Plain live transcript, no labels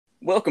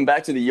Welcome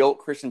back to the Yolt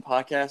Christian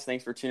Podcast.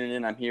 Thanks for tuning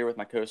in. I'm here with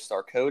my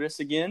co-star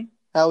Codis again.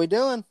 How we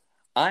doing?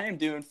 I am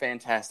doing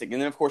fantastic.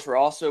 And then, of course, we're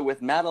also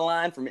with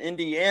Madeline from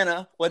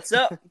Indiana. What's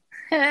up?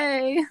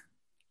 Hey.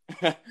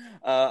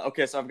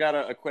 Okay, so I've got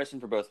a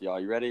question for both of y'all.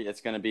 You ready? It's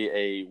going to be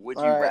a would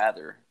you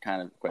rather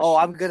kind of question. Oh,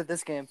 I'm good at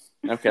this game.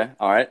 Okay,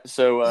 all right.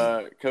 So,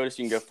 Codis,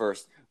 you can go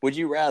first. Would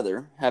you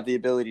rather have the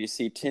ability to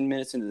see 10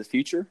 minutes into the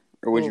future,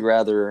 or would you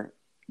rather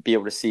be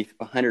able to see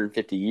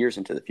 150 years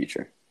into the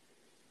future?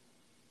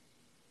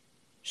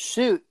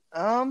 Shoot.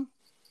 I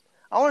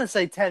want to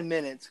say 10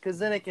 minutes, because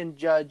then it can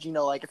judge,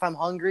 like if I'm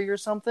hungry or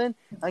something,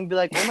 I can be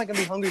like, what am I going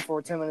to be hungry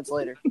for 10 minutes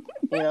later?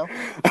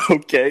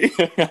 Okay.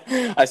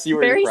 I see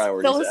where Very your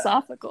priorities are. Very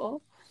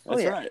philosophical.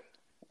 That's right.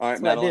 All right,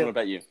 Madeline, what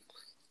about you?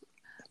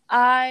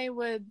 I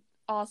would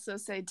also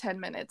say 10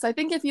 minutes. I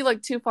think if you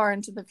look too far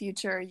into the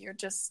future, you're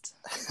just...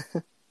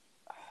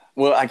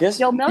 Well, I guess...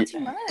 You'll know too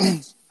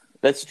much.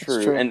 That's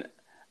true.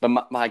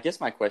 But I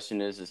guess my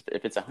question is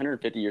if it's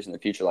 150 years in the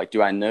future, like,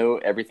 do I know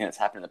everything that's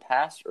happened in the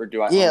past, or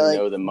do I only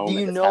know the moment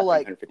that's happened in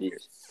 150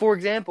 years? For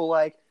example,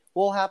 like,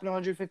 what will happen in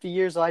 150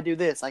 years if I do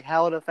this? Like,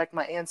 how would it affect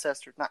my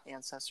ancestors?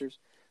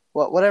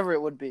 Whatever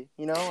it would be,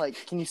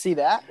 Like, can you see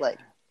that? Like,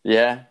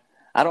 yeah,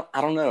 I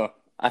don't know.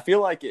 I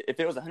feel like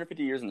if it was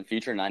 150 years in the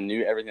future and I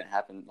knew everything that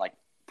happened, like,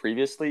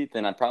 previously,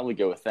 then I'd probably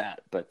go with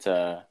that. But,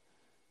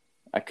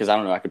 because I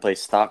don't know, I could play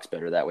stocks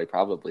better that way,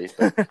 probably.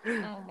 But,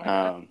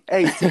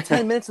 hey,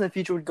 10 minutes in the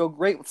future would go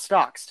great with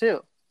stocks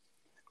too,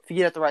 if you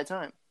get it at the right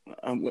time.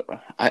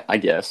 I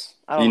guess.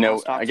 I don't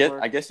know. I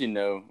guess you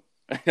know.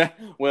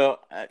 Well,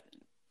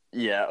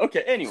 yeah.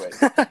 Okay.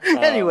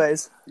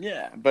 Anyways.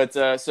 Yeah,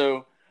 but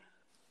so,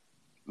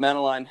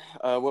 Madeline,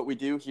 what we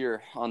do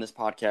here on this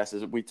podcast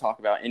is we talk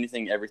about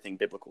anything, everything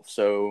biblical.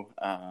 So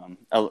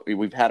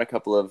we've had a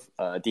couple of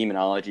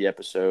demonology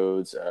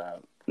episodes.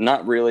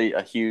 Not really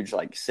a huge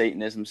like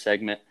Satanism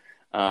segment,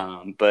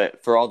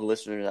 but for all the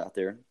listeners out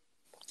there,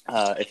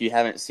 if you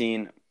haven't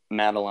seen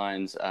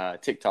Madeline's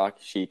TikTok,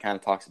 she kind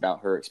of talks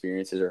about her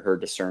experiences or her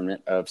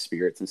discernment of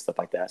spirits and stuff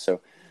like that.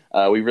 So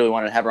we really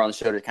wanted to have her on the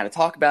show to kind of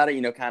talk about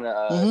it, kind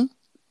of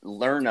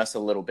learn us a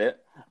little bit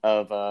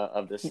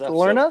of this stuff.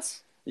 Learn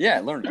us?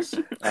 Yeah, learn us.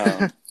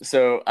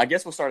 So I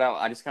guess we'll start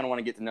out. I just kind of want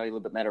to get to know you a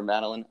little bit better,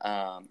 Madeline.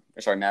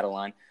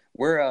 Madeline.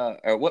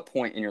 At what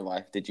point in your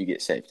life did you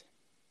get saved?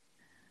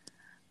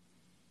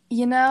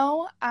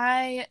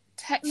 I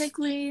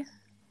technically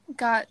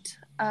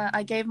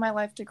I gave my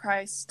life to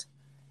Christ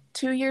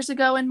 2 years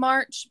ago in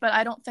March, but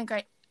I don't think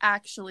I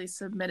actually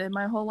submitted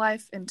my whole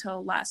life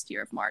until last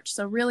year of March.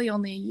 So really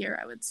only a year,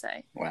 I would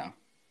say. Wow.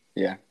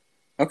 Yeah.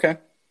 Okay.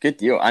 Good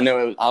deal. I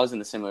know I was in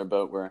a similar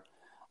boat where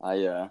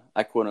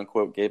I quote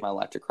unquote gave my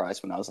life to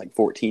Christ when I was like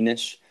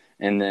 14-ish.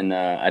 And then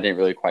I didn't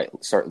really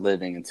quite start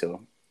living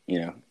until,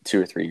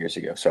 2 or 3 years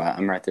ago. So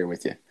I'm right there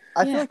with you.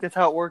 I feel like that's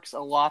how it works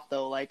a lot,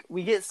 though. Like,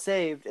 we get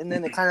saved, and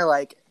then it kind of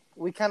like,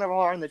 we kind of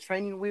are on the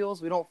training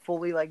wheels. We don't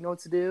fully, know what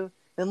to do.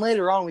 Then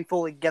later on, we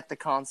fully get the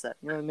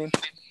concept. You know what I mean?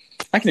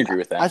 I can agree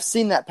with that. I've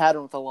seen that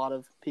pattern with a lot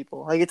of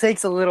people. Like, it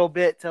takes a little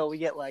bit till we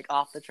get,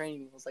 off the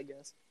training wheels, I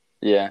guess.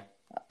 Yeah.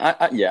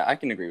 I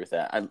can agree with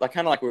that. I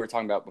kind of like we were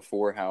talking about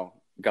before, how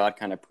God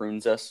kind of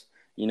prunes us.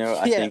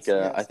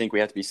 I think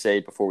we have to be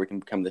saved before we can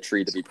become the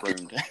tree to be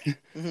pruned.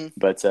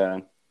 But,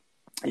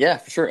 yeah,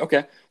 for sure.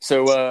 Okay.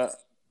 So,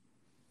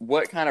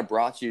 what kind of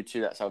brought you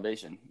to that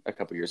salvation a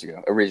couple years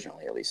ago,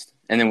 originally at least?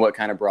 And then what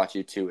kind of brought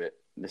you to it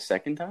the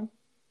second time?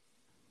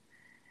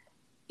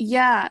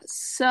 Yeah,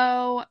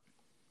 so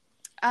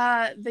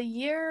the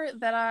year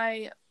that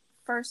I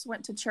first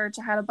went to church,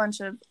 I had a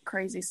bunch of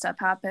crazy stuff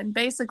happen.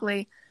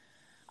 Basically,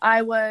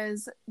 I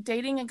was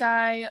dating a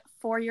guy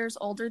 4 years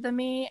older than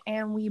me,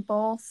 and we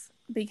both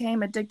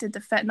became addicted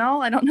to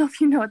fentanyl. I don't know if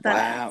you know what that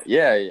is. Wow,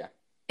 yeah.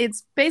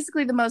 It's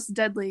basically the most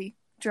deadly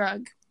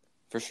drug.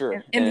 For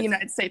sure. In the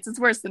United States. It's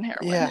worse than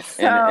heroin. Yeah.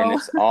 So, and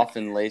it's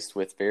often laced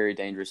with very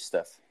dangerous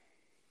stuff.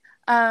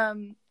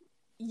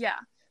 Yeah.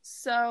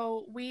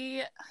 So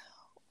we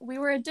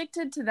were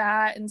addicted to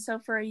that. And so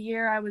for a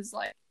year I was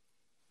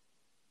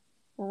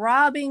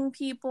robbing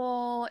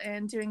people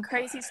and doing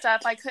crazy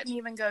stuff. I couldn't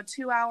even go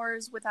 2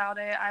 hours without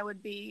it. I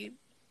would be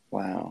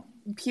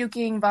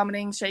puking,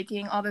 vomiting,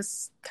 shaking, all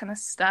this kind of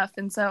stuff.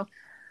 And so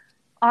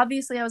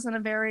obviously I was in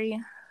a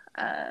very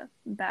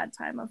bad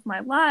time of my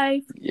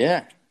life.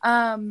 Yeah.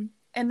 And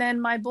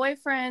then my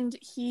boyfriend,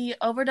 he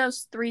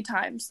overdosed 3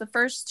 times. The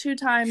first 2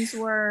 times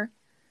were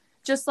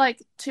just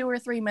 2 or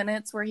 3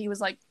 minutes where he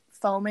was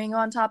foaming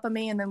on top of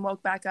me and then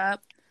woke back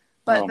up.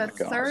 But the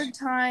third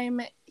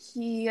time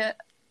he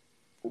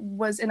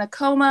was in a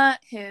coma.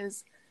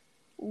 His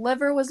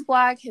liver was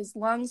black. His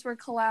lungs were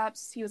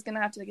collapsed. He was going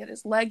to have to get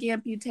his leg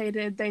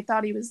amputated. They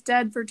thought he was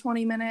dead for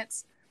 20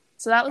 minutes.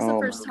 So that was the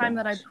first time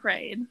that I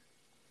prayed.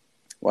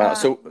 Wow.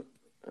 So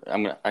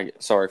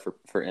sorry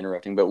for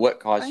interrupting, but what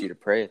caused you to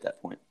pray at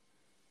that point?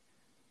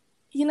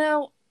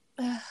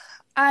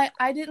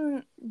 I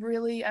didn't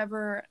really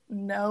ever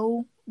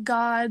know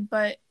God,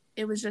 but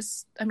it was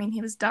just,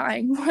 he was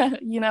dying.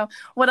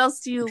 What else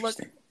do you look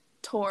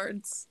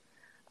towards?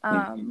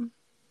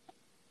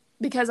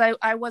 because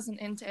I wasn't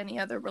into any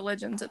other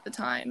religions at the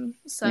time.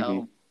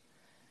 So,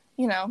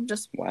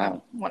 just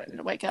Wow. I wanted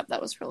to wake up.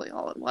 That was really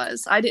all it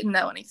was. I didn't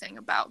know anything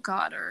about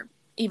God or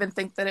even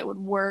think that it would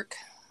work.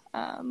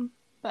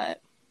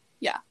 But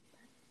yeah.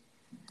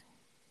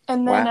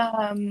 And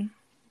then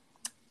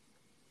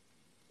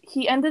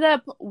he ended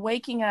up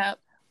waking up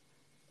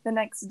the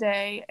next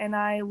day, and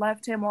I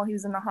left him while he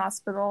was in the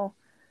hospital.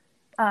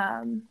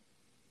 And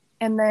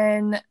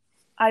then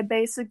I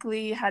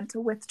basically had to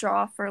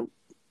withdraw for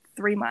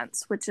 3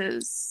 months, which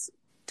is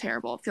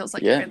terrible. It feels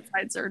like your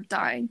insides are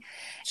dying.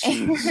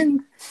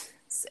 And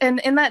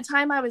in that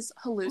time, I was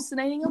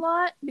hallucinating a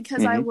lot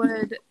because I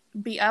would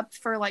be up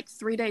for like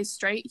 3 days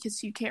straight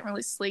because you can't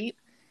really sleep.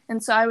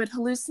 And so I would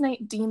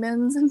hallucinate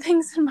demons and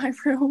things in my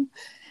room.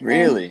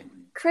 Really?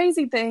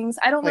 Crazy things.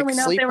 I don't really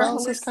know if they were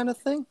paralysis kind of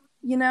thing.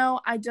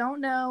 I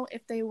don't know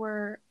if they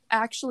were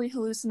actually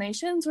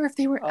hallucinations or if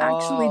they were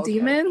actually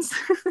demons.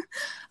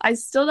 I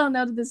still don't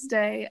know to this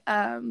day.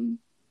 So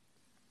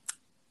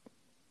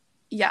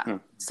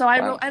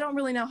I don't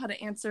really know how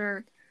to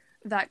answer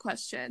that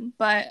question,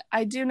 but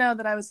I do know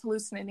that I was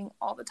hallucinating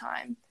all the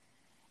time,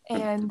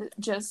 and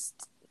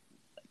just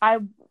I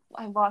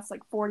lost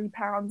like 40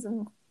 pounds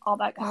and all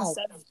that kind of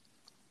stuff.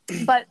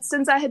 But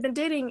since I had been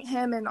dating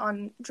him and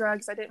on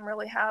drugs, I didn't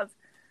really have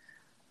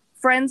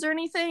friends or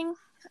anything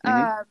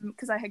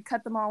because I had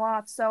cut them all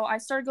off. So I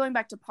started going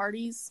back to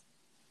parties,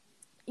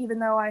 even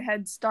though I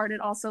had started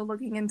also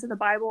looking into the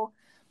Bible.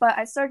 But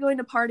I started going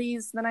to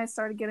parties. Then I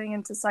started getting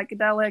into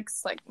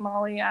psychedelics like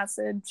Molly,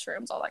 acid,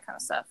 shrooms, all that kind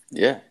of stuff.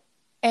 Yeah.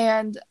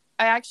 And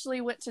I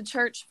actually went to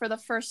church for the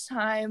first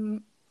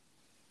time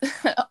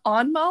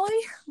on Molly.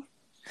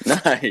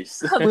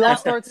 Nice. We all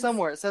start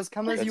somewhere. It says,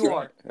 "Come as you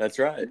are." That's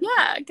right.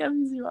 Yeah,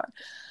 come as you are.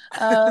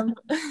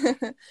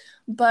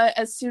 But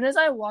as soon as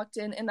I walked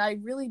in, and I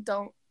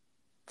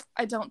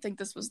don't think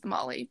this was the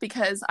Molly,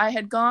 because I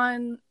had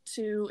gone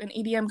to an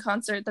EDM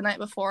concert the night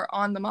before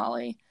on the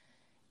Molly.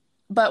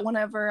 But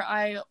whenever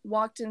I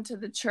walked into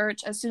the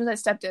church, as soon as I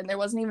stepped in, there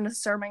wasn't even a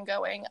sermon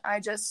going. I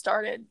just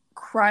started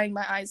crying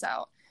my eyes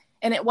out.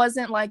 And it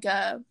wasn't like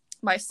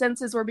my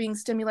senses were being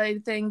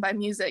stimulated thing by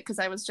music, because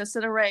I was just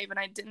at a rave and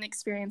I didn't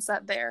experience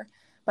that there.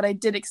 But I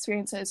did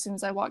experience it as soon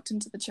as I walked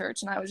into the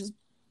church, and I was just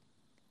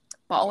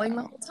bawling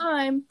the whole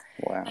time.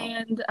 Wow.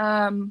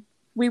 And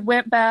we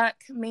went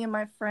back, me and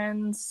my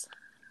friends,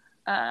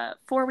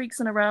 4 weeks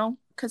in a row,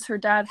 because her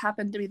dad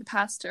happened to be the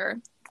pastor.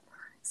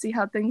 See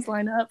how things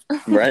line up.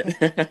 Right.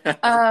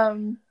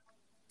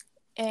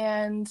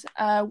 And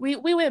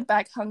we went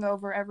back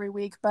hungover every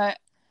week, but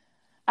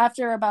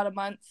after about a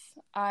month,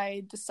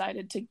 I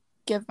decided to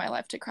give my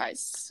life to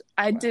Christ.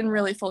 I didn't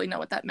really fully know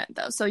what that meant,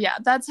 though. So yeah,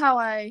 that's how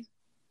I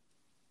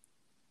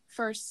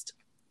first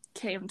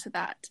came to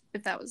that,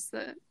 if that was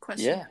the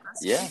question.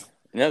 Yeah.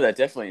 No, that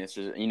definitely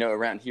answers it.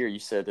 Around here, you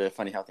said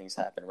funny how things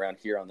happen. Around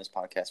here on this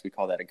podcast, we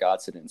call that a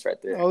Godcidence right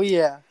there. Oh,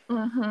 yeah.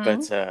 Mm-hmm.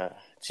 But,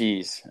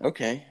 geez,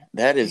 okay.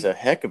 That is a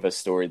heck of a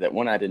story, that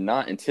one I did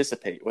not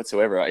anticipate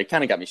whatsoever. It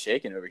kind of got me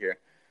shaking over here.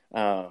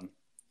 Wow.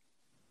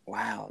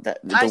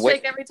 I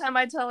shake every time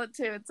I tell it,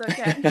 too. It's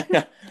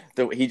okay.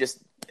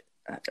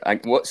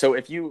 So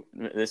if you,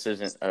 this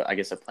isn't, I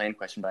guess, a planned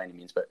question by any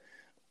means, but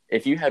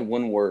if you had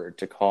one word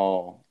to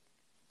call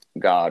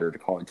God or to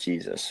call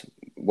Jesus,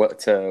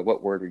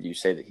 what word would you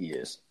say that he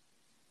is?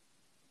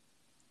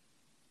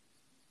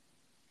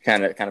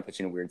 Kind of puts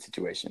you in a weird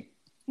situation.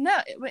 No,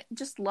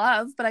 just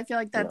love, but I feel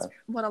like that's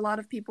what a lot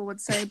of people would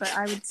say, but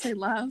I would say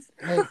love.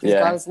 Yeah.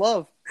 God is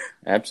love.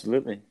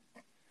 Absolutely.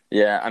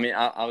 Yeah, I mean,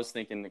 I was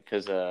thinking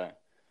because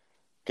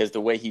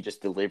the way he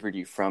just delivered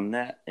you from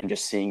that, and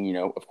just seeing,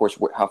 of course,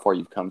 how far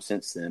you've come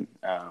since then.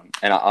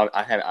 And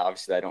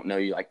I don't know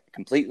you like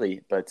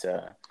completely, but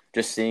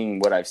just seeing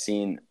what I've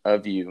seen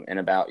of you and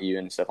about you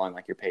and stuff on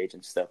like your page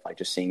and stuff, like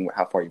just seeing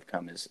how far you've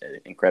come is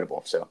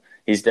incredible. So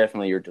he's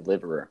definitely your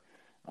deliverer.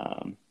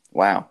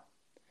 Wow.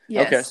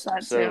 Yes, okay,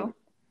 that too.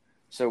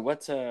 So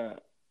what's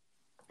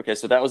okay,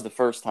 so that was the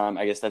first time.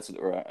 I guess that's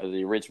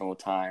the original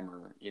time,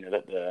 or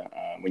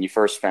when you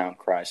first found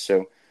Christ.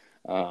 So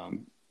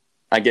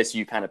I guess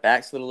you kind of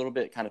backslid a little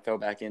bit, kind of fell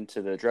back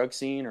into the drug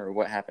scene, or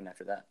what happened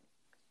after that?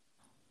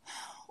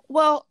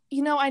 Well,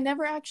 I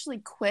never actually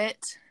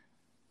quit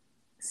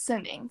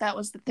sinning. That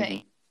was the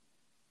thing.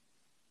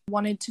 I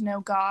wanted to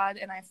know God,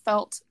 and I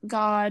felt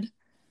God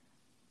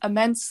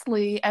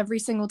immensely every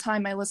single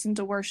time I listened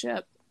to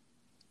worship.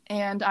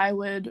 And I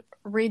would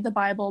read the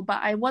Bible,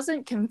 but I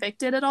wasn't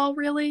convicted at all,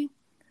 really.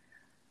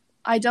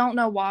 I don't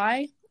know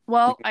why.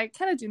 Well, I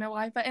kind of do know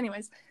why, but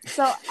anyways.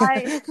 So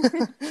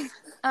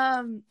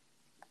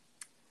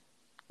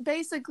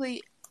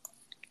basically,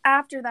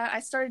 after that,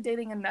 I started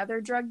dating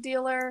another drug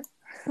dealer.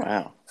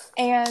 Wow.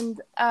 And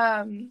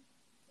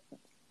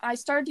I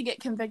started to get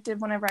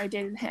convicted whenever I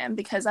dated him,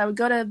 because I would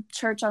go to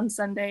church on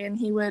Sunday and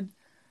he would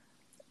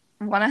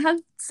want to have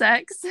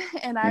sex,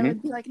 and I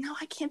would be like, no,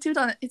 I can't do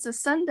it it's a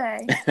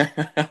Sunday.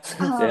 Yeah,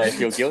 I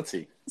feel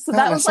guilty. So Not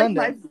that on a was like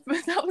Sunday.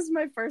 that was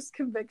my first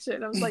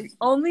conviction. I was like,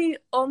 only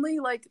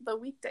like the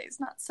weekdays,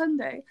 not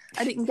Sunday.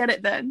 I didn't get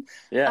it then.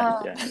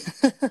 Yeah.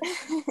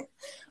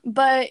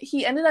 But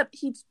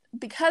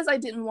because I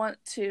didn't want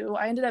to,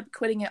 I ended up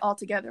quitting it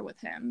altogether with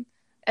him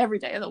every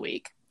day of the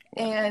week.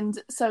 Wow.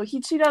 And so he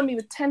cheated on me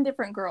with 10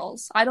 different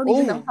girls. I don't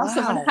even know how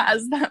someone wow.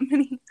 has that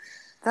many.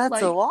 That's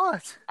Like, a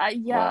lot.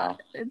 Wow.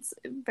 It's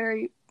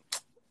very,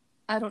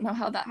 I don't know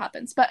how that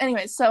happens. But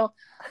anyway, so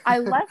I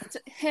left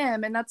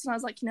him, and that's when I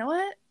was like, you know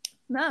what?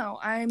 No,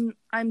 I'm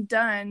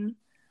done.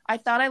 I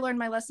thought I learned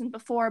my lesson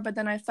before, but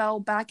then I fell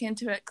back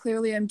into it.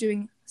 Clearly I'm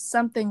doing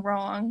something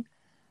wrong.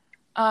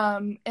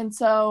 And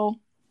so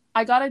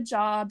I got a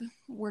job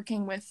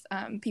working with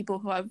people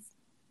who have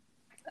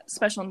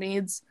special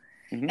needs.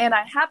 Mm-hmm. And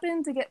I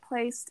happened to get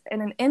placed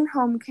in an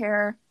in-home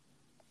care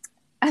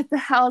at the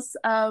house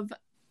of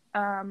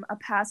a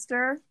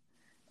pastor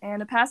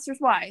and a pastor's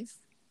wife.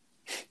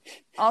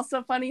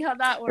 Also funny how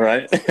that works.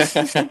 Right.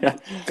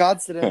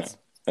 Coincidence.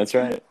 That's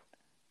right.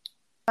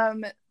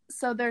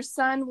 So their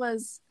son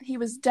was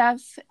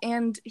deaf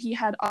and he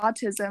had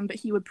autism, but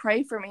he would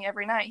pray for me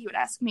every night. He would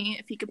ask me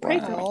if he could pray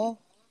for me. Aw.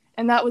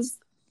 And that was,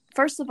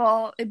 first of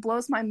all, it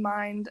blows my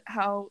mind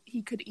how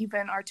he could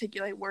even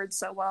articulate words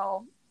so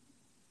well.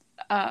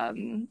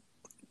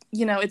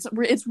 You know,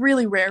 it's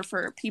really rare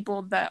for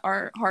people that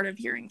are hard of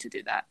hearing to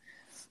do that.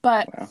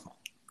 But Wow.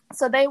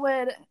 So they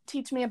would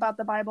teach me about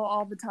the Bible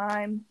all the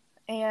time.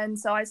 And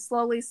so I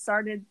slowly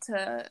started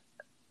to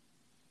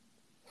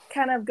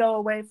kind of go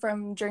away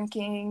from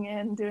drinking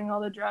and doing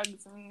all the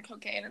drugs and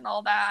cocaine and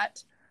all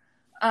that.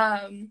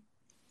 And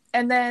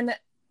then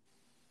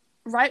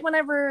right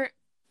whenever,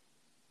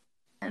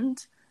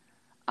 and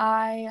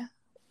I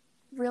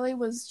really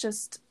was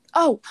just,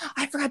 I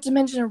forgot to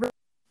mention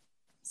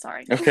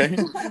sorry. Okay.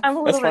 I'm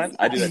a That's little fine.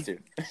 I do that too.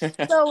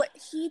 So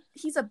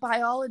he's a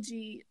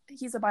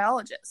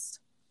biologist.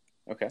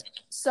 Okay.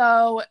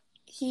 So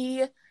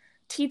he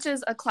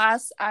teaches a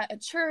class at a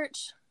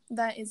church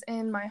that is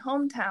in my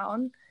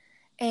hometown,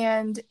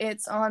 and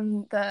it's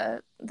on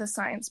the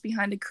science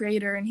behind a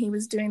creator. And he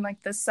was doing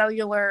like the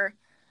cellular,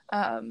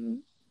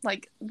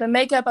 like the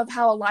makeup of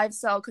how a live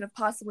cell could have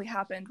possibly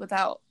happened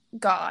without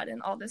God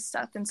and all this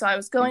stuff. And so I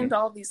was going to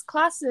all these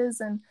classes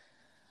and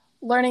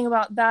learning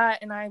about that,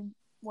 and I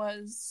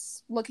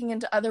was looking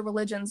into other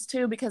religions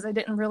too, because I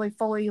didn't really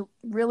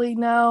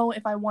know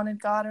if I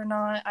wanted God or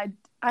not.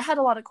 I had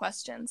a lot of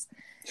questions.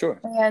 Sure.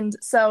 And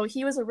so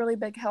he was a really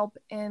big help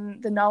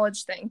in the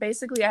knowledge thing.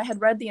 Basically, I had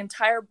read the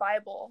entire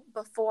Bible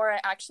before I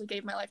actually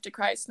gave my life to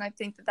Christ. And I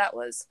think that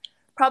was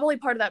probably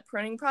part of that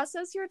pruning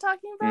process you were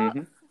talking about.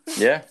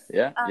 Mm-hmm. Yeah.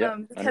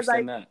 Because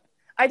Understand that.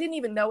 I didn't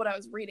even know what I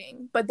was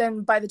reading. But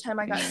then by the time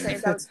I got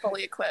saved, I was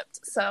fully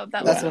equipped. So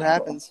That's what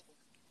happens.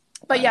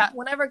 But yeah,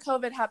 whenever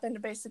COVID happened,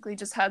 I basically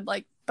just had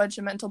like a bunch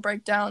of mental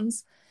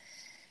breakdowns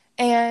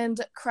and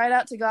cried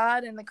out to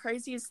God. And the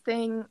craziest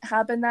thing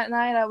happened that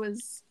night. I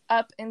was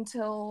up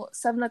until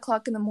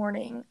 7:00 in the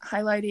morning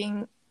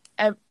highlighting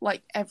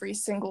every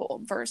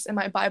single verse in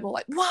my Bible.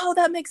 Like, whoa,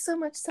 that makes so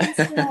much sense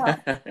now.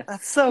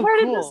 That's so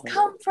Where cool. did this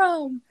come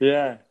from?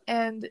 Yeah.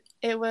 And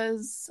it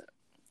was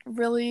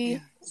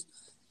really,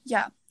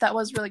 that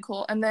was really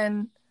cool. And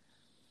then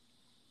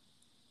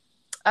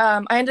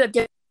I ended up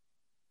getting,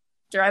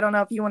 I don't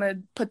know if you want to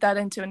put that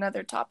into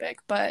another topic,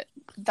 but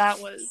that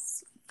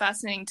was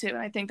fascinating too. And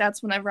I think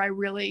that's whenever I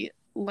really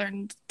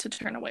learned to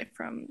turn away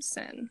from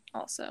sin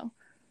also.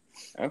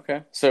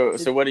 Okay. So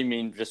what do you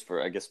mean, just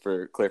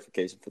for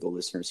clarification for the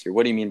listeners here,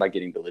 what do you mean by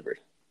getting delivered?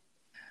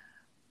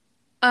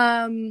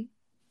 I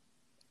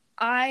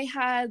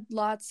had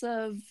lots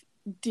of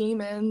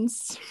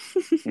demons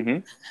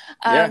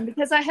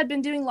because I had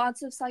been doing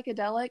lots of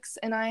psychedelics,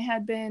 and I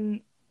had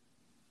been,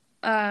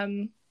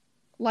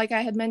 like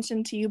I had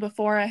mentioned to you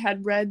before, I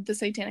had read the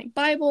Satanic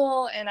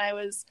Bible, and I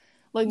was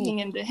looking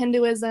into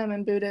Hinduism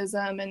and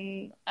Buddhism,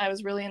 and I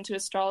was really into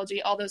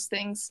astrology, all those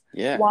things.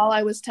 Yeah. While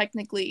I was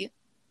technically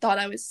thought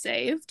I was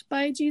saved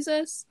by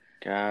Jesus.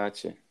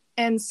 Gotcha.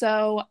 And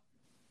so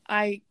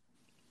I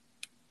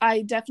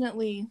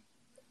definitely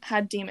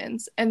had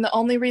demons. And the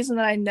only reason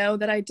that I know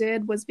that I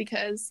did was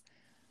because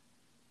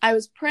I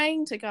was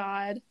praying to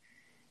God,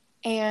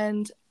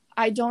 and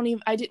I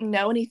didn't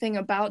know anything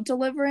about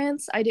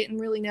deliverance. I didn't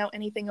really know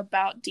anything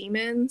about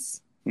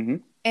demons. Mm-hmm.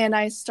 And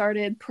I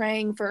started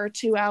praying for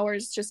 2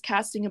 hours, just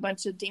casting a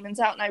bunch of demons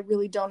out. And I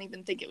really don't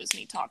even think it was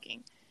me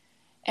talking.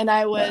 And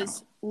I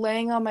was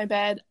laying on my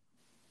bed,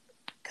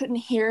 couldn't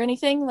hear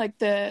anything. Like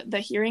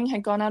the hearing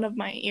had gone out of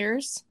my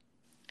ears.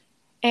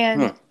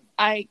 And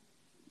I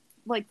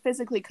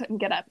physically couldn't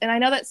get up. And I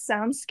know that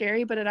sounds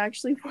scary, but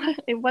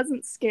it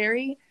wasn't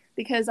scary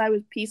because I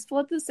was peaceful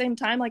at the same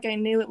time. Like I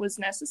knew it was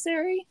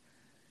necessary.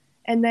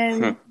 And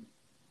then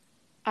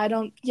I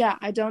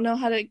don't know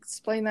how to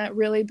explain that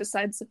really,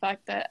 besides the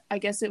fact that I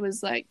guess it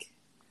was like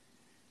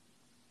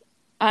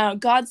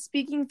God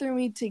speaking through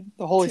me to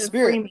the Holy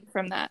Spirit. Free me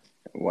from that.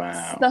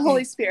 Wow. The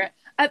Holy Spirit.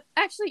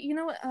 Actually, you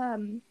know what?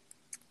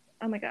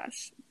 Oh my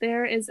gosh,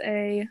 there is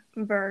a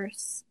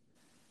verse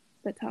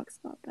that talks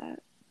about that.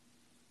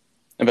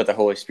 About the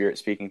Holy Spirit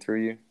speaking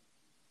through you?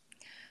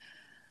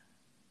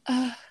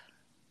 Uh,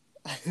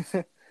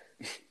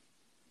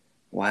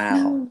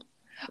 Wow.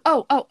 no.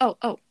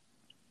 Oh.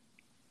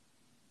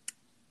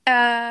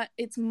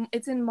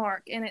 It's in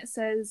Mark, and it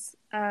says,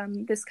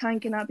 "This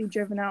kind cannot be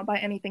driven out by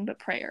anything but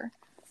prayer."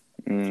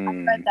 I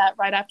read that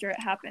right after it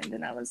happened,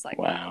 and I was like,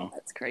 wow,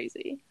 that's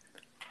crazy.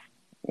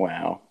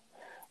 Wow.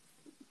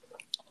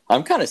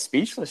 I'm kind of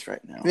speechless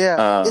right now.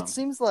 Yeah, it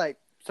seems like,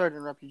 sorry to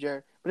interrupt you,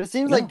 Jared, but it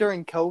seems No. like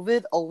during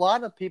COVID, a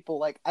lot of people,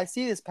 like, I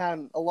see this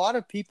pattern, a lot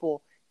of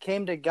people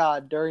came to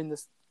God during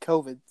this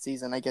COVID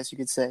season, I guess you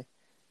could say.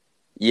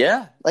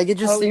 Yeah. Like, it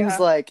just seems yeah.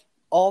 like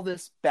all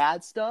this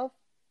bad stuff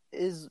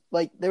is,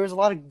 like, there was a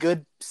lot of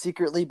good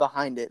secretly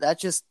behind it.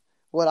 That's just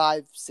what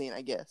I've seen,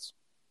 I guess.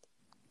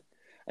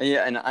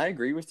 Yeah, and I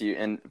agree with you.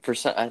 And for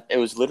some, it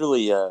was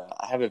literally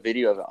I have a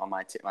video of it on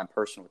my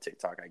personal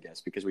TikTok, I guess,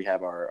 because we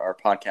have our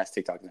podcast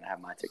TikTok and then I have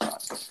my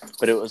TikTok.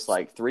 But it was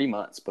like 3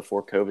 months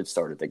before COVID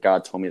started that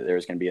God told me that there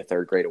was going to be a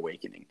third great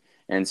awakening.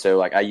 And so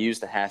like I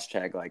used the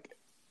hashtag like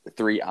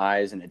 3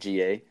 eyes and a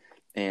GA,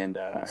 and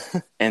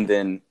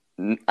then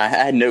I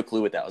had no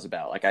clue what that was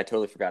about. Like I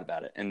totally forgot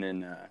about it. And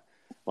then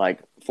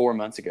like 4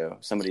 months ago,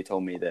 somebody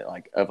told me that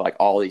like of like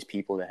all these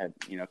people that had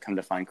come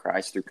to find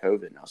Christ through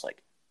COVID, and I was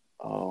like,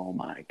 oh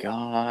my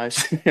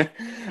gosh.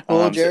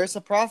 Well, Jared's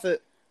a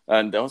prophet.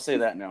 Don't say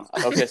that now.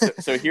 Okay,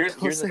 so here's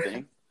the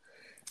thing.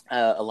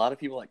 A lot of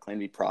people like claim to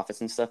be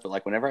prophets and stuff, but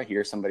like whenever I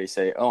hear somebody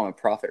say, "Oh, I'm a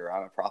prophet," or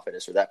 "I'm a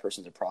prophetess," or "That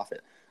person's a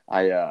prophet,"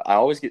 I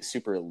always get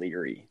super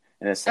leery.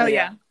 And it's like,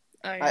 Yeah,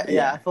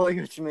 I fully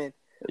get what you mean.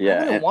 Yeah,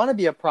 I wouldn't want to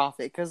be a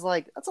prophet because,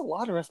 like, that's a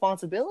lot of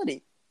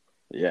responsibility.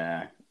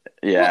 Yeah.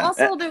 Well,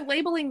 also they're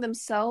labeling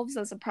themselves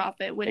as a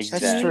prophet, which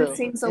Exactly. That's true.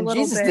 seems a and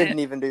little Jesus bit. didn't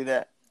even do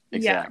that.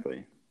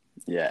 Exactly.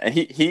 Yeah, and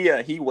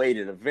he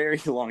waited a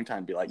very long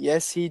time to be like,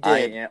 yes, he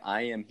did.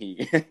 I am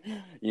he.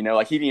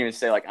 Like he didn't even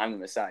say like I'm the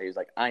Messiah. He was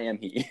like, I am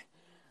he.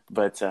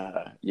 But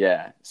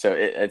yeah, so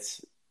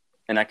it's,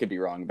 and I could be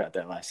wrong about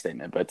that last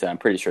statement, but I'm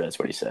pretty sure that's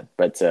what he said.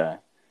 But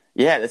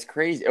yeah, that's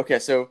crazy. Okay,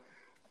 so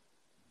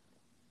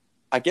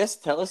I guess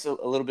tell us a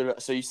little bit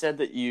about, so you said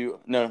that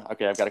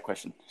okay, I've got a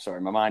question.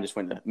 Sorry, my mind just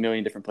went a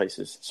million different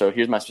places. So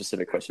here's my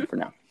specific question for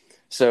now.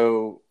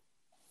 So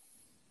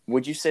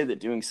would you say that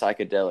doing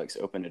psychedelics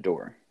opened a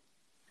door?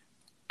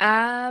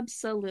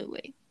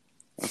 Absolutely.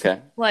 Okay.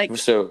 Like,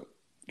 so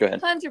go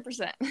ahead.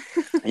 100%.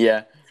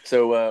 Yeah.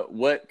 So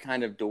what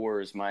kind of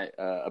doors might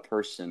a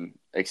person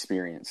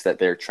experience that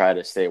they're trying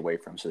to stay away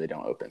from so they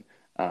don't open?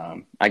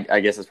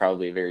 I guess it's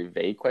probably a very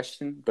vague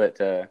question,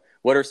 but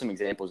what are some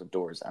examples of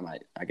doors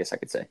I guess I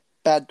could say?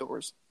 Bad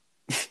doors.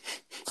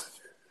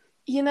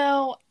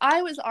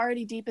 I was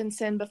already deep in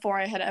sin before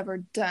I had ever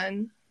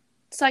done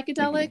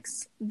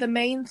psychedelics. Mm-hmm. The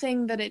main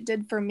thing that it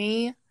did for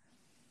me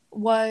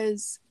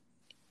was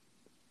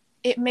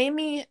it made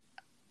me,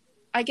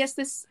 I guess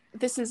this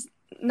is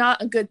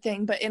not a good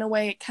thing, but in a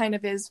way it kind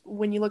of is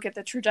when you look at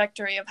the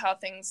trajectory of how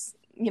things,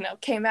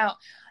 came out.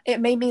 It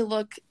made me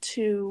look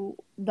to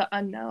the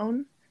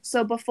unknown.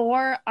 So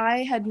before,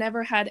 I had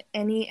never had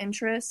any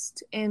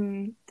interest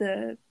in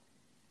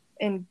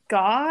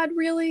God,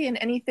 really, in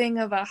anything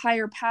of a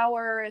higher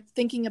power,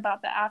 thinking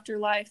about the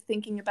afterlife,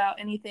 thinking about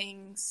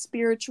anything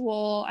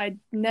spiritual. I'd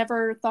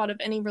never thought of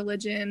any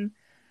religion.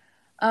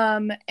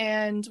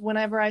 And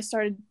whenever I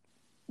started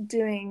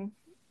doing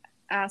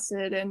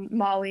acid and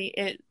Molly,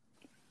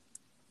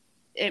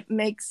 it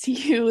makes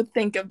you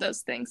think of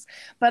those things.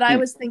 But I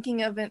was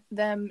thinking of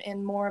them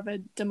in more of a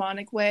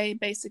demonic way.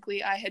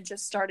 Basically, I had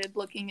just started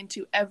looking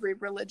into every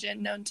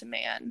religion known to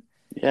man.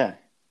 Yeah.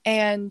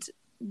 And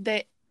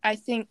I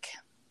think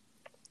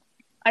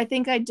I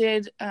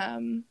did,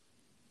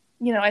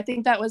 I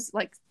think that was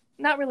like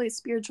not really a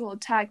spiritual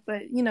attack,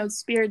 but,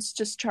 spirits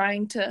just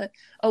trying to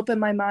open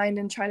my mind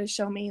and try to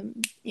show me,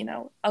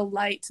 a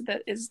light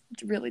that is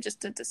really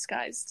just a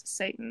disguised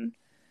Satan.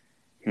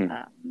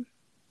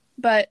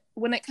 But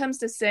when it comes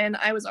to sin,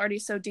 I was already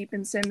so deep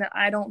in sin that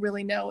I don't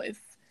really know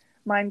if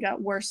mine got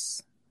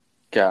worse.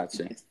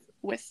 Gotcha.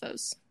 With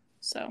those.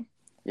 So.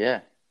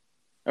 Yeah.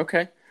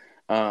 Okay.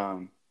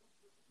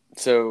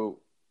 So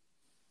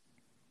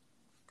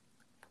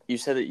you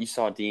said that you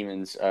saw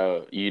demons.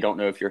 You don't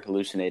know if you're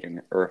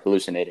hallucinating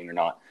or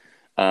not.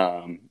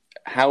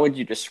 How would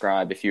you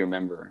describe, if you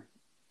remember,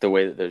 the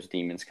way that those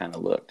demons kind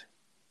of looked?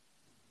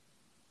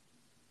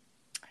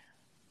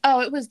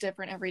 Oh, it was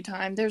different every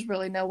time. There's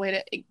really no way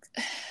to.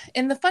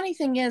 And the funny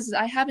thing is,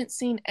 I haven't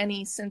seen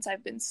any since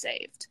I've been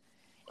saved.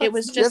 It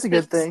was just that's a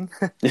good thing.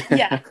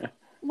 Yeah.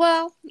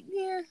 Well,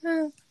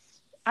 yeah.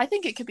 I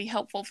think it could be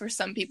helpful for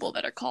some people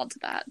that are called to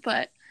that,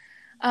 but.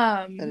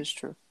 That is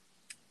true.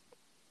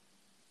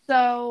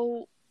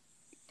 So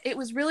it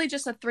was really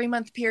just a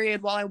 3-month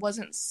period while I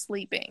wasn't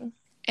sleeping.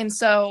 And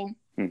so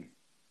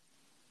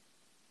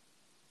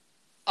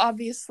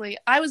obviously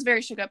I was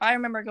very shook up. I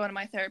remember going to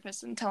my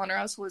therapist and telling her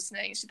I was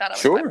hallucinating. She thought I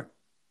was sure.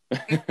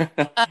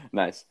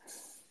 Nice.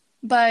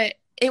 But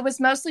it was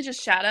mostly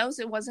just shadows.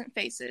 It wasn't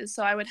faces.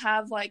 So I would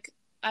have my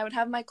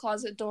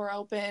closet door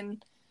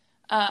open.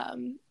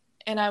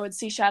 and I would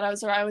see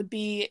shadows, or I would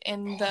be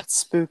in the That's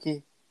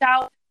spooky.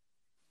 shower,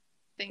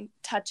 thing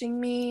touching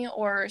me,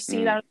 or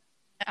see it out of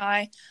my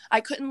eye.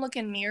 I couldn't look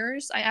in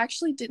mirrors. I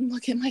actually didn't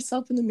look at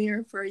myself in the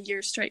mirror for a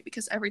year straight,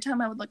 because every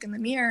time I would look in the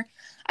mirror,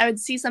 I would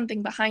see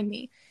something behind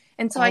me.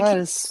 And so that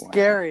is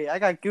scary. I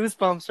got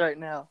goosebumps right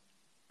now.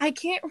 I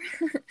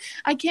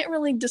can't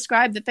really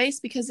describe the face,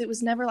 because it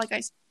was never like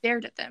I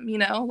stared at them,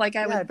 like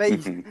I bet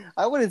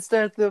I wouldn't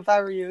stare at them if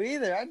I were you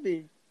either. I'd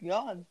be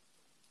gone.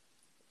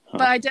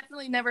 But I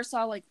definitely never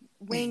saw like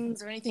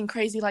wings or anything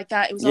crazy like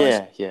that. It was always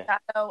a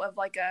shadow of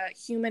like a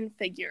human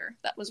figure.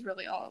 That was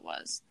really all it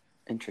was.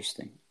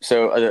 Interesting.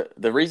 So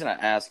the reason I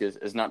ask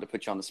is not to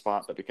put you on the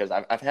spot, but because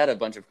I've had a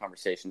bunch of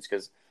conversations,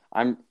 because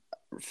I'm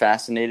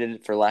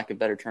fascinated, for lack of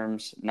better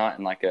terms, not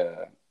in like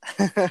a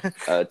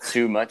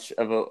too much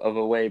of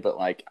a way, but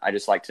like I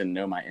just like to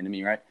know my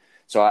enemy, right?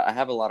 So I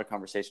have a lot of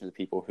conversations with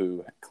people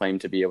who claim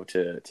to be able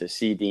to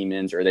see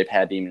demons, or they've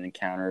had demon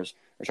encounters,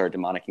 or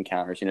demonic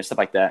encounters, stuff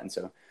like that. And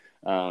so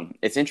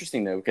it's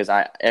interesting though, because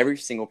every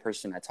single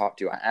person I talk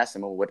to, I ask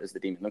them, "Oh, what does the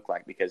demon look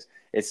like?" Because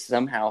it's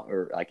somehow,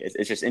 or like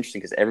it's just interesting,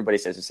 because everybody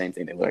says the same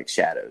thing. They look like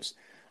shadows.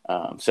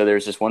 So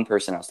there's this one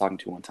person I was talking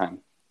to one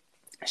time.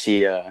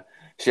 She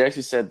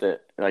actually said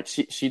that like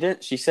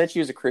she said she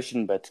was a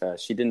Christian, but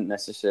she didn't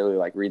necessarily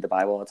like read the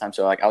Bible all the time.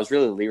 So like I was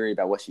really leery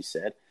about what she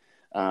said.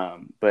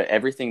 But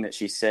everything that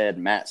she said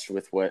matched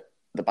with what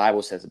the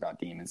Bible says about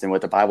demons, and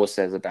what the Bible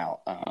says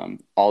about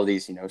all of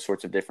these,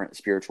 sorts of different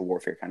spiritual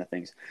warfare kind of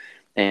things.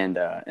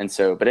 And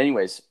so, but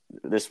anyways,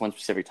 this one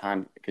specific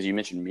time, because you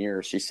mentioned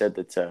mirrors, she said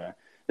that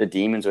the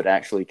demons would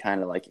actually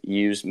kind of like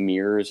use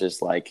mirrors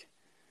as like,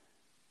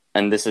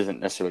 and this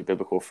isn't necessarily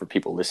biblical for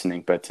people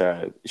listening, but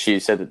she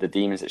said that the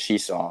demons that she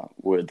saw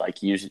would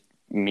like use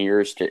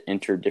mirrors to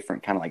enter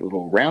different kind of like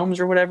little realms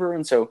or whatever.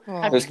 And so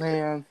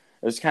man.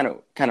 It was kind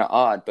of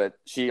odd, but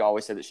she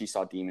always said that she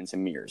saw demons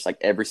in mirrors, like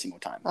every single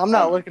time. I'm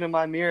not looking in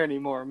my mirror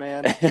anymore,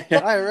 man. I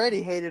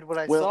already hated what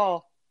I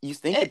saw. You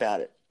think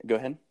about it. Go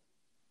ahead.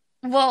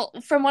 Well,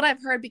 from what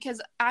I've heard,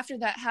 because after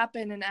that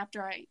happened, and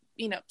after I,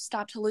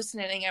 stopped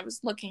hallucinating, I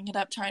was looking it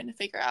up, trying to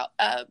figure out.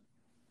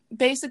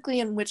 Basically,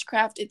 in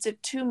witchcraft, it's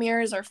if two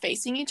mirrors are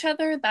facing each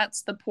other,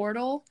 that's the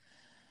portal.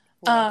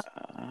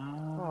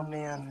 Oh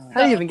man,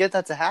 how do you even get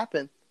that to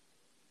happen?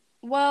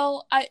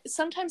 Well,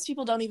 sometimes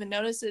people don't even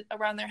notice it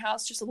around their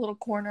house. Just a little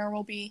corner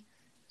will be,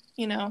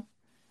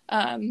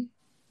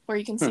 where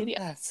you can see the.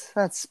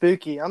 That's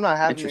spooky. I'm not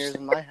having mirrors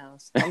in my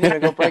house. I'm gonna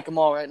go break them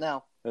all right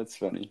now. That's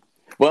funny.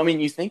 Well, I mean,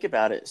 you think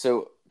about it.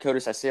 So,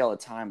 Codis, I say all the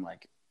time,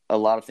 like a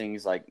lot of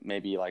things, like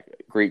maybe like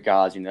Greek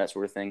gods, that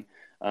sort of thing.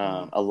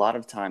 A lot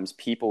of times,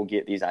 people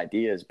get these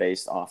ideas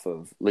based off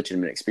of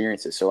legitimate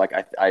experiences. So, like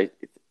I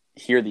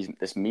hear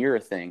this mirror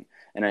thing,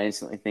 and I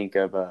instantly think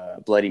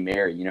of Bloody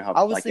Mary. You know how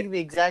I was thinking the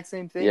exact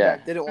same thing. Yeah.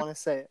 But I didn't want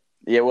to say it.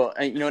 Yeah, well,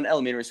 in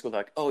elementary school, they're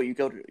like, oh, you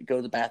go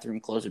to the bathroom,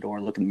 close the door,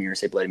 and look in the mirror,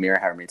 say Bloody Mary,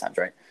 however many times,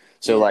 right?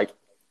 So, like,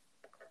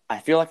 I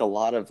feel like a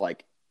lot of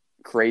like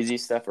crazy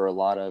stuff, or a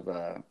lot of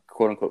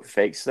quote unquote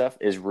fake stuff,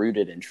 is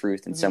rooted in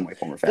truth in some way,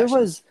 form, or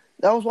fashion.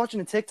 I was watching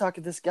a TikTok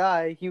of this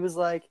guy. He was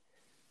like,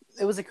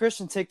 it was a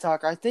Christian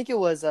TikToker. I think it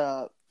was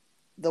the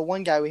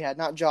one guy we had,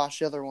 not Josh,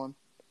 the other one.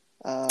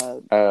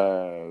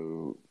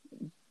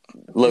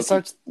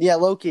 Loki.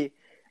 Loki.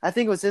 I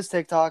think it was his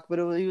TikTok,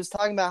 but he was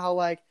talking about how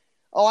like,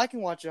 oh, I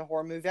can watch a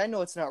horror movie. I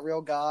know it's not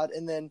real, God.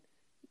 And then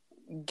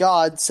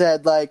God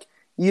said, like,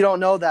 you don't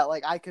know that.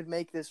 Like, I could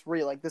make this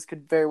real. Like, this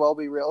could very well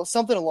be real.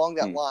 Something along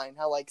that line.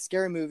 How like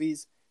scary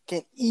movies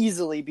can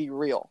easily be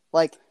real.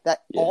 Like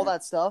that, all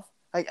that stuff.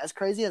 Like as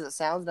crazy as it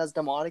sounds and as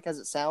demonic as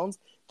it sounds,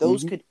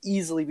 those could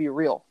easily be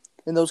real,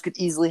 and those could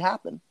easily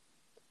happen.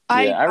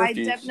 I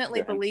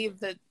definitely believe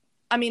that.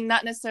 I mean,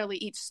 not necessarily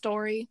each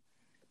story,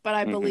 but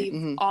I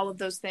believe all of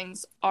those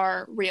things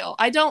are real.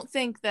 I don't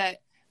think that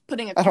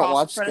putting a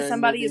cross in front of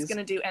somebody is going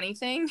to do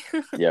anything.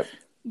 Yep.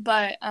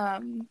 But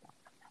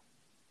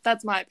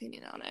that's my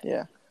opinion on it.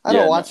 Yeah. I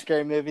don't watch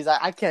scary movies.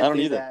 I can't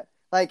do either. that.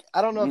 Like,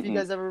 I don't know if you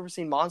guys ever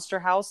seen Monster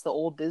House, the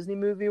old Disney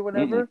movie or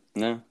whatever.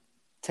 No.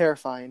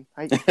 Terrifying.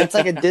 It's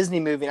like a Disney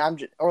movie.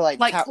 Or like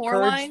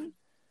Coraline.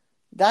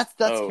 That's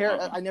scary.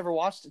 I never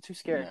watched it. Too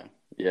scary.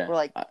 Yeah. Or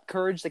like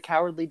Courage the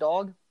Cowardly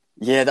Dog.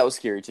 Yeah, that was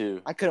scary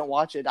too. I couldn't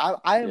watch it.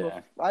 I'm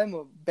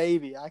a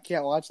baby. I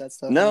can't watch that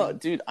stuff. No,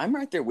 dude, I'm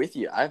right there with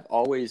you. I've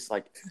always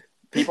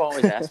people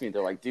always ask me,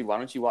 they're like, dude, why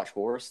don't you watch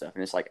horror stuff?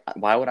 And it's like,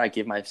 why would I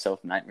give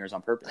myself nightmares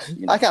on purpose?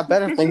 I got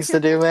better things to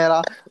do,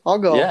 man. I'll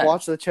go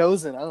watch The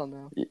Chosen. I don't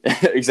know.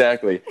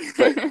 Exactly.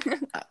 But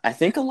I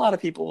think a lot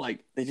of people,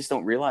 they just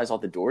don't realize all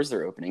the doors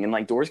they're opening.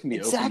 And, doors can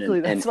be opened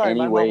in That's why any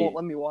my way. mom won't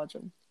let me watch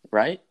them.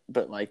 Right?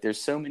 But,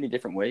 there's so many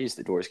different ways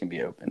the doors can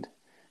be opened.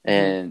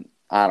 And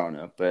I don't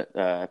know.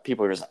 But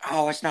people are just like,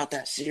 oh, it's not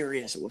that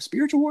serious. Well,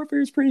 spiritual warfare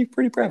is pretty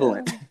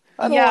prevalent. Yeah.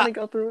 I don't want to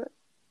go through it.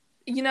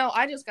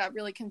 I just got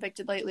really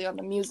convicted lately on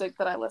the music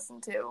that I listen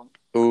to.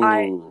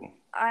 Ooh.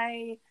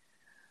 I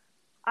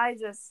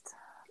just,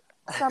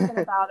 something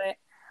about it.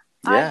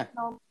 Yeah.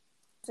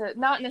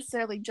 Not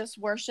necessarily just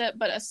worship,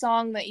 but a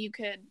song that you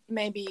could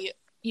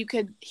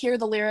hear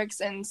the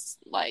lyrics and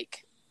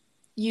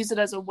use it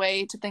as a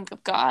way to think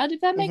of God,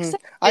 if that makes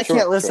sense. I Sure,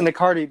 can't listen sure. to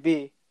Cardi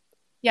B.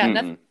 Yeah,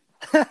 Mm-mm.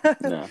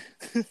 No,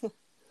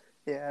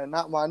 Yeah,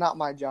 not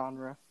my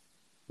genre.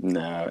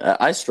 no.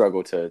 I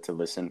struggle to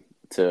listen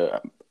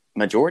to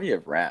majority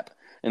of rap,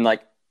 and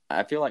like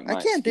I feel like I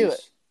my can't do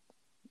excuse.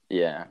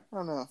 Yeah. I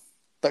don't know.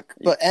 But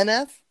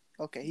NF?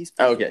 Okay, he's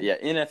Oh, pretty okay.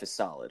 Yeah. NF is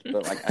solid,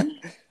 but like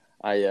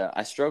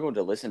I struggle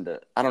to listen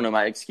to. I don't know.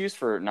 My excuse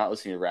for not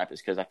listening to rap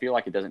is because I feel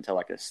like it doesn't tell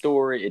like a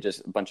story. It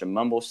just a bunch of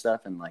mumble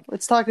stuff and like.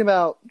 It's talking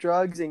about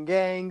drugs and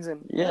gangs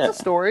and Yeah. it's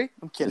a story.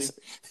 I'm kidding.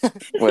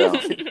 Well,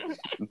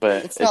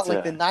 but It's not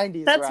like the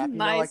 90s That's rap,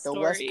 my like the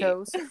West story.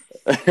 Coast.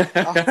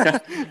 yeah,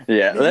 Maybe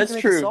you that's can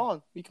make true. a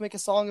song. We can make a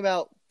song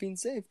about being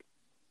saved.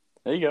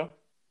 There you go.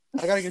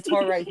 I got a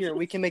guitar right here.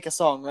 We can make a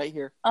song right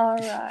here. All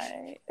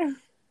right.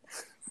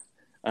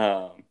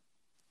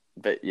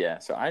 But yeah,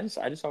 so I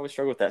just always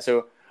struggle with that.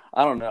 So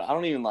I don't know. I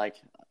don't even like.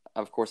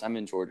 Of course, I'm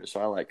in Georgia,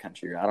 so I like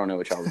country. I don't know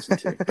what y'all listen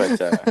to,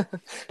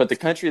 but the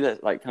country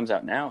that like comes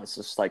out now, it's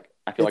just like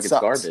I feel like it's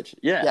sucks. garbage.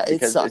 Yeah, Yeah, it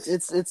because sucks.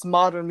 It's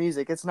modern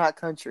music. It's not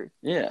country.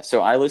 yeah.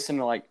 So I listen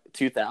to like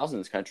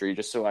 2000s country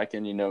just so I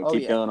can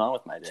keep going on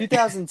with my day.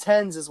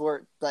 2010s is where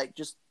it, like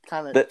just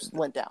kind of That-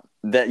 went down.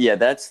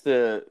 That's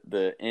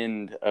the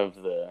end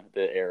of the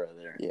era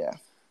there. Yeah.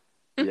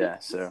 Yeah.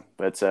 So,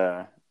 but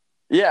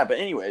yeah. But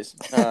anyways,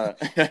 Yeah.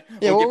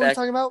 we'll What were we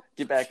talking about?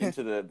 get back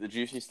into the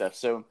juicy stuff.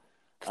 So.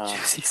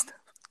 Juicy stuff.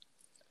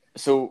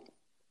 So,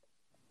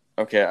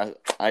 okay,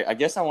 I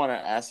guess I want to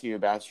ask you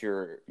about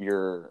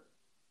your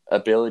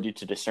ability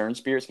to discern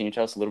spirits. Can you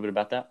tell us a little bit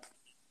about that?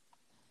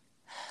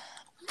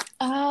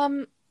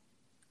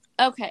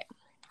 Okay.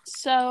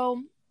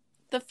 So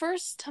the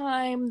first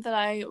time that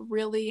I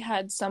really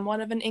had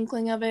somewhat of an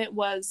inkling of it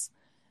was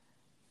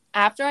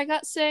after I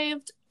got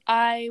saved.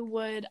 I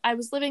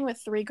was living with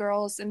 3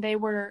 girls and they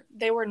were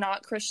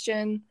not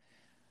Christian,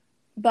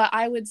 but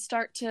I would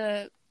start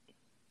to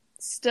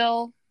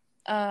still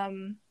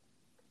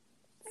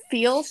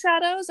feel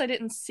shadows. I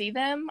didn't see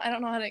them. I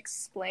don't know how to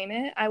explain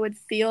it. I would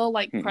feel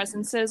like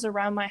presences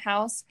around my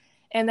house.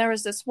 And there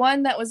was this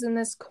one that was in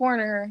this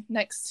corner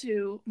next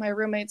to my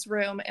roommate's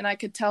room, and I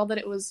could tell that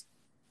it was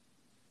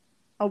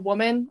a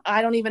woman.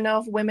 I don't even know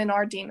if women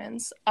are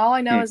demons. All I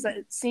know is that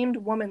it seemed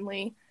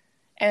womanly,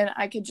 and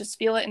I could just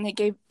feel it, and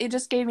it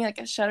just gave me like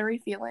a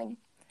shuddery feeling.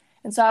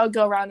 And so I would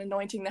go around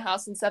anointing the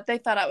house and stuff. They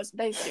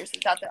seriously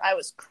thought that I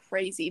was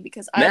crazy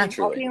because I was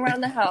walking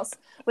around the house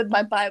with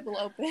my Bible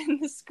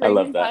open,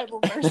 screaming Bible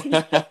verses.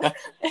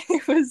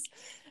 It was,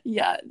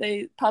 yeah,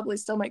 they probably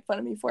still make fun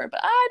of me for it,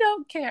 but I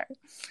don't care.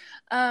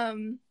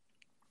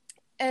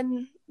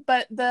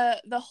 But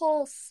the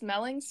whole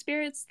smelling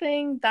spirits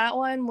thing, that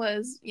one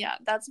was, yeah,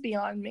 that's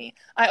beyond me.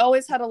 I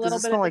always had a little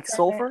Does it bit smell of like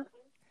sulfur?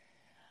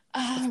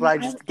 That's what I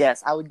just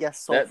guess. I would guess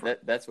sulfur.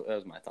 That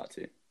was my thought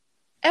too.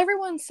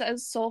 Everyone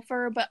says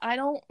sulfur, but I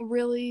don't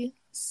really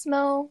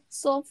smell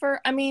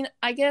sulfur. I mean,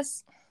 I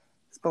guess...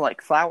 Smell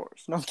like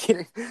flowers. No, I'm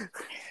kidding.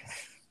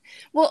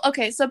 Well,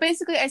 okay, so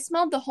basically I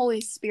smelled the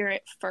Holy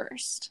Spirit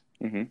first.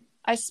 Mm-hmm.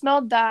 I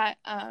smelled that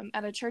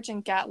at a church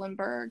in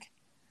Gatlinburg.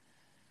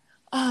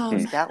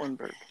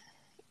 Gatlinburg.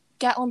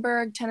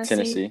 Gatlinburg,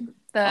 Tennessee.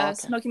 The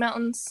Smoky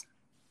Mountains.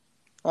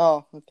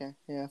 Oh, okay,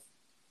 yeah.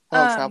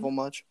 I don't travel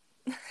much.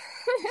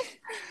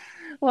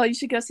 Well, you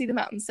should go see the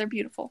mountains. They're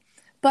beautiful.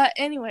 But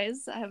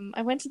anyways,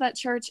 I went to that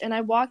church and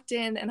I walked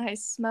in and I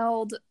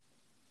smelled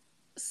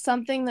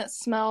something that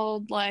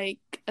smelled like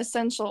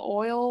essential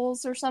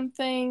oils or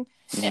something.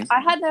 Mm-hmm.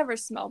 I had never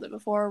smelled it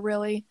before,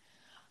 really.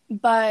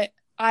 But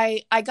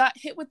I got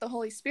hit with the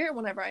Holy Spirit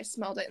whenever I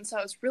smelled it. And so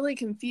I was really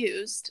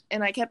confused.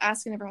 And I kept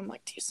asking everyone,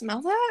 like, do you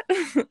smell that?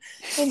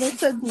 And they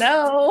said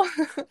no.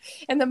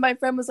 And then my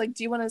friend was like,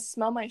 do you want to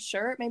smell my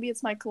shirt? Maybe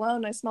it's my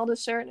cologne. I smelled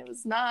his shirt and it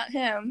was not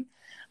him.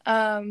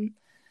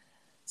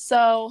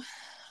 So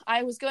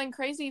I was going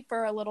crazy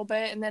for a little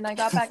bit, and then I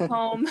got back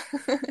home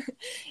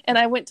and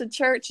I went to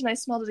church and I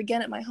smelled it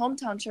again at my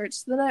hometown church.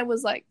 So then I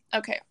was like,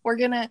 okay, we're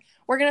gonna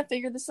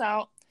figure this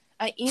out.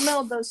 I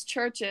emailed those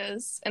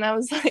churches and I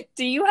was like,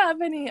 do you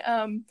have any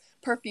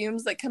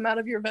perfumes that come out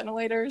of your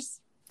ventilators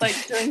like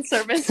during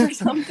service or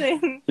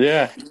something?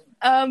 Yeah.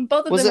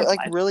 Both of was them it like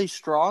really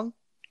strong?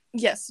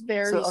 Yes,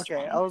 very strong.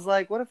 Okay, I was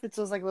like, what if it's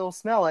just like a little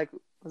smell? Like,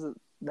 was it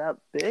that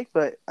big?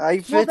 But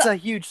if it's a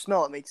huge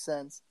smell, it makes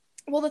sense.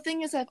 Well, the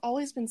thing is, I've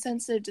always been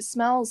sensitive to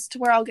smells to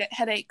where I'll get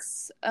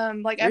headaches.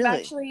 Like, really? I've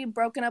actually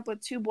broken up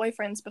with 2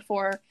 boyfriends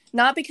before,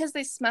 not because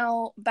they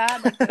smell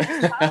bad, like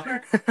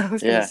I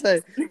was gonna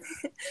say,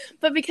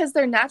 but because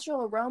their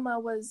natural aroma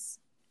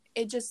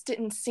it just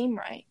didn't seem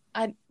right.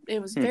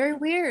 It was very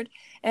weird,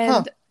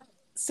 and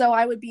so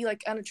I would be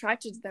like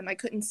unattracted to them. I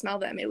couldn't smell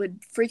them. It would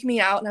freak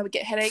me out, and I would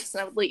get headaches,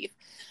 and I would leave.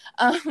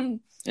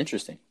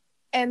 Interesting.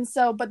 And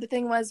so, but the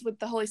thing was, with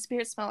the Holy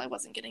Spirit smell, I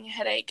wasn't getting a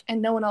headache, and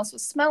no one else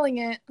was smelling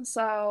it,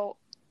 so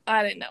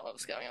I didn't know what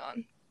was going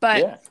on.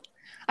 But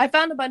I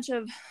found a bunch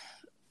of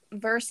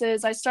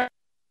verses. I started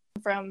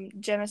from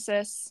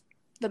Genesis,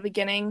 the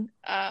beginning,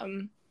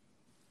 to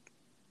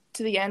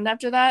the end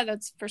after that.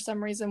 That's, for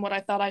some reason, what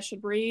I thought I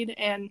should read.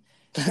 And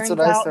that's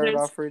what I started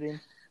off reading.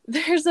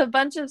 there's a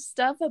bunch of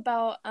stuff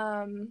about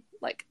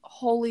like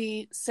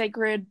holy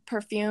sacred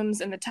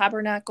perfumes in the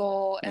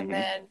tabernacle, and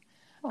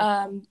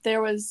then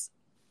there was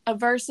a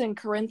verse in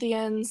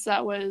Corinthians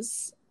that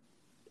was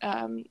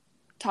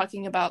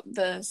talking about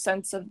the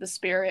sense of the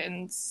spirit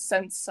and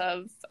sense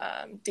of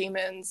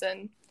demons,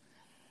 and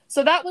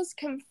so that was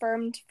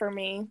confirmed for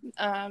me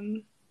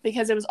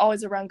because it was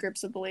always around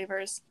groups of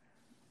believers.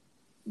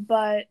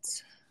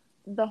 But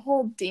the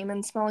whole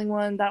demon smelling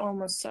one, that one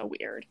was so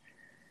weird.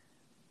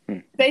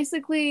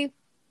 Basically,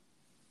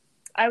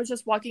 I was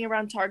just walking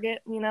around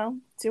Target, doing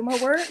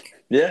my work.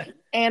 Yeah.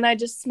 And I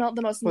just smelled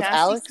the most With nasty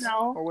Alex,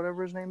 smell. or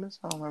whatever his name is.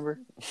 I don't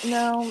remember.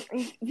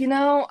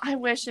 No, I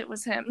wish it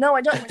was him. No,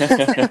 I don't wish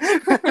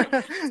it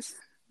was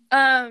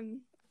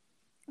him.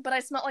 But I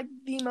smelled like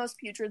the most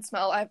putrid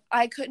smell.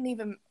 I couldn't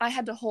even, I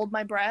had to hold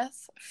my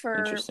breath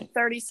for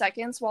 30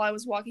 seconds while I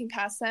was walking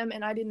past them,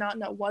 and I did not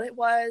know what it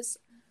was.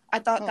 I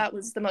thought that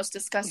was the most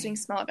disgusting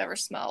smell I've ever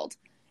smelled.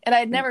 And I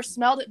had never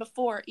smelled it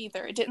before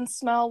either. It didn't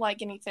smell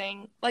like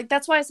anything. Like,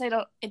 that's why I say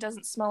it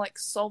doesn't smell like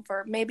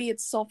sulfur. Maybe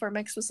it's sulfur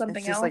mixed with something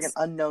else. It's just like an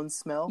unknown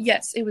smell.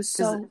 Yes, it was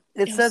so.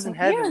 It says in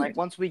heaven, weird. like,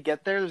 once we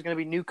get there, there's going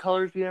to be new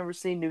colors we've never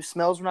seen, new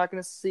smells we're not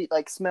going to see,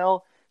 like,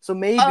 smell. So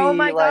maybe, oh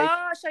my like,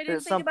 gosh, I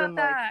didn't think about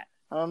that.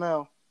 I don't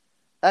know.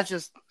 That's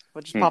just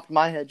what just popped in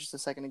my head just a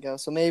second ago.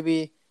 So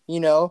maybe,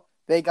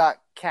 they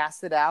got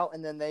casted out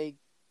and then they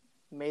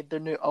made their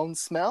new own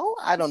smell?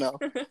 I don't know.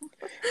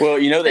 Well,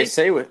 they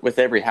say with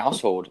every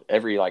household,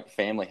 every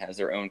family has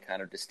their own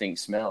kind of distinct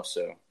smell.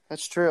 So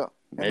that's true.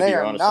 Maybe and they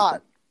are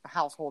not a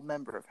household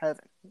member of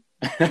heaven.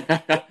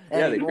 Yeah,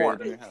 they created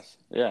their house.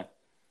 Yeah,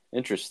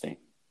 interesting.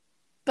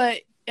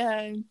 But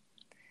it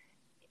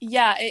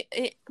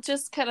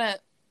just kind of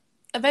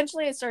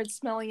eventually I started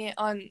smelling it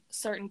on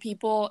certain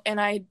people,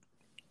 and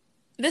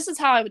this is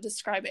how I would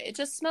describe it. It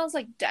just smells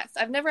like death.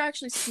 I've never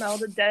actually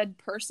smelled a dead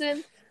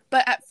person.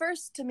 But at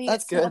first, to me,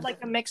 it smelled like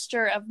a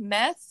mixture of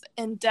meth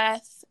and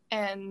death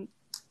and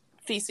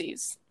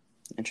feces.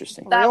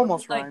 Interesting. That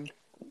almost rhymed.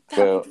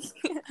 Well,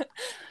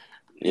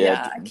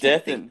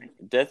 death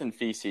and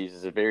feces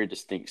is a very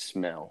distinct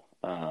smell.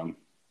 I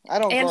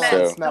don't go out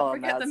and smell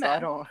on that, so I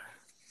don't.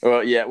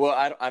 Well, yeah.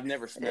 Well, I've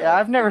never smelled. Yeah,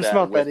 I've never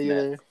smelled that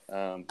either.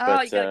 But,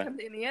 you gotta come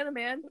to Indiana,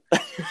 man.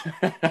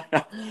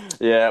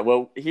 Yeah.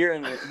 Well, here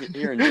in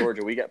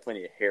Georgia, we got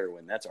plenty of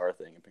heroin. That's our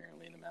thing,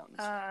 apparently, in the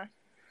mountains.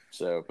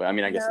 So, but I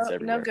mean, I guess it's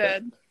everywhere. No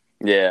good.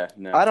 Yeah,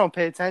 no. I don't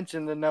pay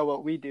attention to know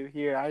what we do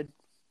here.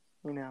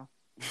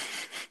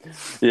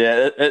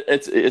 Yeah,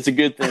 it's a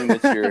good thing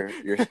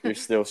that you're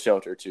still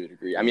sheltered to a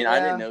degree. I mean, I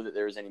didn't know that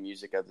there was any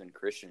music other than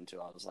Christian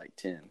until I was like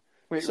 10.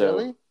 Wait,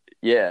 really?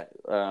 Yeah,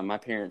 my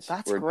parents.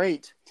 That's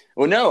great.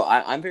 Well, no,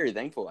 I'm very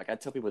thankful. Like, I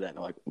tell people that, and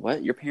they're like,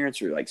 "What? Your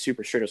parents are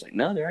super strict?" I was like,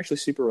 "No, they're actually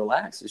super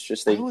relaxed. It's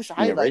just they." I wish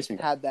I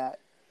had that.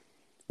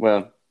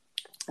 Well,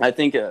 I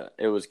think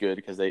it was good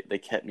because they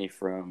kept me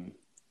from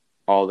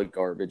all the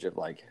garbage of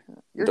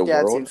your the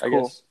dad world. Seems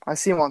cool. Guess. I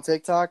see him on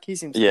TikTok. He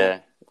seems cool. Yeah.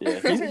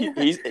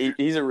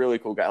 He's a really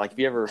cool guy. Like, if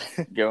you ever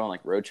go on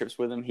road trips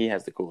with him, he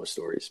has the coolest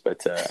stories.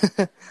 But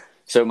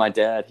so my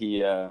dad,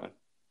 he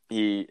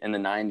in the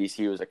 90s,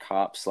 he was a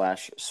cop /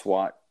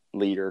 SWAT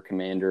leader,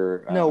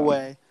 commander. No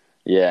way.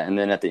 Yeah, and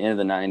then at the end of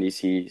the 90s,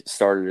 he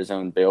started his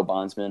own bail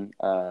bondsman.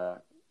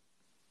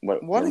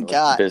 What a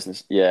guy.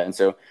 Business. Yeah, and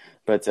so,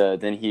 but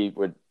then he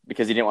would,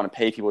 because he didn't want to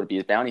pay people to be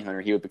his bounty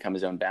hunter, he would become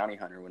his own bounty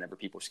hunter whenever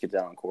people skipped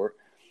out on court.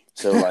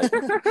 So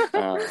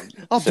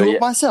I'll do it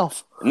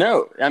myself.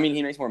 No, I mean,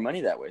 he makes more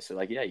money that way. So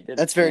he did.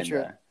 That's very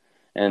true.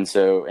 And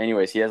so,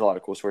 anyways, he has a lot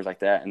of cool stories like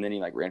that. And then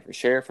he ran for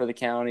sheriff for the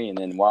county. And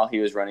then while he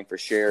was running for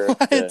sheriff,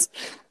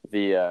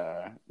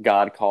 the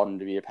God called him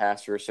to be a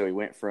pastor. So he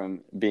went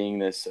from being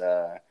this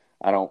I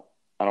don't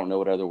know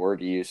what other word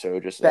to use. So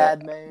just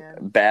bad man,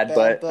 bad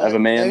butt of a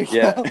man.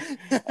 Yeah.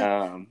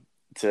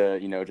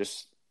 To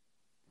just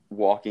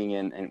walking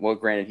in, and well,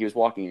 granted, he was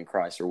walking in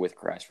Christ, or with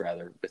Christ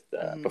rather,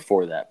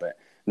 before that, but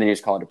then he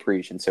was called to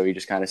preach, and so he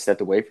just kind of stepped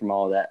away from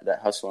all that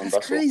hustle and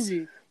bustle.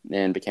 Crazy.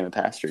 And became a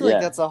pastor. I feel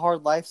like that's a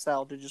hard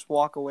lifestyle to just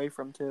walk away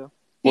from too.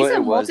 He's a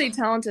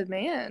multi-talented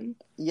man.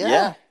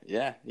 Yeah.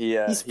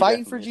 He's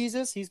fighting for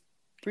Jesus. He's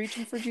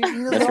preaching for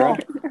Jesus. That's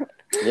right.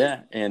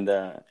 Yeah, and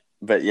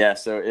but yeah,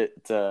 so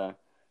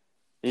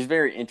he's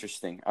very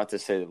interesting, to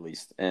say the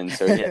least. And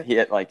so he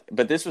had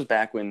but this was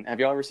back when. Have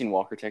y'all ever seen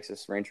Walker,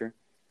 Texas Ranger?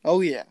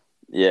 Oh yeah.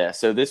 Yeah,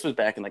 so this was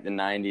back in the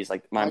 90s.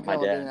 My dad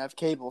didn't have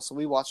cable, so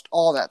we watched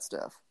all that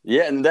stuff.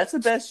 Yeah, and that's the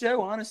best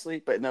show,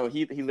 honestly. But no,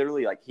 he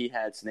literally he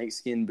had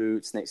snakeskin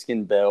boots,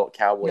 snakeskin belt,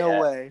 cowboy hat.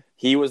 No way.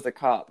 He was the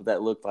cop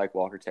that looked like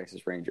Walker,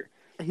 Texas Ranger.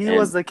 He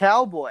was the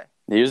cowboy.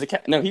 He was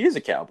he is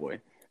a cowboy.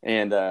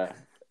 And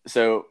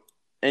so,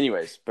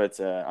 anyways, but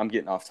I'm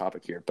getting off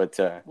topic here. But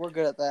we're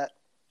good at that.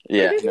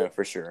 Yeah, no,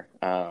 for sure.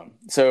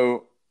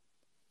 So,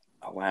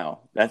 oh, wow,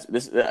 I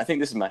think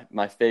this is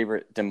my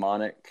favorite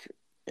demonic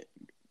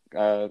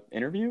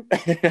interview.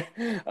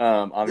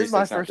 Obviously this is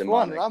my first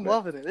one. I'm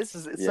loving it. It's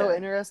so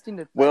interesting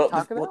to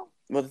talk about.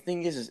 Well, the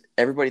thing is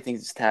everybody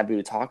thinks it's taboo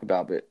to talk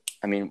about, but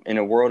I mean, in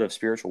a world of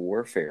spiritual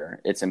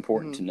warfare, it's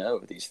important to know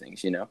these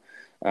things, you know?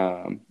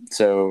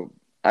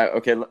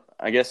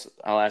 I guess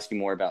I'll ask you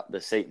more about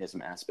the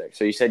Satanism aspect.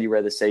 So you said you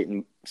read the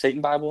Satanism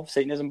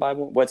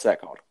Bible. What's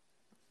that called?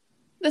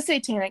 The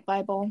Satanic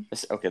Bible.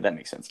 Okay, that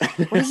makes sense.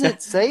 What does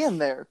it say in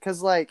there?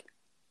 Because, like,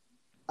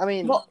 I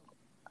mean, Well,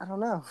 I don't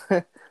know.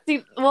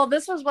 see, well,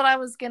 this was what I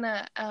was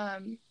gonna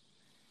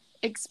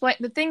explain.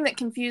 The thing that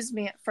confused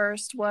me at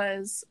first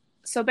was,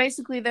 so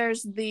basically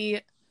there's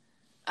the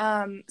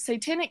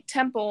Satanic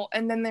Temple,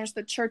 and then there's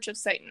the Church of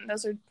Satan.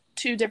 Those are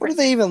two What different do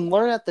they even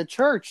learn at the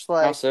church? How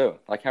Like, so?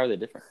 Like, how are they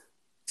different?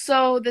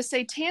 So the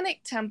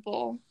Satanic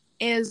Temple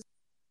is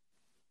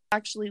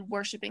actually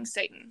worshiping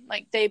Satan.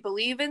 Like, they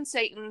believe in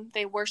Satan,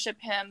 they worship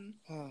him.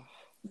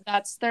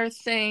 That's their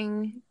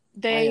thing.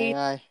 They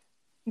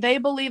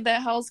believe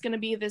that hell's going to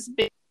be this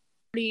big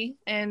party,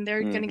 and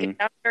they're going to get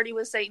down dirty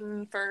with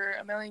Satan for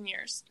a million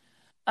years.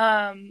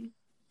 And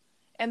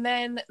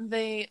then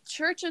the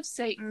Church of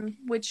Satan,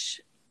 which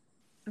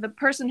the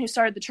person who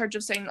started the Church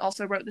of Satan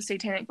also wrote the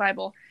Satanic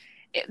Bible.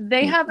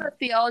 They have a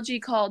theology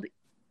called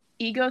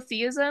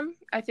egotheism.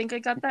 I think I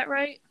got that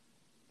right.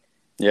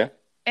 Yeah.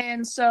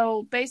 And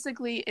so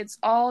basically it's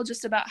all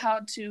just about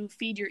how to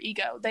feed your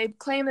ego. They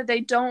claim that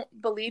they don't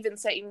believe in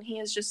Satan. He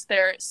is just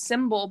their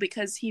symbol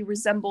because he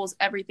resembles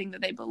everything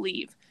that they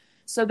believe.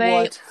 So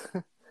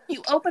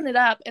you open it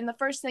up, and the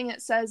first thing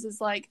it says is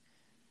like,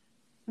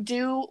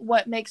 do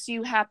what makes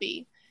you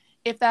happy.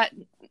 If that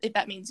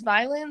means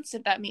violence,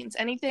 if that means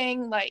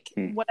anything, like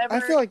whatever. I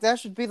feel like that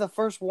should be the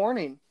first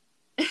warning.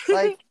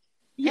 Like,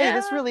 yeah. Hey,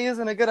 this really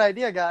isn't a good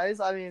idea, guys.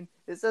 I mean,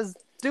 it says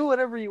do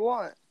whatever you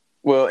want.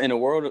 Well, in a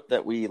world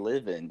that we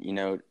live in, you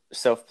know,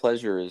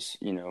 self-pleasure is,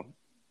 you know,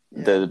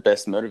 the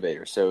best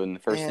motivator. So, in the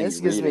first thing this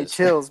you gives read me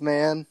chills,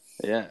 man.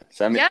 Yeah.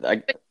 So, I mean,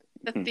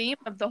 the theme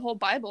of the whole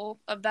Bible,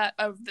 of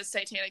the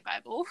Satanic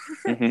Bible,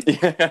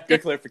 yeah,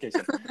 good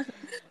clarification,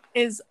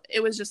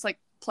 it was just like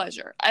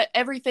pleasure.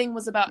 Everything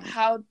was about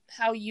how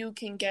you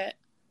can get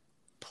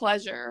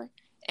pleasure,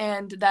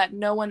 and that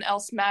no one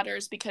else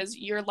matters because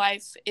your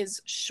life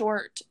is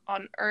short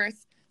on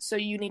earth, so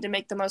you need to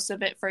make the most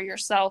of it for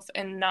yourself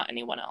and not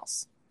anyone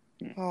else.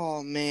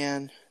 Oh,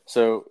 man.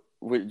 So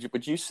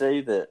would you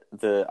say that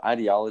the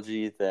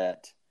ideology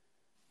that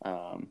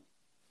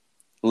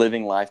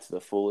living life to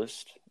the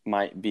fullest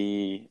might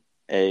be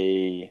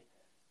a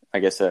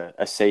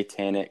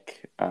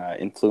satanic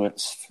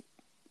influence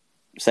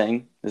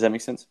saying? Does that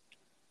make sense?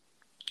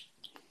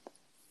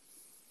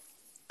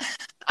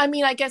 I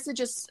mean, I guess it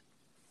just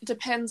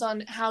depends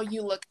on how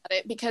you look at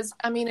it, because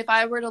I mean, if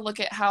I were to look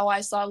at how I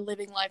saw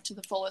living life to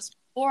the fullest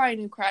before I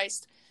knew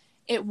Christ,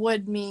 it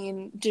would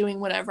mean doing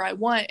whatever I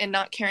want and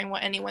not caring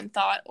what anyone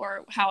thought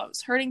or how it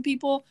was hurting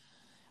people.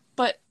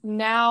 But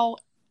now,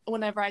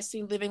 whenever I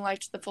see living life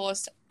to the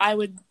fullest, I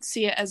would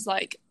see it as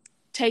like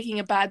taking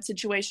a bad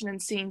situation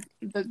and seeing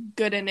the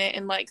good in it,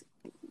 and like,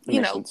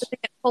 living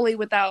it fully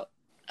without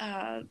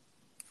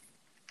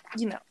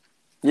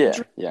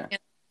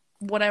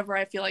whatever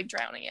I feel like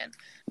drowning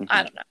in.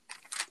 I don't know.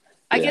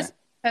 I guess it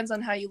depends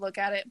on how you look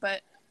at it,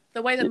 but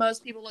the way that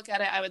most people look at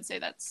it, I would say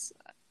that's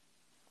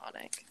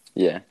ironic.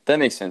 Yeah, that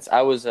makes sense.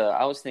 I was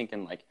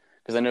thinking, like,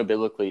 because I know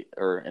biblically,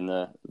 or in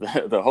the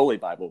Holy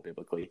Bible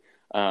biblically,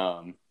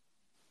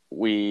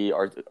 we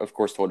are of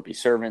course told to be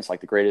servants, like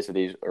the greatest of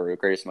these, or the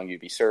greatest among you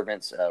be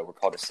servants. We're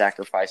called to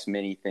sacrifice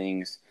many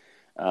things.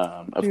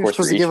 We're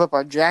supposed to give up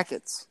our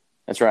jackets.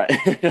 That's right.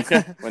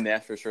 When they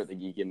ask for a shirt,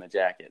 you give them a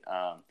jacket.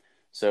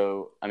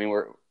 So, I mean,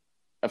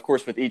 of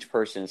course, with each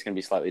person, it's going to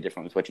be slightly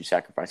different with what you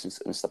sacrifice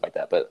and stuff like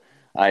that. But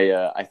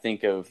I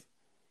think of,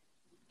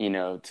 you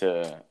know,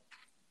 to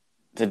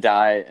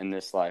die in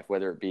this life,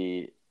 whether it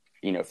be,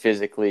 you know,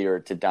 physically or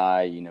to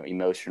die, you know,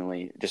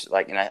 emotionally, just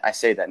like, and I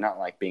say that not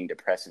like being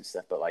depressed and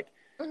stuff, but like,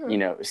 you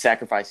know,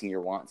 sacrificing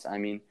your wants. I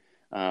mean,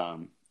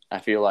 I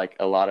feel like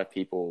a lot of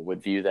people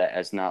would view that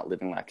as not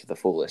living life to the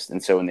fullest.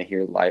 And so when they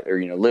hear life, or,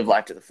 you know, live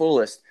life to the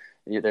fullest,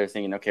 they're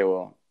thinking, okay,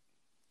 well,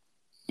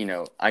 you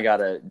know, I got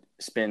to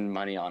spend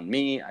money on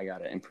me. I got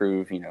to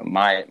improve, you know,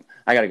 I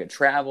got to go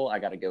travel. I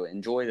got to go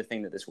enjoy the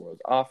thing that this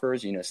world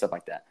offers, you know, stuff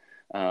like that.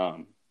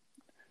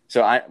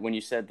 So when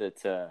you said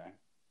that,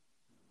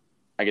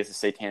 I guess the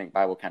Satanic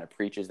Bible kind of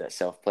preaches that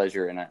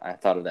self-pleasure, and I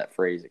thought of that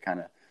phrase. It kind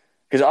of,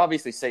 because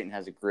obviously Satan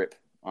has a grip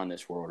on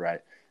this world,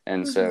 right?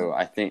 And so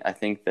I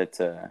think that,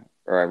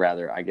 or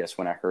rather, I guess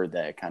when I heard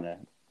that, it kind of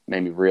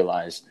made me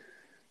realize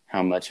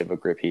how much of a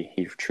grip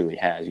he truly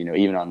has, you know,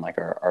 even on like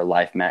our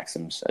life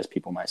maxims, as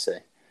people might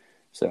say.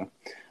 So,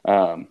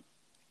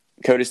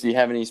 Codis, do you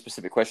have any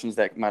specific questions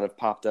that might have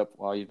popped up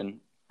while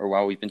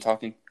we've been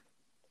talking?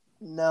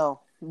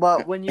 No,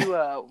 but when you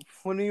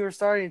were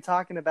starting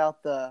talking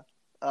about the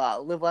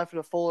live life to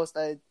the fullest,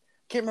 I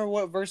can't remember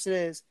what verse it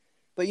is,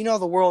 but you know,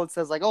 the world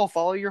says like, oh,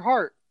 follow your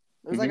heart.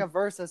 There's like a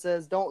verse that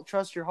says, don't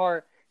trust your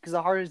heart because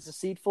the heart is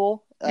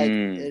deceitful. Like,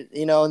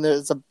 you know, and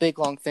there's a big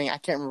long thing. I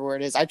can't remember where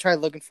it is. I tried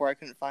looking for it. I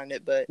couldn't find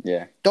it, but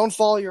don't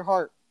follow your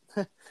heart.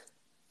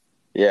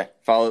 Yeah.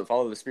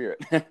 Follow the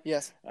Spirit.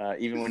 Yes.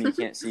 Even when you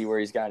can't see where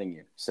he's guiding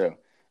you. So,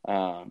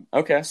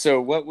 Okay,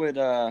 so what would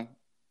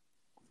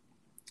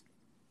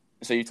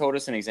so you told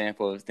us an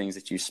example of things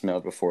that you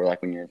smelled before,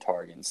 like when you're in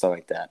Target and stuff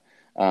like that.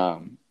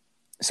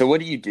 So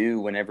what do you do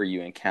whenever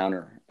you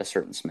encounter a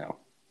certain smell?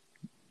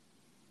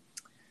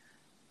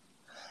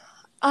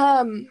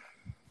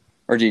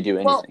 Or do you do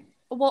anything?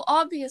 Well,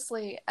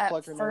 obviously, at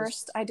Plug your nose.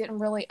 first, I didn't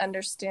really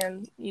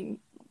understand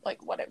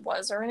like what it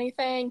was or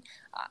anything.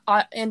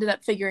 I ended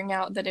up figuring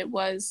out that it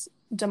was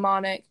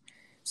demonic.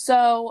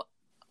 So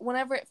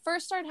whenever it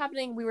first started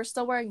happening, we were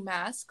still wearing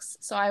masks.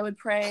 So I would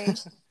pray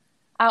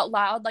out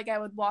loud, like I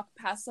would walk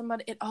past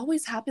somebody. It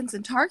always happens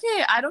in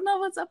Target. I don't know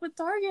what's up with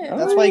Target.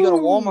 That's why you go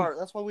to Walmart.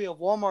 That's why we have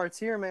Walmarts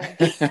here, man.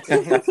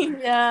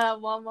 Yeah,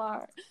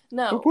 Walmart.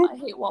 No, I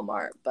hate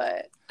Walmart,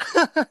 but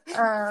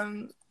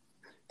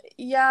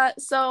yeah.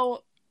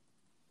 So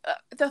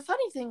the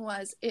funny thing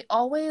was, it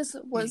always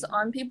was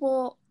on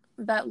people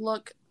that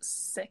look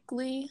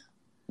sickly,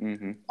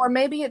 or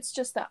maybe it's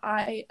just that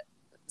I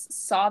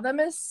saw them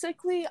as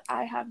sickly.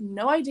 I have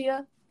no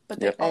idea, but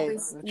they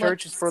always the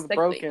church is for the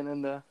broken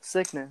and the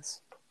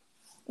sickness.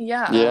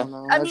 Yeah. I don't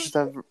know. That's just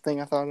a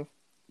thing I thought of.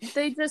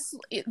 They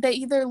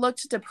either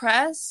looked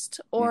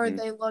depressed or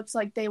they looked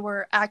like they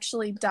were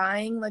actually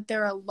dying. Like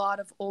there are a lot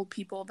of old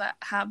people that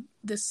have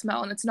this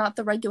smell, and it's not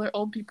the regular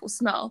old people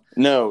smell.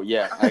 No,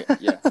 yeah.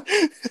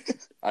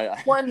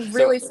 One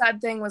really sad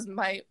thing was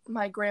my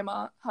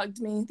grandma hugged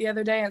me the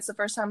other day, and it's the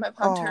first time I've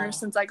hugged her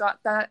since I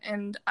got that,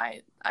 and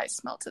I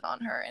smelt it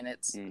on her, and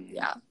it's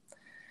yeah.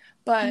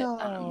 But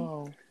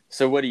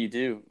so what do you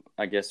do?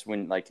 I guess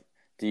when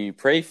do you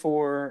pray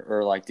for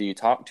her, or do you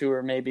talk to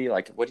her maybe?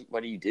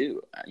 What do you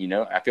do?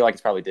 I feel like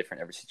it's probably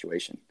different every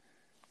situation.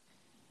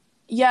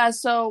 Yeah,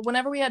 so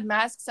whenever we had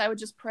masks, I would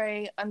just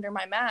pray under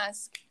my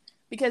mask,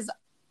 because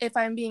if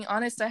I'm being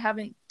honest, I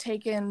haven't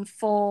taken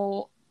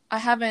full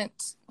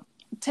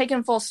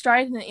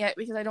stride in it yet,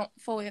 because I don't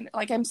fully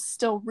I'm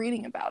still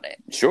reading about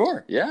it.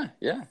 Sure, yeah.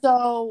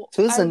 So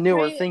this is a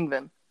newer thing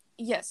then?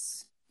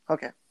 Yes.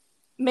 Okay.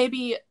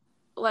 Maybe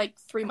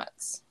 3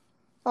 months.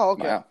 Oh,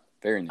 okay. Wow,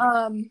 very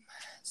new.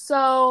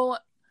 So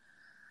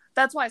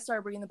that's why I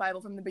started reading the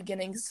Bible from the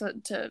beginning,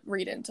 to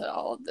read into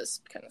all of this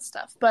kind of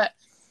stuff. But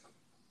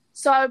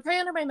so I would pray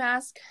under my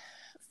mask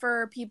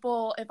for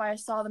people. If I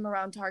saw them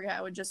around Target,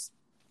 I would just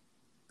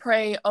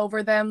pray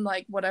over them,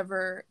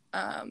 whatever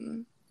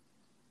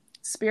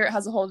spirit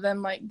has a hold of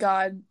them,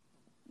 God,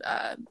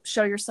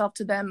 show yourself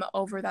to them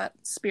over that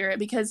spirit.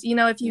 Because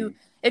if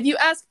you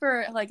ask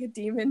for a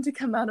demon to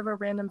come out of a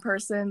random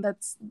person,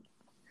 that's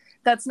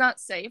not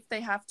safe.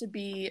 They have to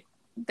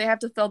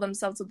fill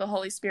themselves with the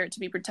Holy Spirit to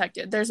be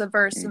protected. There's a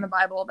verse in the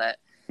Bible that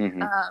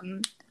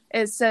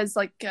it says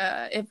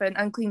if an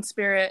unclean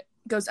spirit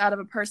goes out of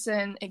a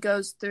person, it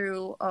goes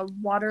through a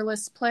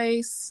waterless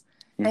place,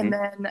 and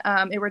then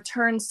it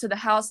returns to the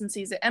house and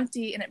sees it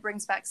empty, and it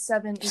brings back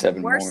seven worse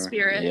more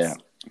spirits. Yeah,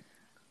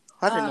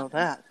 I didn't know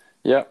that.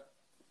 Yep.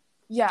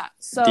 Yeah.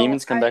 So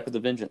demons come back with a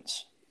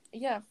vengeance.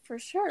 Yeah, for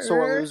sure. So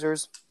are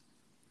losers.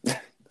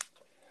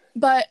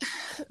 But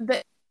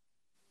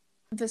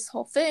this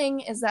whole thing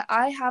is that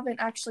I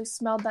haven't actually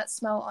smelled that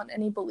smell on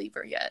any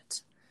believer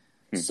yet.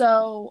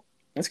 So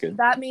that's good.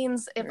 That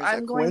means if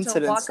I'm going to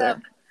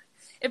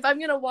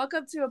walk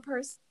up to a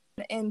person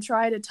and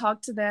try to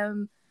talk to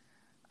them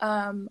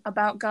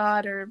about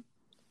God, or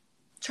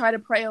try to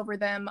pray over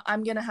them,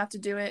 I'm going to have to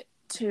do it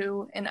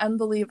to an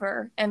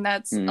unbeliever, and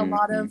that's a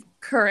lot of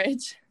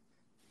courage.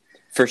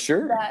 For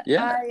sure.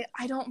 I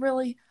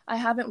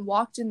haven't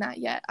walked in that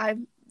yet. I've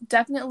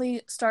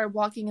definitely started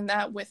walking in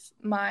that with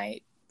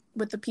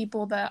the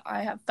people that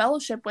I have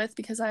fellowship with,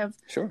 because I have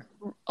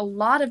a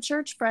lot of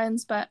church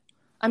friends, but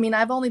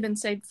I've only been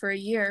saved for a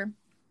year.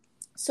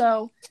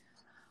 So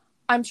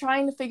I'm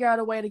trying to figure out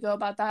a way to go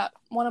about that.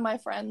 One of my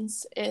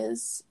friends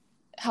is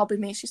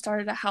helping me. She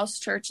started a house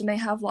church, and they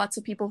have lots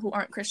of people who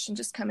aren't Christian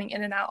just coming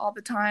in and out all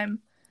the time.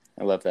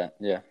 I love that.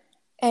 Yeah.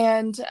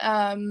 And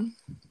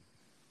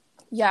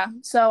yeah,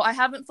 so I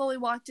haven't fully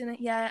walked in it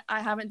yet.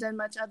 I haven't done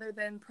much other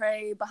than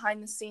pray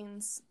behind the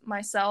scenes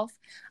myself.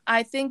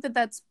 I think that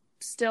that's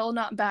still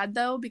not bad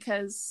though,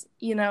 because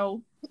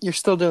you're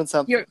still doing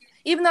something.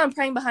 Even though I'm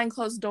praying behind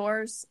closed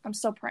doors, I'm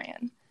still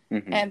praying,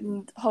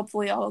 and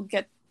hopefully I'll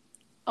get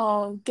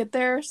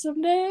there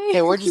someday.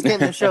 Hey, we're just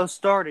getting the show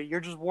started.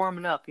 You're just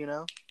warming up,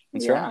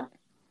 That's right.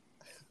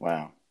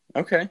 Wow.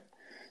 Okay.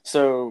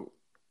 So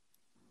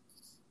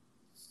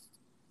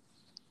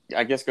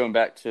I guess going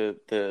back to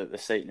the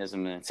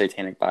Satanism and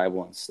Satanic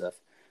Bible and stuff,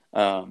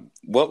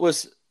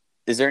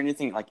 is there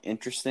anything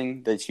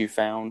interesting that you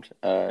found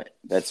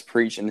that's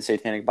preached in the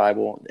Satanic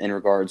Bible in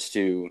regards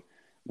to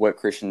what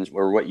Christians,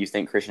 or what you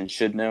think Christians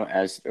should know,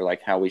 or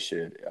how we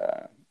should,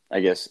 I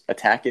guess,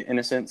 attack it in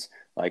a sense,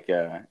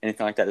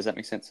 anything like that? Does that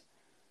make sense?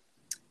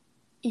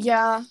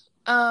 Yeah.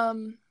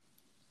 One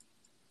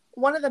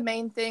of the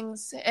main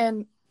things,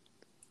 and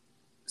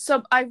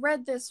so I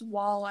read this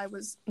while I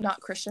was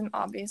not Christian,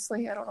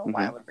 obviously. I don't know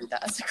why I would read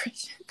that as a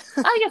Christian.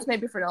 I guess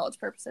maybe for knowledge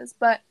purposes.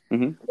 But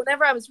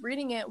whenever I was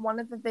reading it, one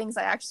of the things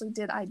I actually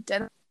did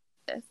identify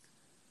with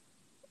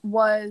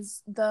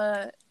was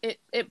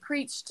it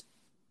preached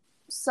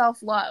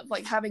self-love,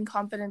 like having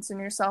confidence in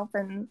yourself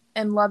and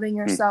loving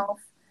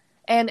yourself.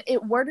 And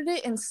it worded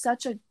it in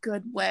such a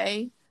good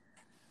way.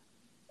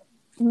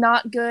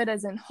 Not good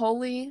as in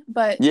holy,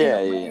 but in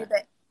a way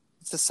that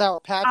it's a Sour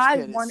Patch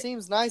Kid. It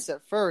seems nice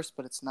at first,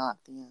 but it's not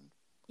at the end.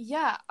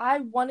 Yeah,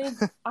 I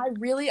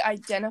really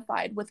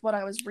identified with what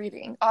I was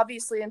reading,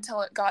 obviously,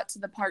 until it got to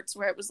the parts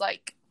where it was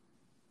like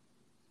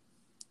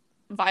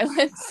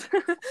violence.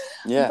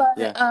 But,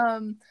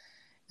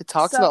 it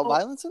talks about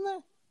violence in there?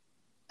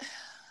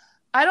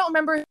 I don't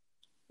remember if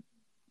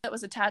it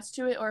was attached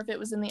to it or if it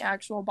was in the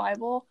actual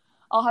Bible.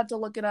 I'll have to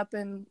look it up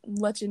and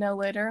let you know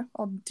later.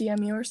 I'll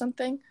DM you or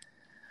something.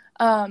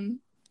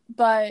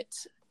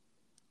 But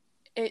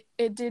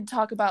it did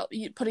talk about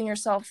putting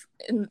yourself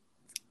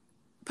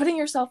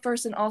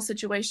first in all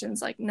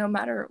situations, like no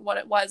matter what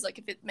it was. Like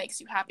if it makes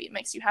you happy, it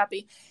makes you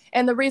happy.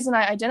 And the reason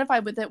I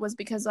identified with it was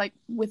because, like,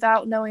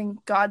 without knowing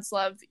God's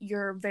love,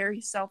 you're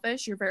very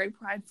selfish, you're very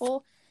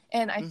prideful.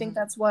 And I think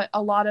that's what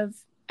a lot of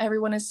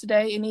everyone is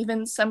today. And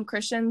even some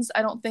Christians,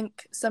 I don't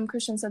think some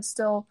Christians have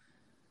still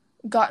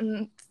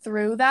gotten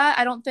through that.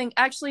 I don't think,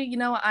 actually,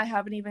 I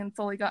haven't even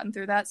fully gotten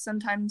through that.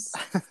 Sometimes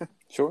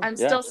I'm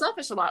still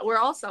selfish a lot. We're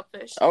all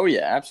selfish. Oh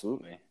yeah,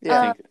 absolutely.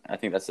 Yeah. I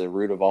think that's the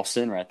root of all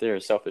sin right there,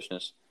 is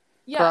selfishness.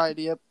 Yeah. Pride,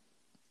 yep.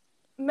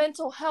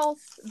 Mental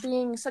health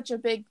being such a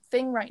big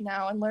thing right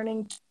now, and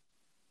learning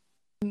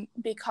to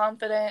be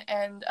confident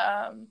and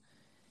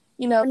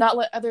not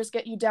let others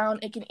get you down.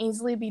 It can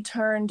easily be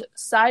turned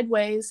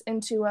sideways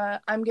into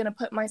I'm going to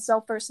put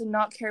myself first and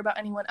not care about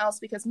anyone else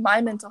because my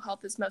mental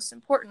health is most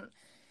important.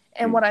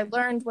 And what I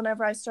learned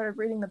whenever I started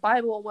reading the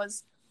Bible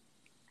was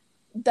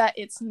that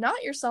it's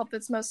not yourself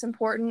that's most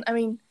important. I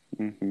mean,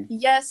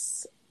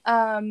 yes,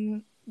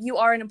 you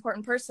are an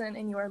important person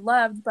and you are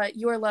loved, but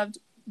you are loved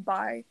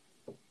by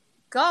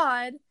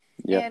God.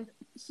 Yep. And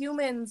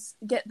humans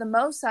get the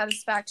most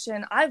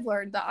satisfaction. I've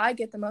learned that I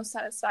get the most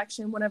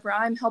satisfaction whenever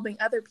I'm helping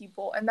other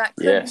people, and that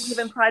could be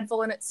even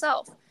prideful in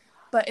itself.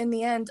 But in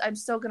the end, I'm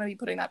still going to be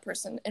putting that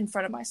person in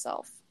front of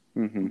myself.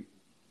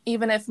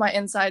 Even if my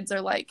insides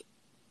are like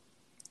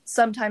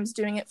sometimes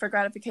doing it for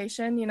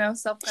gratification,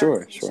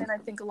 self-gratification. Sure. I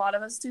think a lot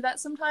of us do that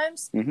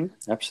sometimes.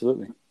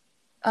 Absolutely.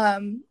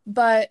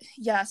 But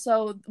yeah,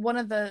 so one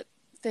of the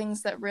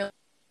things that really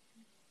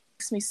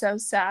makes me so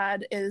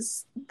sad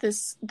is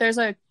there's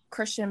a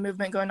Christian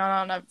movement going on. I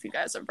don't know if you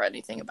guys have read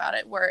anything about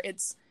it, where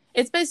it's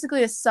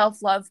basically a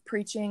self-love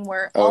preaching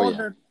where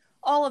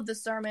all of the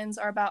sermons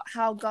are about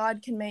how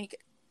God can make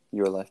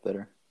your life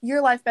better.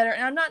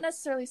 And I'm not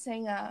necessarily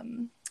saying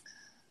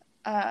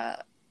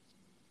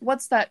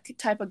what's that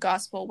type of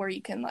gospel where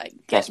you can like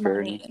get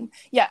money and,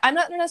 I'm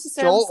not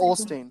necessarily Joel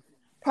Osteen.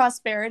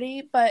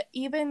 Prosperity, but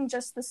even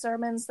just the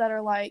sermons that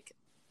are like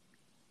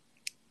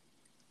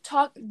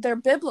they're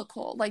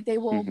biblical, like they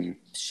will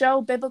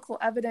show biblical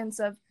evidence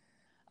of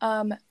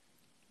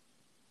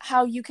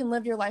how you can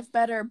live your life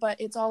better, but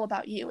it's all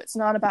about you. It's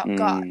not about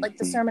God. Like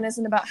the sermon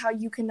isn't about how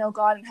you can know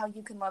God and how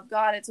you can love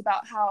God. It's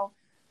about how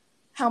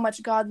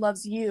much God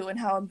loves you and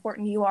how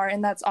important you are.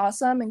 And that's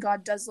awesome. And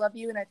God does love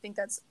you. And I think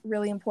that's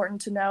really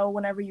important to know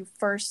whenever you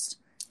first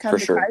come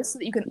to Christ, so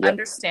that you can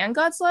understand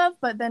God's love.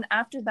 But then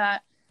after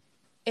that,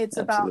 it's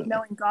about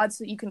knowing God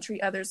so that you can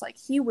treat others like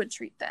he would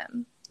treat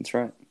them. That's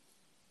right.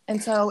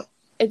 And so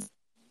it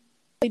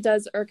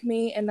does irk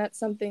me, and that's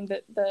something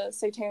that the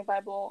Satanic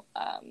Bible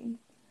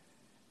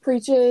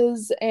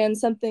preaches, and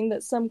something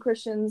that some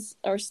Christians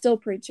are still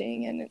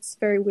preaching, and it's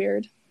very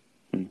weird.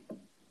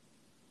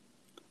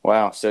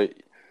 Wow. So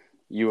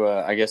you,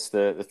 I guess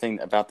the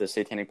thing about the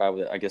Satanic Bible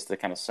that I guess to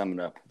kind of sum it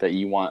up, that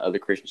you want other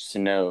Christians to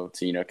know,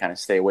 to, kind of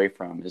stay away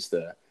from, is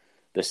the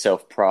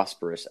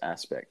self-prosperous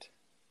aspect.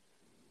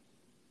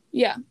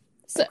 Yeah.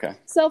 So,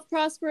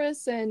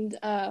 self-prosperous and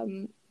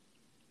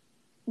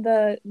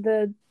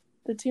the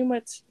too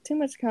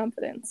much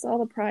confidence, all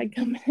the pride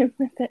coming in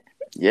with it.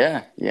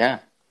 Yeah.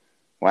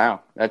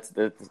 Wow.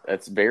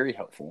 That's very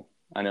helpful.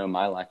 I know in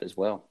my life as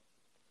well.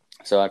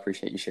 So I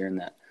appreciate you sharing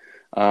that.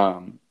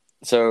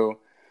 So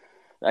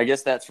I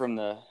guess that's from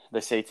the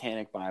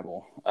Satanic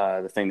Bible,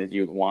 the thing that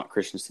you want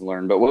Christians to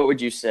learn. But what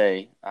would you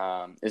say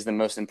is the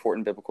most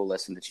important biblical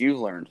lesson that you've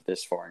learned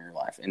this far in your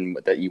life and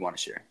that you want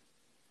to share?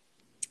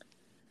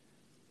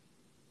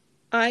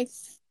 I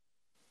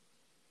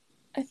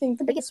think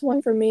the biggest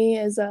one for me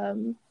is a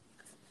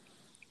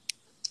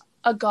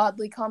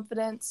godly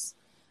confidence.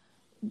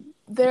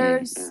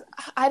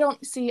 I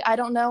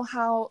don't know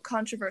how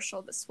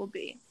controversial this will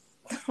be.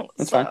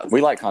 That's fine.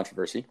 We like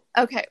controversy.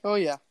 Okay. Oh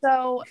yeah.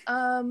 So,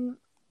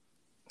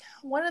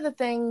 one of the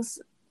things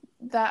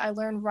that I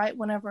learned right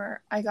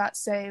whenever I got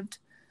saved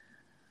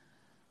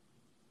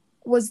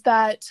was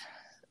that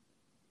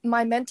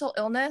my mental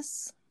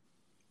illness,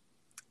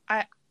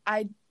 I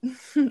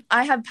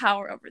have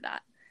power over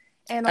that.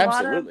 And a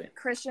lot of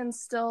Christians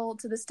still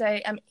to this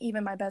day,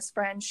 even my best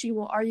friend, she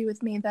will argue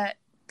with me that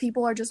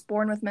people are just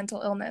born with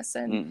mental illness.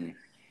 And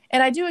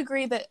I do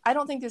agree that I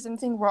don't think there's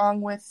anything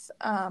wrong with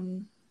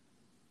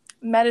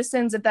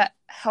medicines that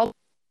help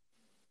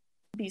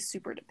be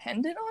super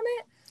dependent on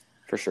it.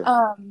 For sure.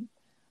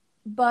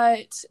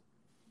 But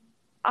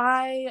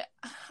I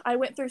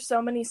went through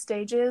so many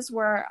stages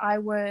where I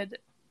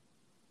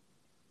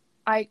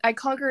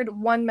conquered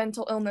one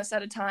mental illness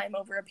at a time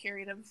over a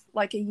period of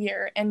like a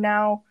year. And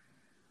now,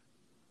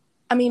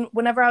 I mean,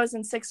 whenever I was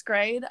in 6th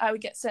grade, I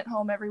would get sent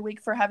home every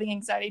week for having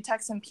anxiety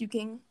attacks and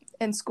puking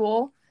in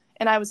school.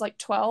 And I was like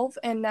 12.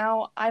 And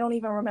now I don't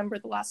even remember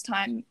the last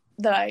time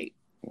that I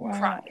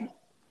cried.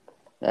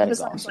 That is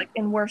besides awesome. like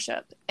in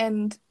worship.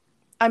 And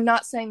I'm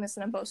not saying this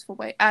in a boastful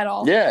way at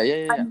all.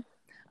 Yeah.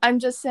 I'm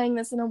just saying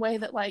this in a way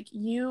that like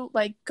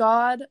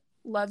God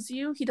loves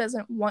you. He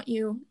doesn't want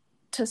you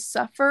to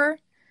suffer.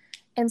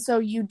 And so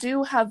you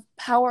do have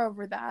power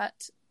over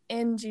that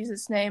in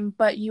Jesus' name,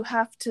 but you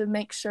have to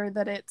make sure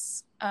that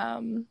it's,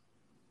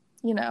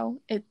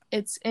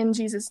 it's in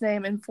Jesus'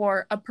 name and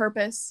for a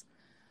purpose.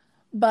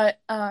 But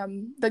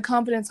the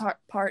confidence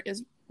part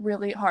is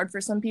really hard for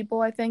some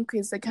people, I think,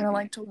 because they kind of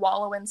like to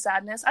wallow in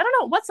sadness. I don't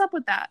know. What's up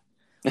with that?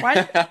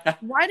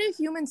 Why do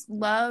humans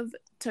love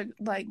to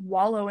like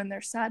wallow in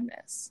their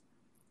sadness?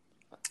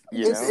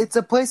 It's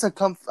a place of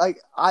comfort.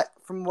 Like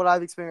from what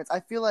I've experienced,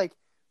 I feel like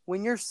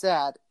when you're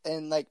sad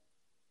and like,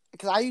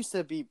 because I used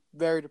to be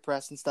very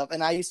depressed and stuff,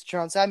 and I used to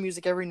turn on sad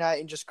music every night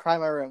and just cry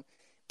in my room.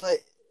 But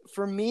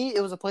for me,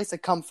 it was a place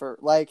of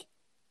comfort. Like,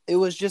 it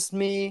was just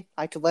me.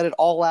 I could let it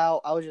all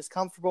out. I was just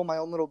comfortable in my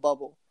own little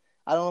bubble.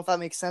 I don't know if that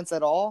makes sense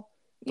at all,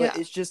 but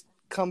it's just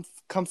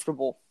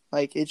comfortable.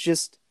 Like, it's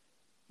just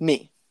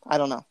me. I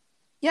don't know.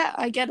 Yeah,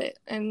 I get it.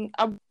 And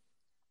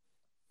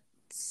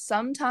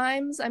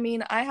sometimes, I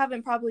mean, I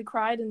haven't probably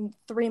cried in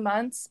 3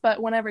 months,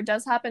 but whenever it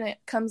does happen, it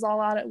comes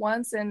all out at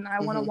once, and I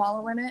want to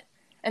wallow in it.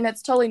 And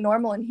it's totally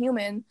normal and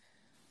human.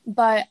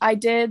 But I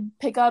did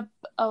pick up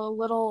a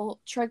little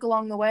trick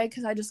along the way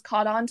because I just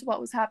caught on to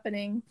what was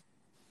happening.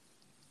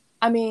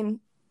 I mean,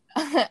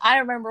 I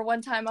remember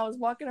one time I was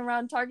walking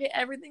around Target.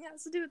 Everything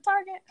has to do with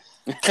Target.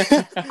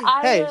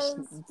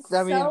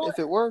 If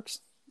it works.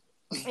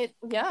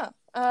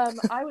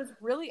 I was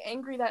really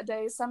angry that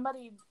day.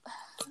 Somebody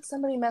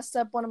messed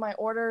up one of my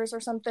orders or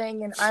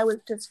something, and I was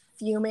just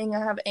fuming. I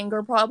have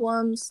anger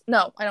problems.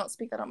 No, I don't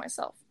speak that on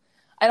myself.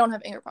 I don't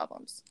have anger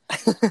problems.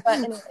 But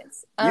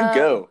anyways. You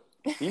go.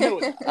 You know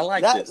what? I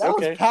like this. That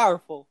was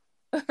powerful.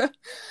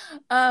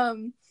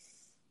 Power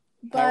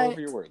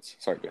over your words.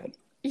 Sorry, go ahead.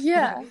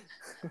 Yeah.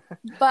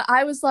 But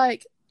I was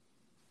like,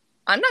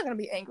 I'm not going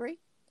to be angry.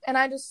 And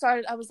I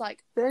was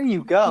like, there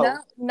you go.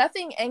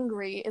 Nothing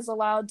angry is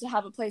allowed to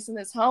have a place in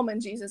this home in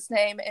Jesus'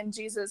 name. And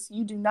Jesus,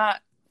 you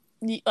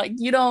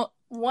don't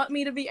want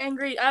me to be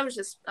angry.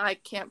 I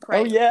can't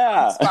pray. Oh,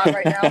 yeah. On the spot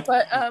right now.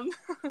 But,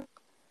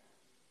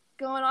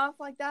 going off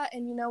like that,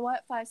 and you know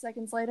what? 5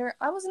 seconds later,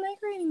 I wasn't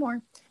angry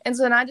anymore. And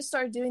so then I just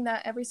started doing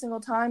that every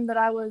single time that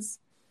I was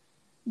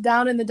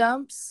down in the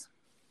dumps.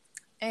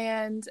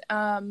 And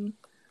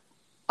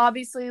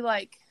obviously,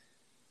 like,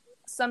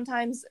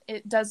 sometimes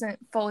it doesn't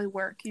fully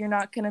work. You're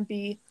not going to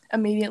be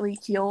immediately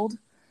healed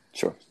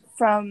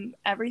from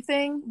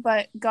everything,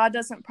 but God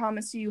doesn't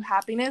promise you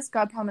happiness.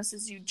 God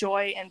promises you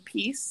joy and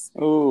peace.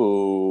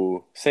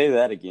 Oh, say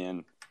that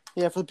again.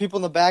 Yeah, for the people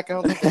in the back, I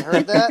don't think they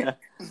heard that.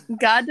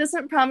 God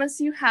doesn't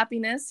promise you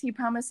happiness. He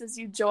promises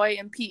you joy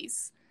and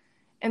peace.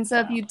 And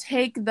so if you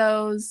take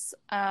those,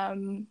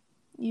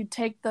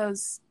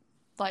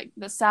 like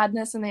the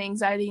sadness and the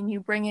anxiety, and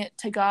you bring it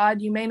to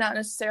God, you may not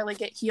necessarily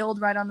get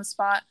healed right on the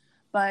spot,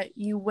 but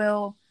you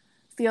will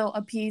feel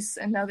a peace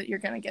and know that you're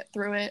going to get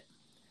through it.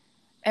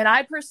 And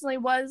I personally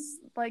was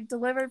like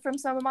delivered from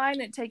some of mine.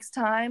 It takes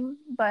time,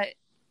 but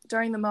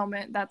during the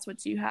moment, that's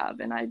what you have.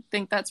 And I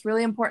think that's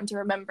really important to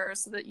remember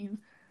so that you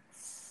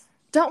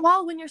don't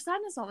wallow in your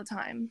sadness all the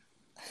time.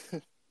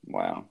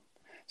 Wow.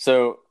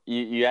 So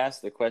you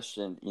asked the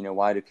question,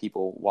 why do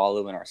people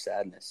wallow in our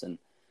sadness? And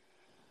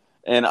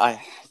I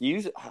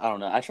don't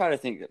know. I try to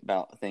think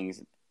about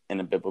things in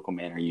a biblical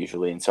manner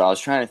usually. And so I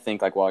was trying to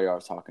think, like, while y'all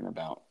was talking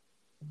about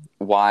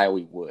why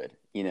we would,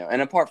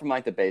 and apart from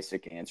like the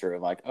basic answer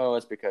of like, oh,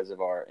 it's because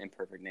of our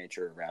imperfect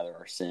nature, or rather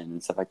our sin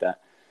and stuff like that.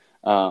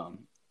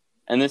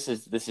 And this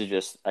is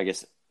just, I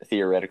guess,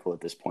 theoretical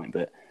at this point,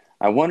 but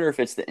I wonder if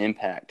it's the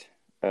impact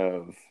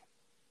of,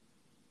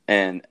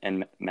 and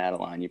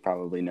Madeline, you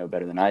probably know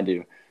better than I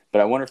do,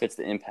 but I wonder if it's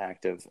the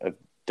impact of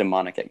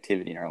demonic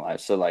activity in our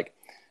lives. So, like,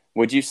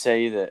 would you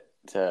say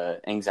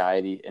that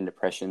anxiety and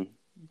depression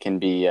can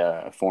be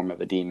a form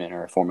of a demon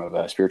or a form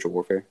of spiritual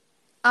warfare?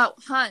 Oh,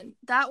 hun,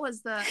 that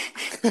was the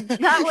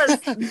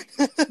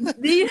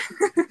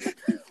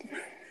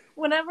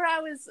whenever I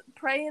was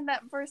praying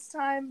that first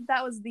time,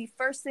 that was the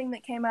first thing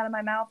that came out of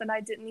my mouth, and I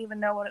didn't even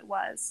know what it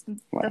was.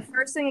 Wow. The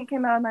first thing that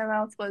came out of my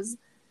mouth was,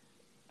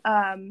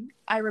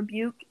 I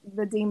rebuke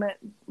the demon,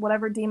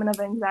 whatever demon of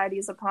anxiety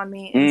is upon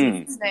me in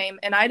Jesus' name,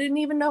 and I didn't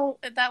even know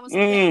that was a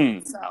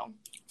thing. So,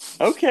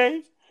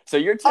 okay, so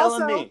you're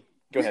telling me.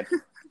 Go ahead.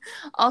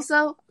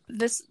 Also,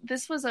 this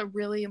was a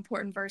really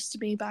important verse to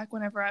me back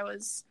whenever I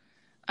was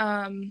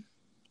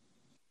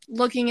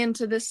looking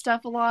into this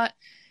stuff a lot.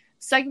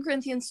 2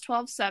 Corinthians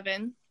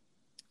 12:7.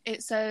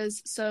 it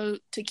says, "So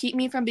to keep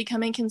me from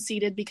becoming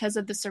conceited because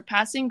of the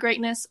surpassing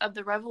greatness of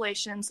the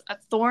revelations, a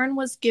thorn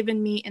was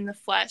given me in the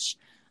flesh,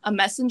 a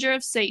messenger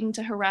of Satan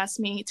to harass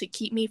me, to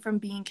keep me from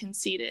being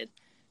conceited.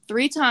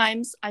 3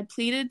 times I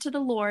pleaded to the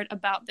Lord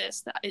about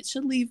this, that it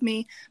should leave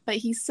me, but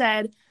he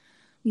said,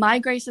 'My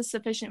grace is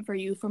sufficient for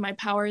you, for my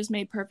power is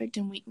made perfect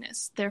in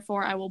weakness.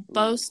 Therefore I will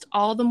boast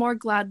all the more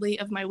gladly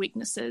of my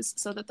weaknesses,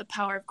 so that the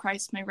power of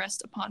Christ may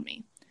rest upon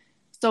me.'"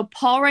 So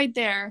Paul right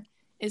there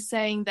is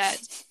saying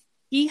that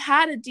he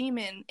had a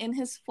demon in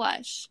his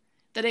flesh,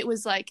 that it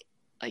was like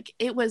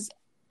it was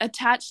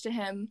attached to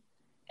him,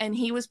 and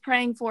he was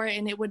praying for it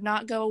and it would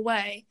not go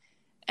away.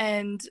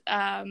 And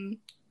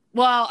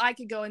well, I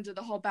could go into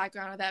the whole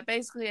background of that.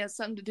 Basically, it has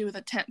something to do with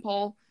a tent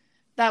pole.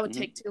 That would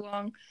take too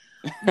long.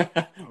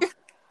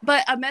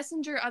 But a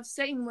messenger of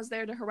Satan was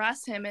there to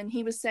harass him, and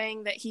he was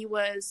saying that he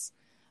was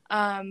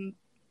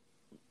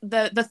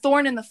the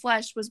thorn in the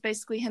flesh was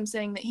basically him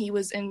saying that he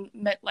was in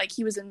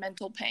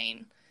mental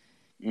pain,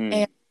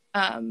 and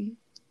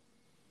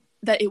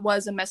that it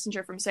was a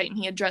messenger from Satan.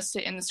 He addressed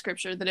it in the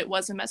scripture that it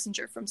was a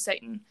messenger from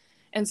Satan.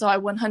 And so I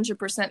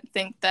 100%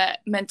 think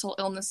that mental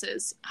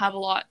illnesses have a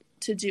lot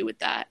to do with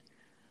that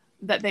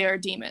they are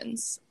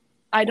demons.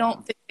 I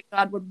don't think that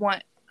God would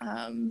want,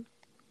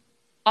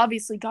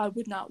 obviously God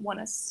would not want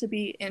us to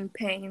be in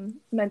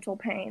pain, mental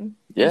pain.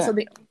 Yeah. And so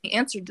the only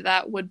answer to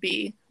that would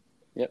be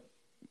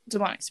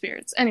demonic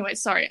spirits. Anyway,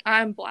 sorry,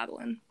 I'm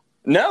blabbling.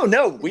 No,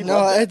 we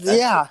love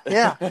that.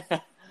 Yeah.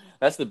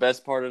 That's the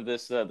best part of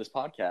this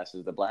podcast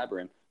is the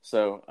blabbering.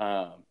 So,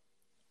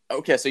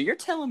 okay, so you're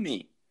telling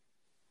me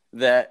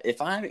that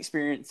if I'm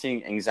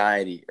experiencing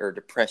anxiety or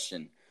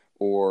depression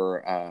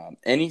or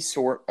any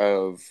sort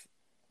of,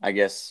 I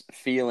guess,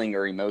 feeling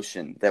or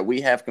emotion, that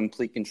we have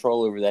complete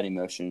control over that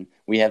emotion.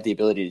 We have the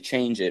ability to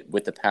change it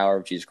with the power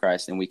of Jesus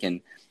Christ, and we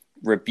can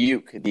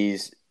rebuke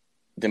these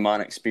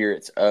demonic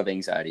spirits of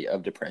anxiety,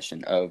 of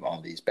depression, of all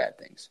these bad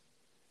things.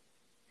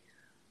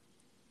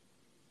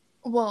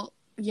 Well,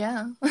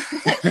 yeah.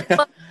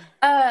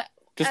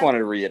 Just wanted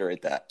to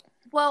reiterate that.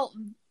 Well,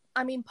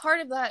 I mean, part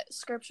of that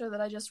scripture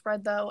that I just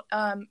read, though,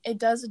 it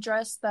does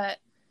address that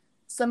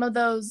some of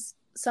those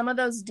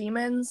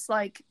demons,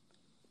 like,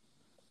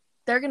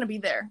 they're going to be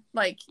there.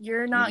 Like,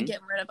 you're not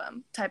getting rid of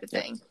them, type of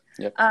thing.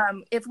 Yep.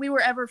 If we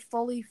were ever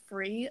fully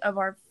free of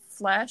our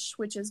flesh,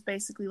 which is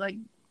basically like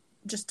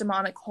just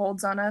demonic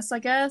holds on us, I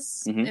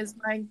guess, is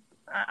my,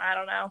 I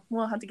don't know.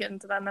 We'll have to get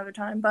into that another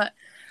time. But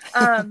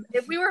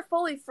if we were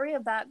fully free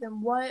of that,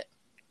 then what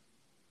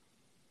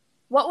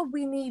would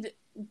we need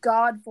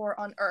God for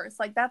on earth?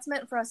 Like, that's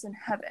meant for us in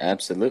heaven.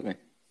 Absolutely.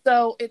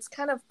 So it's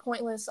kind of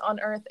pointless on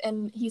earth.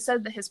 And he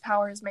said that his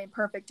power is made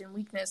perfect in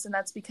weakness. And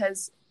that's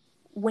because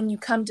when you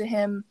come to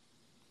him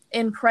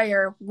in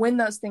prayer, when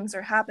those things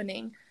are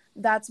happening,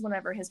 that's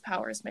whenever his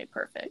power is made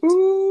perfect.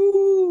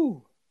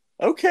 Ooh,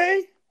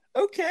 okay.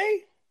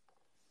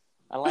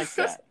 I like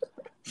that.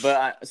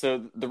 But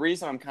so the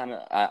reason I'm kind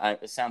of,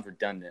 it sounds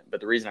redundant, but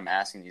the reason I'm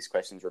asking these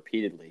questions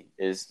repeatedly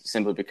is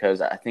simply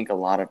because I think a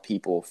lot of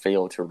people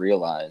fail to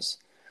realize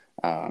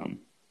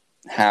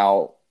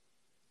how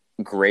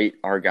great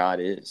our God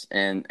is.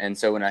 And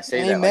so when I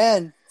say that,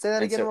 Amen. Say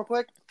that again real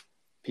quick.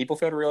 People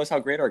fail to realize how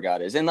great our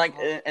God is. And like,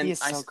 and He is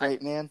so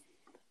great, man.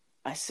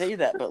 I say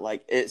that, but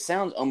like, it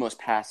sounds almost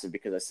passive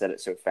because I said it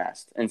so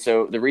fast. And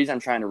so the reason I'm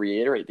trying to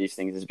reiterate these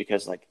things is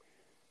because, like,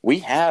 we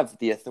have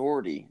the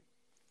authority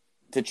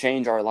to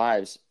change our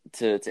lives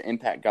to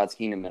impact God's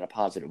kingdom in a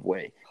positive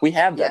way. We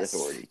have that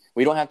authority.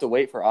 We don't have to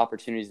wait for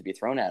opportunities to be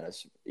thrown at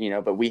us,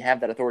 but we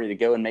have that authority to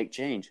go and make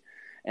change.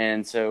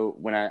 And so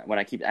when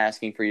I keep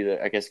asking for you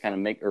to, I guess, kind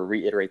of make or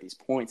reiterate these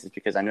points, is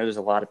because I know there's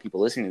a lot of people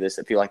listening to this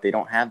that feel like they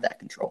don't have that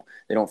control.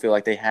 They don't feel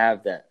like they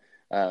have that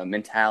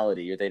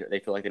mentality, or they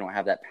feel like they don't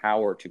have that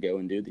power to go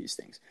and do these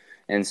things.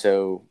 And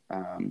so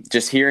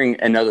just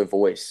hearing another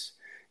voice,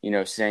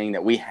 saying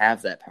that we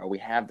have that power, we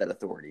have that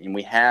authority, and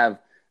we have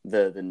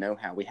the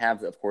know-how, we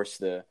have, of course,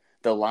 the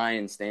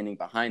lion standing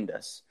behind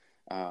us.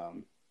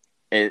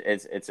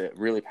 It's a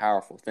really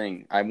powerful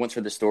thing. I once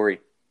heard the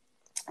story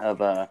of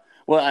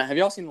have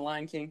y'all seen The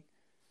Lion King?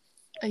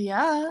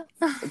 Yeah.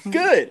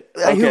 Good.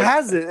 Okay. Who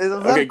has it?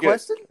 Was that a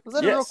question? Was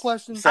that a real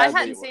question? I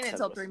hadn't seen it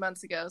until 3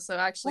 months ago, so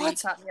actually you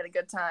taught me at a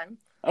good time.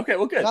 Okay,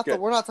 well, good.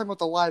 We're not talking about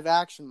the live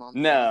action one.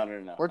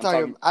 No. We're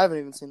talking. I haven't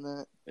even seen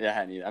that. Yeah, I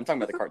hadn't either. I'm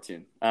talking about the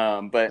cartoon.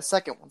 But the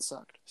second one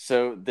sucked.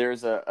 So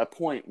there's a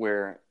point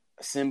where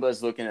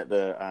Simba's looking at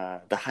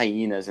the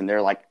hyenas, and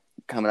they're like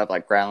coming up,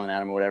 like growling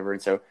at him or whatever.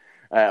 And so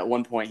at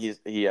one point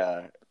he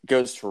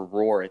goes to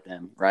roar at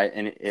them, right?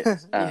 And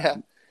it's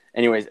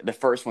anyways, the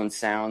first one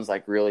sounds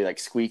like really like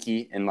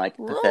squeaky and like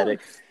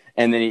pathetic,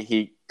 and then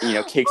he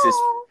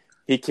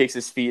kicks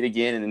his feet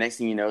again, and the next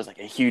thing you know is like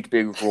a huge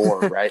big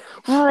roar, right?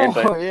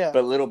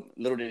 But little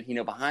did he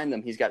know, behind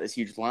them he's got this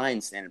huge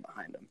lion standing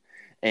behind him.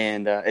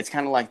 And it's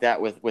kind of like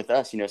that with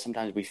us.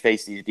 Sometimes we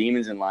face these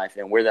demons in life,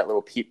 and we're that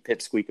little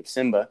pipsqueak of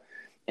Simba.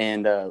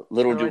 And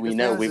little do we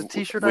know, we've a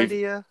t-shirt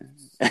idea.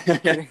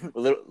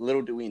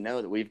 little do we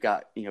know that we've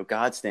got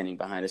God standing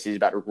behind us. He's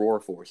about to roar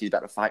for us. He's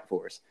about to fight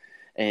for us.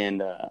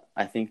 And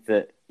I think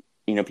that,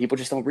 people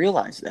just don't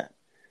realize that.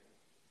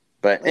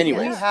 But Like,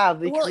 anyway. we have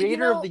the Well,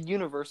 creator of the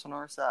universe on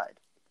our side.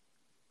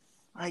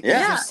 Like, Yeah.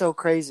 it's just so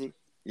crazy.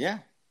 Yeah.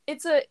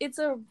 It's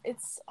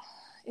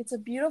a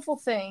beautiful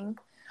thing.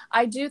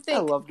 I do think.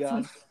 I love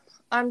God.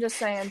 I'm just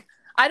saying.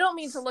 I don't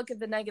mean to look at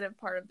the negative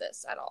part of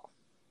this at all.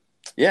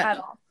 Yeah. At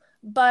all.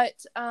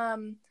 But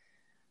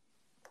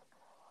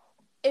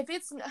if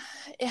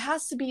it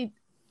has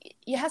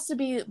to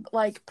be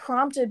like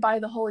prompted by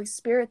the Holy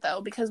Spirit,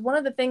 though, because one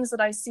of the things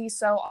that I see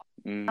so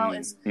often now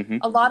is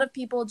a lot of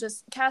people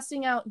just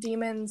casting out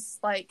demons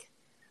like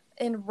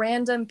in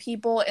random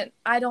people, and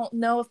I don't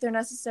know if they're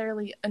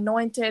necessarily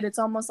anointed. It's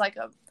almost like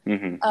a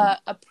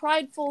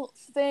prideful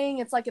thing.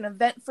 It's like an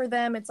event for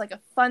them. It's like a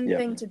fun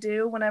thing to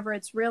do whenever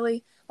it's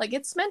really like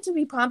it's meant to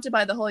be prompted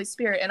by the Holy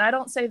Spirit. And I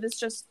don't say this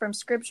just from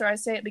scripture. I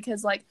say it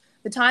because like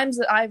the times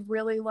that I've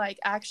really like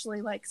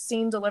actually like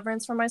seen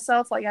deliverance for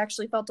myself, like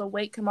actually felt a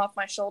weight come off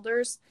my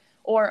shoulders,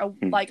 or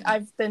like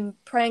I've been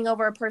praying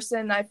over a person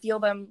and I feel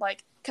them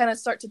like kind of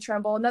start to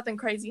tremble. Nothing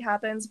crazy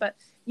happens, but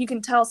you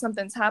can tell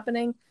something's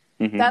happening.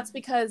 That's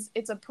because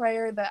it's a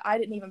prayer that I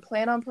didn't even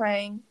plan on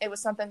praying. It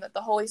was something that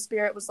the Holy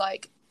Spirit was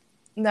like,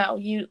 no,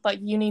 you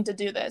need to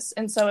do this.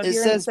 And so if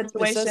you're in a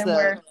situation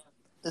where...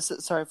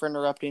 Sorry for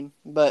interrupting,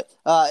 but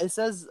it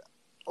says,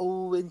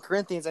 in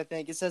Corinthians, I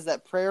think, it says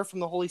that prayer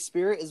from the Holy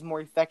Spirit is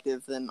more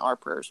effective than our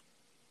prayers.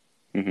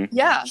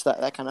 Yeah. Just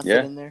that kind of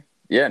fit in there.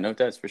 Yeah, no,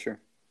 that's for sure.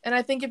 And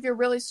I think if you're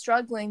really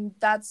struggling,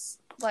 that's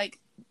like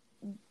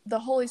the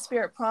Holy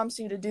Spirit prompts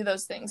you to do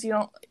those things.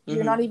 You're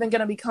not even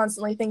going to be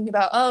constantly thinking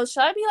about, oh,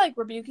 should I be like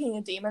rebuking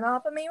a demon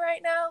off of me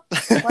right now?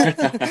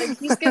 Like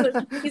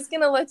he's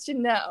gonna let you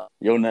know.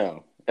 You'll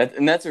know.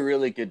 And that's a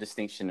really good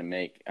distinction to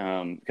make,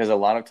 because a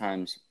lot of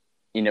times,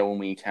 when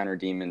we encounter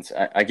demons,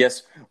 I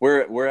guess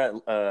we're at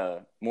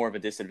more of a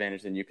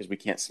disadvantage than you because we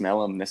can't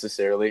smell them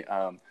necessarily.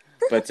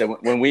 But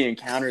when we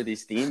encounter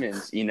these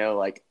demons,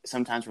 like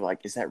sometimes we're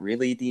like, is that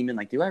really a demon?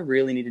 Like, do I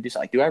really need to do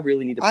something? Like, do I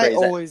really need to pray? I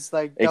always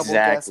like double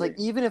guess. Like,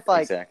 even if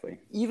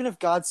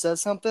God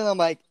says something, I'm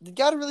like, did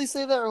God really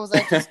say that, or was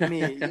that just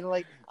me?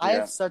 I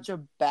have such a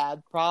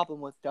bad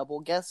problem with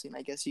double guessing,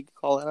 I guess you could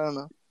call it. I don't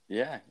know.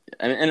 Yeah,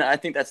 and I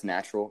think that's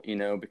natural,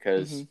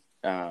 because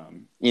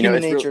human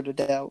it's nature to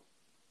doubt.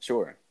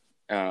 Sure,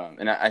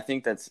 and I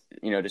think that's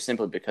just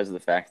simply because of the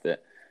fact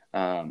that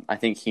I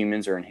think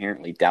humans are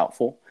inherently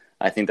doubtful.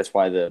 I think that's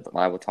why the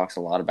Bible talks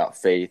a lot about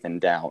faith and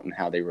doubt and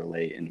how they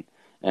relate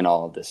and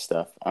all of this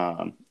stuff.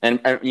 And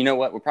you know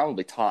what? We're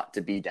probably taught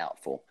to be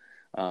doubtful.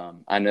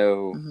 I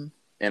know,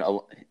 and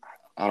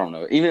I don't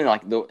know, even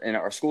like in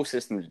our school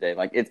system today,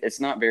 like it's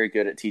not very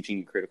good at teaching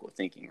you critical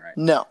thinking, right?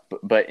 No.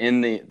 But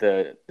in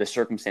the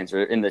circumstance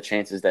or in the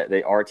chances that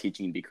they are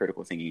teaching you to be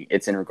critical thinking,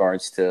 it's in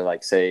regards to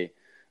like say,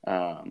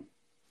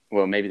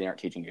 well, maybe they aren't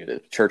teaching you. The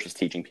church is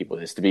teaching people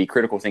this to be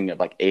critical thinking of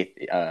like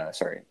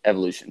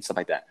evolution, stuff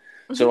like that.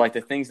 So like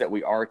the things that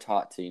we are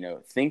taught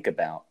to, think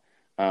about,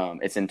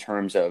 it's in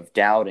terms of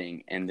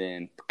doubting and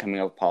then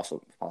coming up with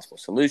possible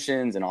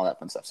solutions and all that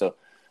fun stuff. So,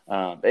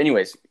 but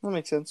anyways, that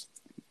makes sense.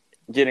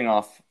 Getting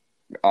off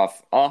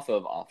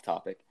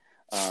topic.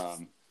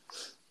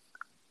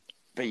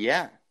 But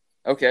yeah.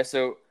 Okay.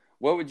 So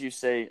what would you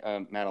say,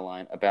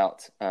 Madeline,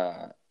 about,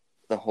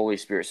 the Holy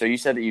Spirit? So you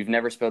said that you've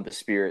never spilled the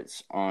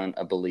spirits on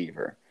a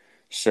believer.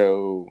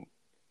 So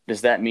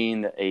does that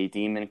mean that a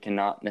demon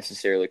cannot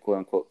necessarily, quote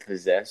unquote,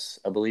 possess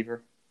a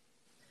believer?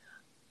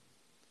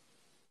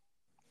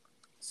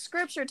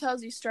 Scripture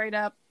tells you straight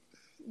up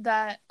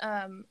that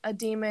a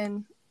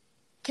demon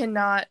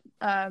cannot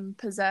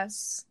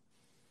possess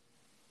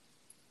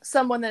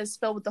someone that is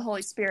filled with the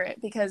Holy Spirit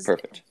because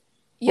perfect.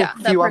 Yeah,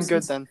 that I'm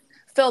good then.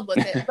 Filled with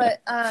it.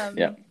 But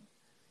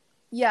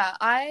yeah,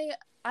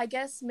 I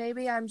guess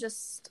maybe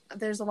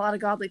there's a lot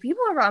of godly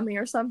people around me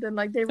or something.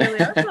 Like they really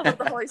are filled with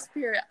the Holy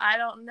Spirit. I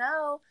don't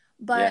know.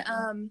 But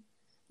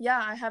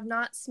I have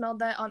not smelled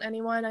that on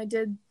anyone. I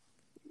did.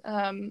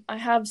 I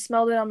have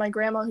smelled it on my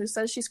grandma who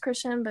says she's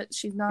Christian, but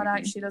she's not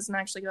she doesn't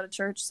actually go to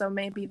church. So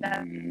maybe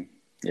that.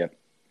 Yep.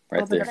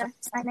 Right there.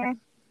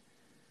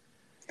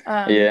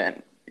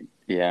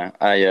 Yeah.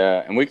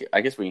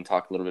 I guess we can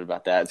talk a little bit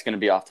about that. It's going to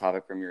be off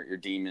topic from your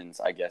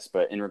demons, I guess.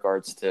 But in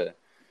regards to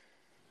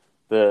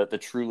the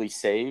truly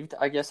saved,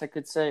 I guess I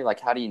could say, like,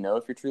 how do you know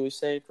if you're truly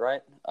saved,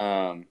 right?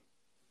 I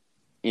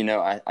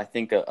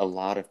think a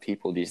lot of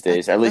people these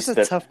days, that's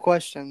a tough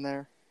question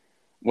there.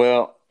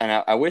 Well,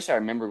 and I wish I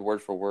remembered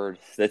word for word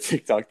the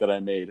TikTok that I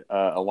made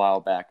a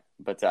while back,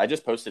 but I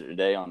just posted it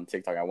today on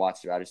TikTok. I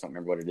watched it. I just don't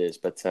remember what it is,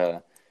 but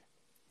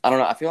I don't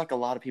know. I feel like a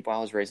lot of people I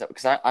was raised up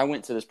because I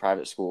went to this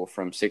private school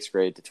from 6th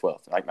grade to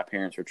 12th. Like my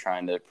parents were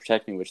trying to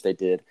protect me, which they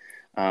did.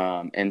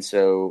 And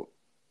so,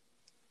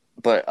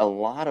 but a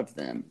lot of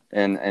them,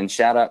 and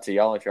shout out to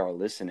y'all if y'all are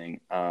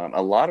listening,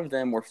 a lot of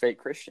them were fake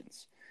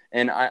Christians.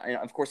 And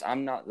of course,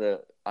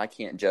 I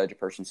can't judge a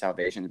person's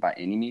salvation by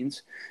any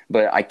means,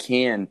 but I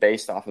can,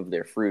 based off of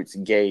their fruits,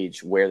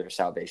 gauge where their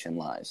salvation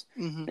lies.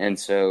 And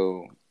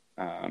so,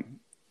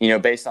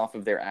 based off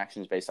of their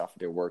actions, based off of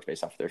their works,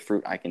 based off of their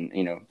fruit, I can,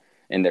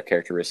 in their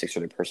characteristics or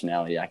their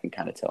personality. I can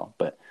kind of tell.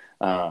 But,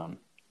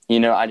 you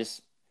know,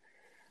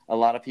 a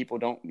lot of people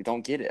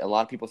don't get it. A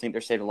lot of people think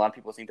they're saved. A lot of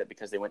people think that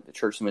because they went to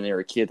church when they were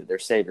a kid that they're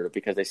saved, or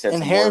because they said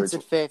some words.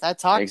 Inherited faith. I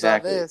talked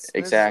about this.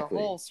 Exactly.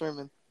 This is a whole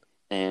sermon.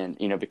 And,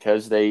 you know,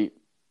 because they,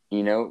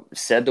 you know,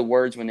 said the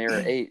words when they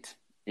were 8,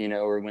 you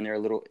know, or when they were a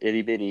little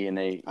itty bitty and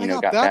they, you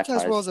know, got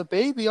baptized when I was a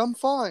baby. I'm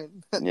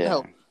fine.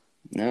 Yeah.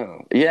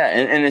 No. Yeah.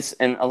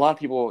 And a lot of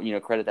people, you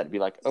know, credit that to be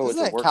like, oh, Isn't it's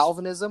that a works.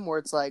 Calvinism where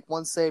it's like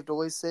once saved,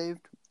 always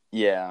saved?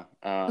 Yeah.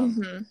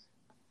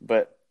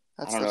 But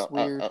That's I don't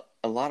know. weird.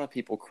 A lot of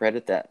people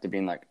credit that to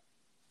being like,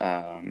 what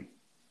am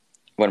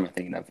I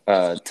thinking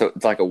of? To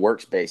like a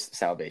works-based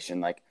salvation.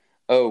 Like,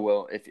 oh,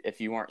 well, if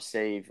you aren't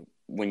saved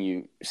when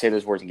you say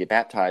those words and get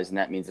baptized, and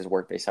that means it's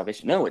work-based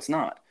salvation. No, it's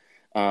not.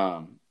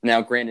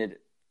 Now, granted,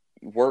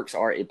 works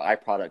are a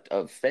byproduct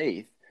of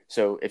faith.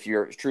 So if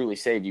you're truly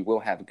saved, you will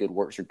have good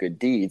works or good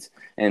deeds.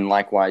 And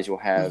likewise, you'll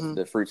have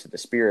the fruits of the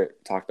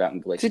Spirit talked about in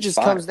Galatians 5. It just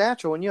comes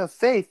natural. When you have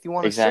faith, you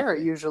want to share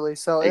it usually.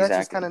 So that's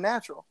just kind of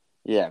natural.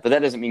 Yeah, but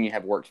that doesn't mean you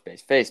have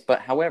works-based faith. But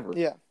however,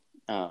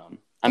 I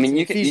mean,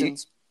 you can...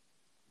 Ephesians.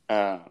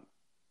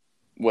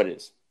 What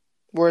is?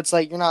 Where it's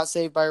like you're not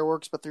saved by your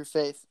works, but through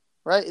faith.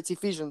 Right? It's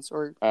Ephesians.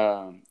 Or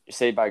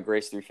saved by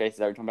grace through faith. Is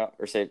that what you're talking about?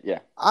 Or saved, yeah.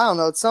 I don't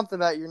know. It's something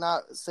that you're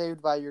not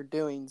saved by your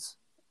doings.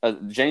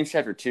 James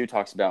chapter 2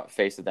 talks about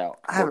faith without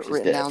works. I have it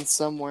written down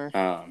somewhere.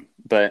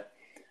 But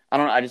I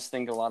don't know. I just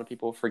think a lot of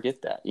people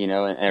forget that, you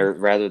know, or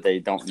rather they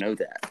don't know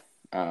that.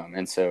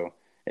 And so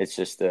it's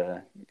just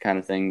a kind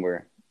of thing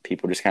where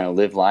people just kind of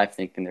live life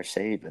thinking they're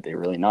saved, but they're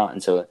really not.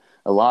 And so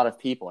a lot of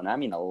people, and I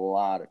mean a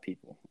lot of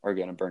people, are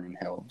going to burn in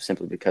hell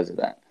simply because of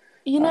that.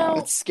 You know,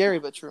 it's scary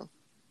but true.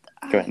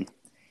 Go ahead.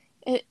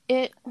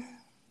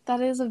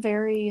 That is a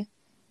very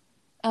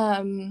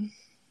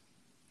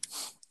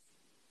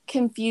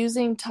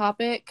confusing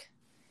topic.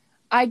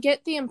 I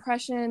get the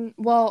impression,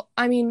 well,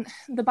 I mean,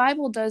 the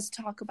Bible does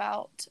talk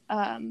about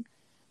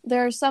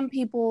there are some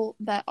people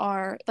that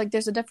are like,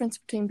 there's a difference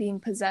between being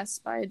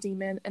possessed by a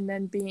demon and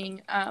then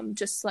being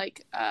just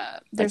like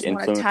there's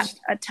like one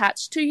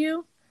attached to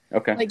you.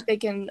 Okay. Like they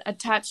can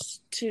attach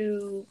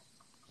to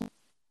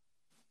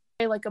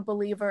like a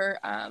believer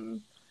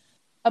kind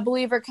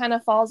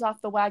of falls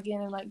off the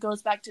wagon and like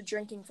goes back to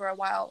drinking for a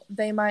while.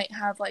 They might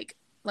have like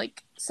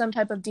some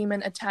type of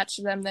demon attached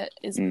to them that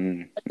is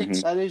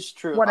That is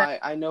true.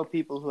 I know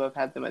people who have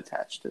had them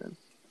attached to them.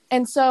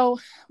 And so,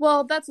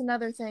 well, that's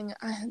another thing.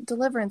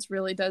 Deliverance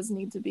really does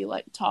need to be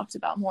like talked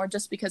about more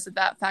just because of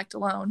that fact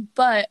alone.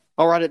 But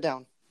I'll write it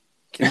down.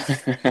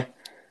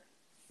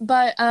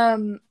 But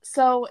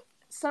so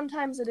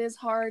sometimes it is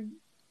hard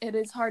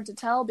to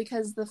tell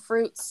because the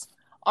fruits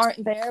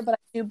aren't there, but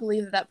I do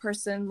believe that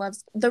person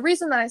loves. The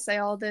reason that I say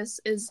all this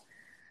is,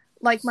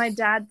 like my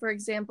dad, for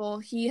example,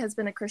 he has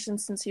been a Christian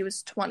since he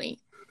was 20.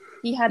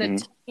 He had a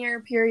 10-year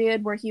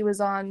period where he was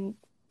on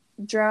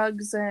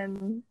drugs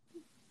and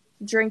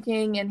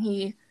drinking, and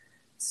he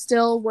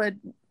still would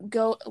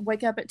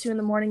wake up at 2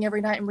 a.m.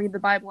 every night and read the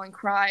Bible and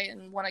cry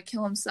and want to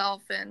kill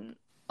himself and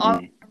all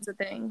kinds of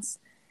things.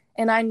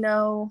 And I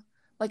know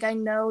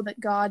that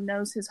God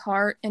knows his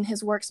heart, and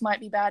his works might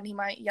be bad and he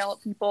might yell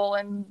at people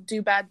and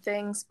do bad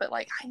things, but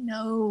like I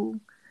know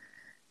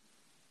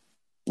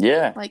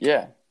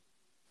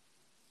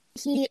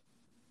he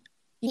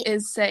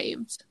is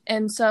saved.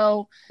 And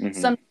so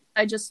sometimes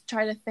I just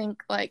try to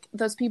think like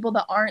those people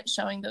that aren't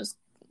showing those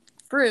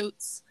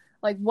fruits,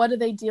 like what do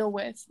they deal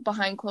with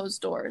behind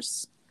closed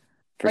doors?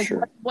 For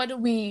sure. What do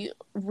we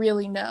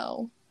really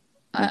know?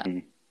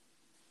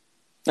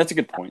 That's a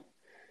good point.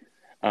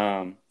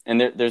 And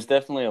there's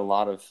definitely a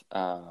lot of,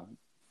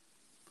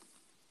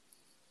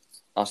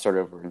 I'll start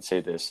over and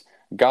say this.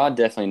 God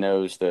definitely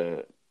knows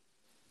the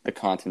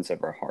contents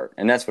of our heart,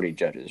 and that's what he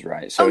judges,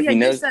 right? So he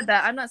knows. You said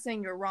that. I'm not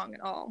saying you're wrong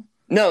at all.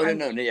 No.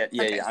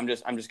 Yeah. I'm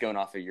just going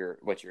off of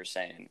what you're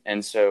saying.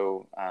 And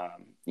so,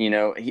 you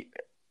know,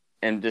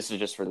 and this is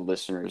just for the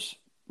listeners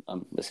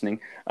listening.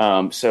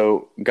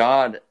 So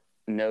God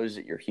knows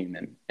that you're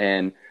human.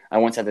 And I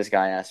once had this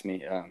guy ask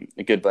me,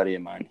 a good buddy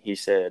of mine, he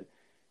said,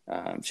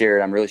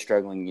 Jared, I'm really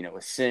struggling, you know,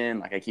 with sin.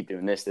 Like I keep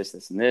doing this,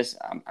 and this.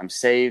 I'm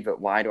saved,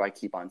 but why do I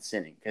keep on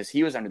sinning? Because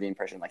he was under the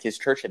impression, like his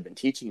church had been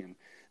teaching him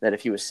that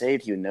if he was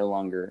saved, he would no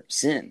longer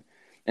sin.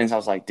 And so I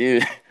was like,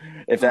 dude,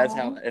 if that's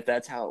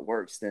how it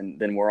works,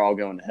 then we're all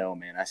going to hell,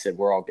 man. I said,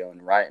 we're all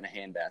going right in a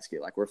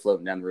handbasket. Like we're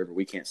floating down the river.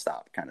 We can't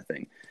stop kind of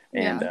thing.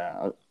 And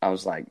I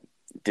was like,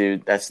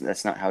 dude, that's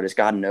not how it is.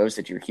 God knows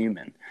that you're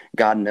human.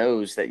 God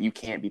knows that you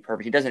can't be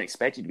perfect. He doesn't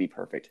expect you to be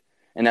perfect.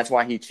 And that's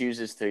why he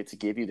chooses to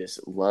give you this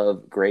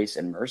love, grace,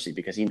 and mercy,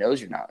 because he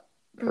knows you're not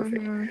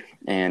perfect.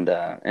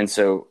 And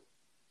so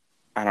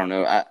I don't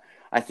know.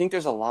 I think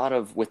there's a lot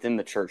of within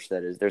the church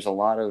there's a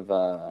lot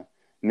of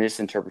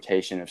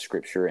misinterpretation of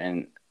scripture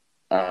and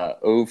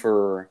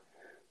over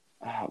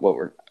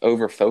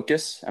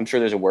focus. I'm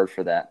sure there's a word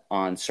for that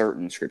on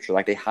certain scripture.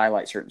 Like they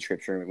highlight certain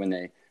scripture when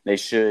they they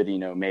should,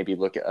 maybe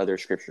look at other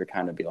scripture to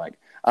kind of be like,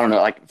 I don't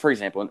know, like, for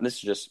example, and this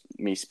is just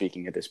me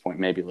speaking at this point,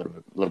 maybe a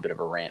little bit of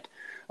a rant.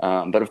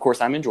 But of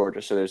course I'm in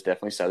Georgia, so there's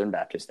definitely Southern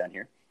Baptists down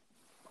here.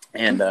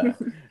 And,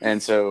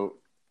 and so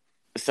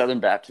Southern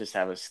Baptists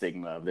have a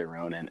stigma of their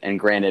own. And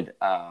granted,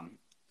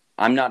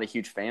 I'm not a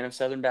huge fan of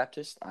Southern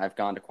Baptists. I've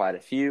gone to quite a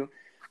few.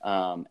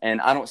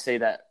 And I don't say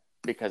that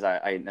because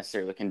I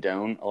necessarily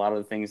condone a lot of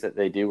the things that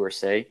they do or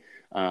say.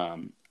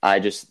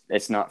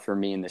 It's not for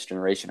me in this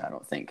generation, I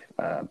don't think.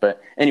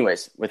 But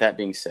anyways, with that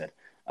being said,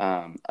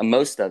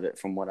 most of it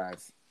from what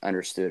I've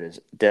understood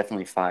is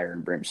definitely fire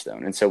and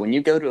brimstone. And so when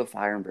you go to a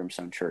fire and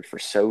brimstone church for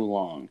so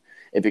long,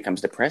 it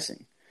becomes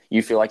depressing.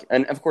 You feel like,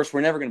 and of course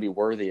we're never going to be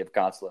worthy of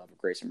God's love,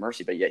 grace, and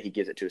mercy, but yet he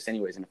gives it to us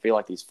anyways. And I feel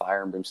like these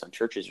fire and brimstone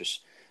churches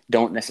just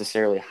don't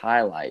necessarily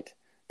highlight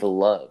the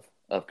love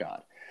of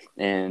God.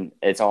 And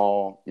it's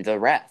all the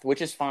wrath,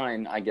 which is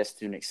fine, I guess,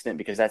 to an extent,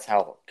 because that's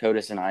how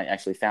Codis and I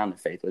actually found the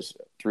faith, was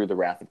through the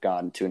wrath of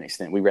God. And to an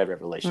extent, we read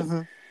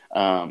Revelation.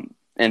 Mm-hmm.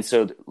 And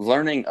so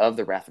learning of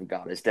the wrath of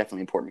God is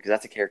definitely important, because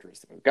that's a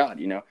characteristic of God.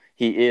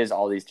 He is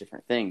all these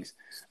different things.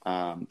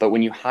 But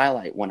when you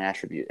highlight one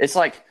attribute, it's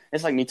like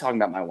me talking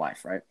about my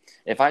wife, right?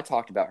 If I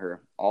talked about her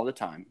all the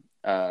time,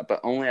 but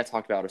only I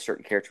talked about a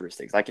certain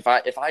characteristics. Like if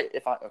I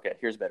okay,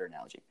 here's a better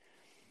analogy.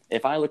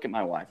 If I look at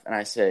my wife and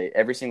I say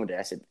every single day,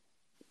 I said,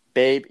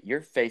 babe,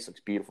 your face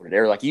looks beautiful today.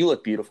 Or like, you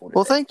look beautiful today.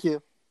 Well, thank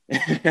you.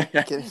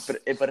 But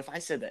if I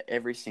said that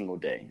every single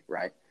day,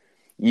 right,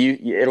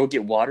 it'll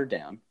get watered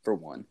down, for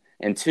one.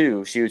 And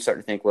two, she would start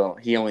to think, well,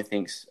 he only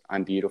thinks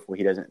I'm beautiful.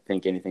 He doesn't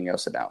think anything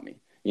else about me.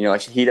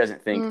 Like he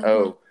doesn't think,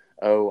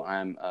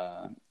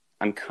 mm-hmm.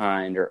 I'm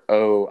kind,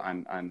 or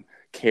I'm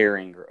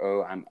caring,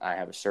 or I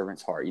have a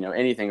servant's heart.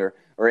 Anything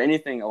or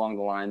anything along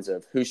the lines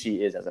of who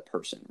she is as a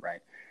person,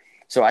 right?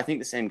 So I think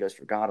the same goes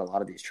for God. A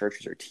lot of these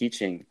churches are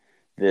teaching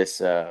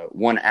this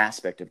one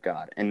aspect of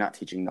God and not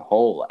teaching the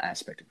whole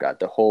aspect of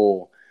God, the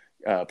whole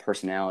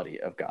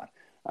personality of God.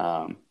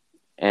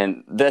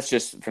 And that's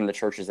just from the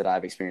churches that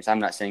I've experienced. I'm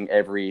not saying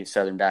every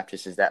Southern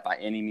Baptist is that by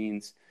any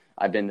means.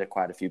 I've been to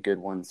quite a few good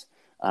ones.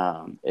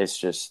 It's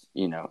just,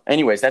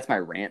 anyways, that's my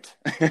rant.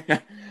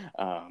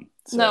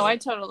 No, I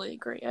totally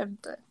agree.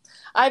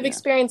 I've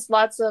experienced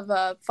lots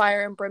of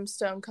fire and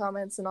brimstone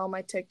comments in all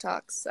my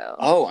TikToks. So.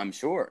 Oh, I'm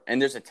sure.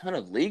 And there's a ton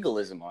of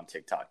legalism on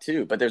TikTok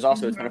too, but there's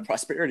also a ton of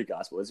prosperity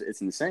gospel.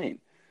 It's insane.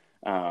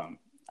 I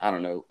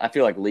don't know. I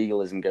feel like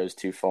legalism goes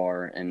too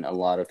far in a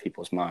lot of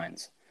people's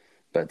minds,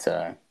 but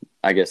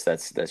I guess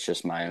that's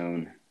just my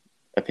own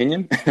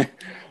opinion.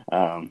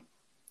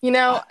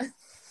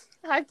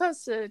 I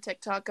posted a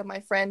TikTok of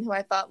my friend who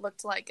I thought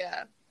looked like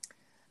a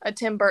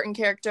Tim Burton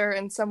character,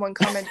 and someone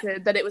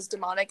commented that it was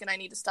demonic and I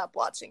need to stop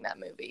watching that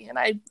movie.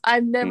 And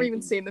I've never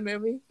even seen the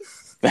movie.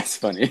 That's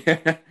funny.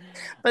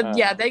 But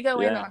yeah, they go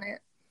in on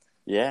it.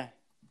 Yeah.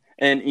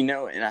 And,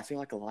 and I feel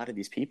like a lot of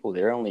these people,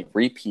 they're only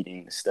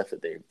repeating the stuff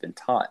that they've been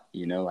taught,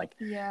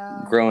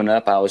 growing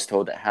up, I was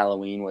told that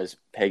Halloween was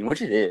pagan,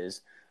 which it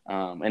is.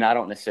 And I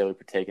don't necessarily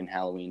partake in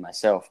Halloween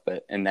myself,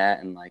 but in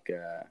that, and like,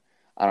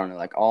 I don't know,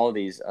 like all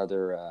these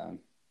other,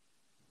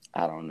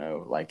 I don't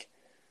know, like,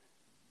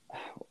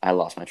 I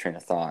lost my train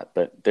of thought,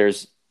 but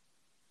there's,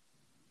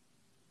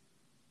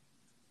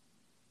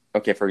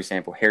 okay, for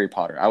example, Harry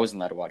Potter. I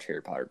wasn't allowed to watch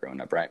Harry Potter growing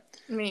up, right?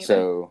 Me either.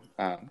 So,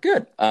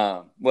 good.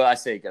 Well, I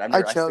say good.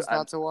 I chose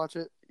not to watch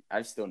it.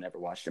 I've still never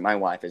watched it. My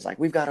wife is like,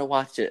 we've got to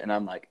watch it. And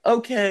I'm like,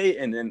 okay.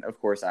 And then, of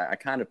course, I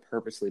kind of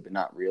purposely, but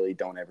not really,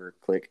 don't ever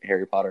click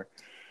Harry Potter.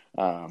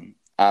 I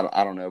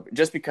don't know.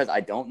 Just because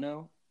I don't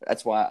know,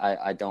 that's why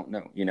I don't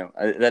know.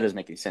 That doesn't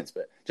make any sense.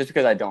 But just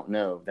because I don't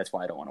know, that's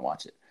why I don't want to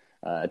watch it.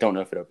 I don't know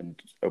if it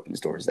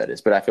opens doors, that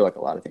is. But I feel like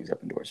a lot of things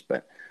open doors.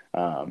 But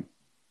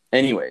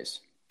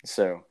anyways,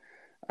 so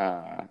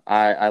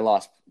I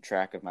lost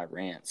track of my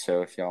rant.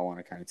 So if y'all want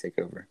to kind of take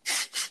over.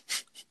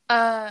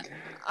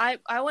 I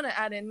want to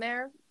add in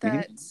there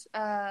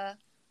that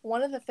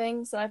one of the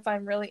things that I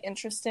find really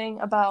interesting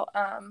about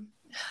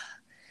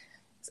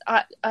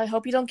I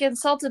hope you don't get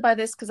insulted by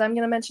this, because I'm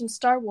going to mention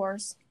Star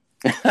Wars.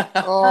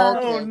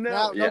 Oh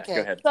no! Yeah, okay.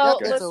 Go ahead. So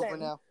It's over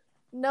now.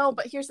 No,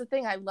 but here's the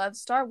thing: I love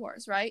Star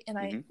Wars, right? And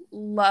I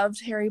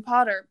loved Harry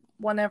Potter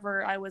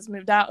whenever I was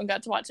moved out and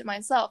got to watch it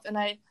myself, and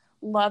I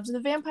loved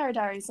the Vampire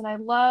Diaries, and I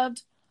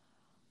loved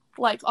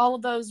like all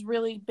of those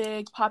really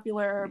big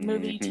popular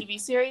movie TV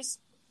series.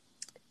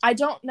 I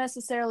don't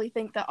necessarily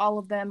think that all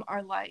of them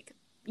are like,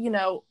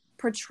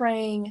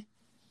 portraying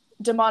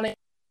demonic,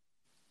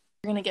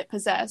 you're going to get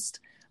possessed.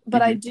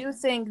 But I do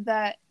think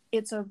that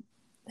it's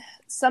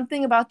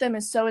something about them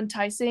is so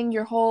enticing.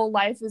 Your whole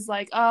life is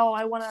like, oh,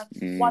 I want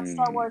to watch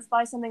Star Wars,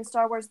 buy something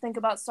Star Wars, think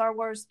about Star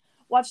Wars,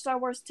 watch Star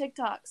Wars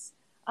TikToks.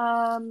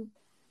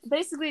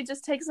 Basically, it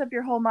just takes up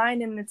your whole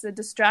mind, and it's a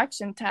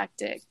distraction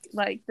tactic.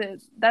 Like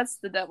that's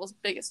the devil's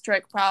biggest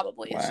trick,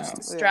 probably. Wow. It's just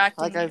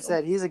distracting. Like I've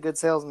said, he's a good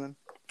salesman.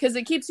 Because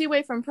it keeps you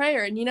away from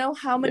prayer. And you know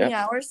how many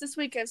hours this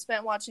week I've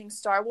spent watching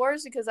Star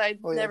Wars because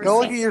I've never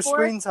Go seen look at your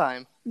screen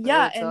time.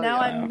 Yeah, and now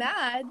I'm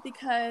mad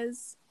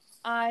because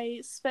I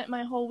spent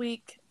my whole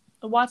week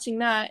watching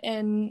that,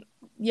 and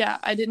yeah,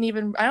 I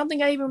don't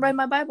think I even read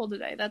my Bible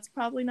today. That's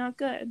probably not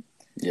good.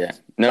 Yeah.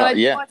 But No, I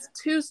did yeah. watch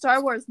 2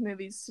 Star Wars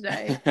movies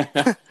today.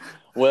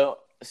 Well,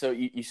 so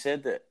you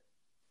said that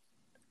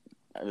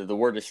the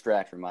word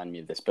distract reminded me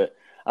of this, but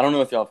I don't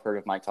know if y'all have heard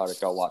of Mike Todd,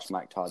 if y'all watch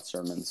Mike Todd's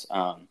sermons.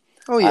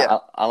 Oh yeah,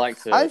 I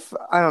like to.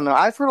 I don't know.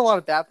 I've heard a lot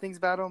of bad things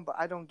about him, but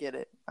I don't get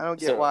it. I don't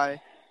get why.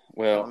 I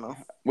Well, don't know.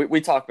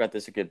 we talk about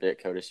this a good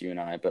bit, Codis, you and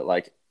I, but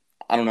like,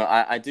 I don't know.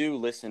 I do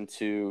listen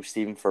to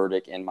Stephen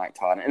Furtick and Mike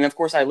Todd, and of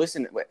course, I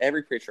listen.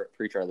 Every preacher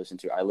I listen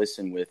to, I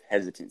listen with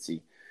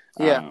hesitancy.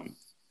 Yeah.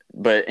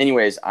 But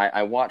anyways,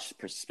 I watch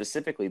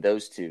specifically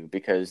those two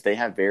because they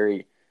have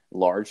very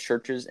large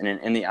churches, and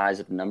in the eyes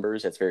of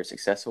numbers, that's very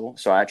successful.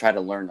 So I try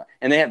to learn,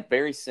 and they have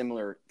very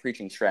similar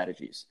preaching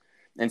strategies.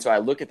 And so I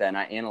look at that and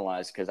I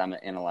analyze, because I'm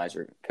an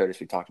analyzer, Codis,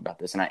 we talked about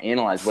this, and I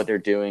analyze what they're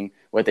doing,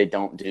 what they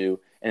don't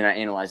do, and I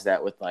analyze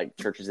that with like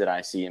churches that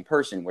I see in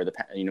person, where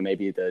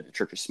maybe the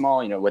church is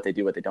small, what they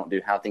do, what they don't do,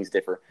 how things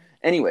differ.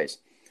 Anyways,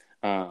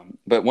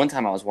 but one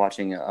time I was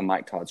watching a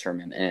Mike Todd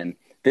sermon, and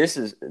this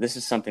is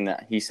something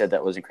that he said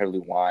that was incredibly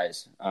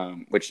wise.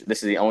 Which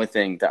this is the only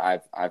thing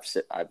that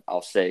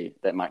I'll say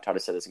that Mike Todd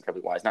has said is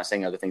incredibly wise. Not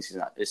saying other things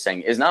is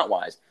saying is not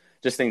wise.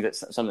 Just things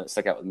something that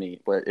stuck out with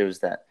me. But it was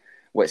that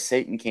what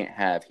Satan can't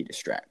have, he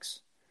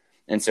distracts.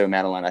 And so,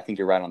 Madeline, I think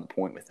you're right on the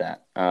point with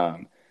that.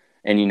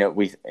 And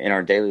we in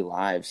our daily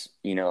lives,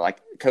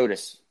 like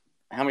Codis,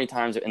 how many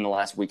times in the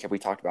last week have we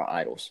talked about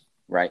idols?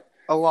 Right.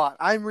 A lot.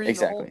 I'm reading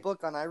Exactly. a whole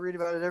book on. I read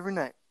about it every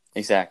night.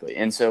 Exactly.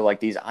 And so,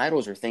 like, these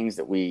idols are things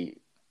that we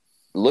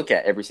look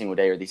at every single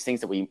day, or these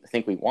things that we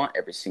think we want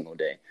every single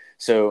day.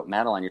 So,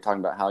 Madeline, you're talking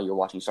about how you're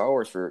watching Star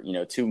Wars for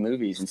 2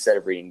 movies instead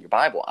of reading your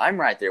Bible. I'm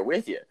right there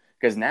with you,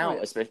 because now,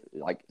 especially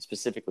like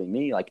specifically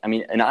me, like, I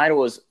mean, an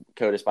idol is,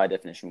 Codis, by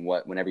definition,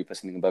 whenever you put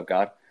something above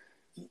God,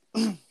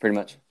 pretty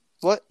much.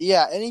 What?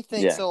 Yeah,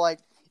 anything. Yeah. So, like,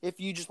 if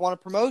you just want a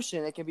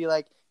promotion, it can be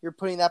like you're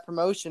putting that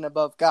promotion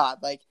above God.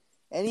 Like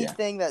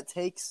anything that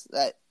takes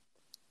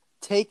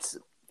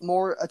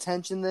more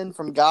attention than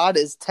from God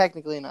is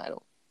technically an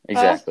idol.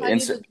 Exactly. I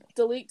need to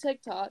delete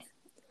TikTok.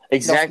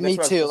 Exactly.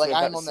 No, me too. Like,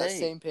 I'm on that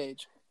same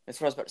page.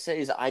 That's what I was about to say.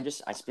 Is I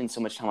spend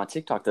so much time on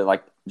TikTok that,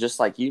 like, just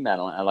like you,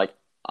 Madeline,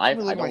 I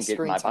don't get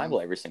my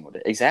Bible every single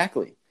day.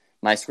 Exactly.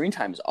 My screen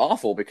time is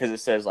awful because it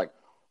says, like,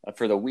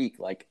 for the week,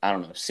 like, I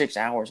don't know, 6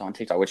 hours on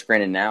TikTok, which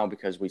granted now,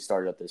 because we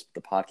started up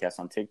the podcast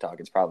on TikTok,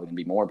 it's probably going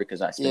to be more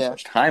because I spend so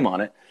much time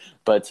on it.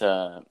 But,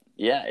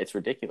 yeah, it's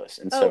ridiculous.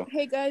 And so,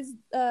 hey guys,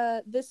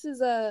 this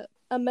is a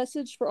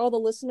message for all the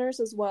listeners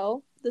as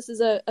well. This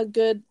is a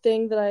good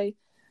thing that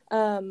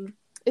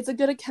it's a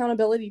good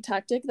accountability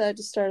tactic that I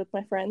just started with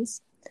my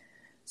friends.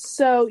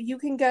 So you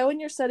can go in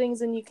your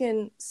settings and you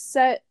can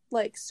set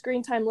like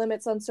screen time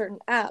limits on certain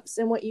apps.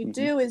 And what you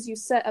do is you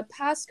set a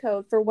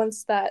passcode for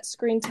once that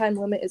screen time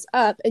limit is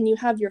up, and you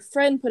have your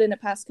friend put in a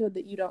passcode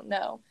that you don't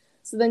know.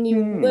 So then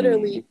you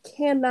literally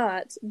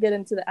cannot get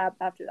into the app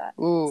after that.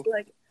 So,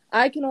 like,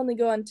 I can only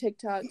go on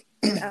TikTok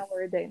an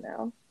hour a day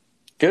now.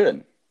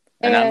 Good.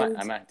 And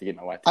I might have to get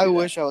my wife to do that.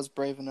 wish I was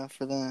brave enough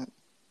for that.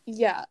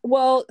 Yeah.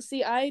 Well,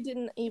 see, I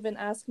didn't even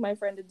ask my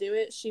friend to do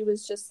it. She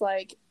was just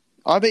like...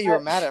 I bet you were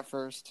mad at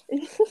first.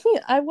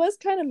 I was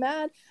kind of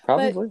mad.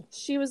 Probably. But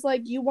she was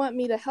like, you want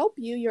me to help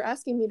you. You're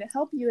asking me to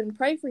help you and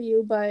pray for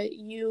you, but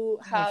you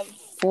have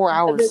 4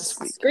 hours this this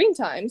week. screen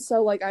time.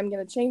 So, like, I'm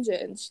going to change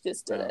it. And she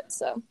just did it.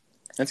 So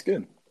that's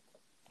good.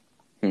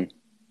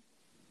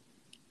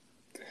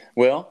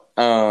 Well,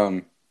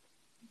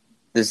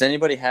 does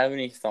anybody have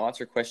any thoughts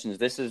or questions?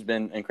 This has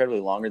been incredibly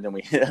longer than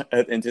we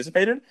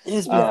anticipated.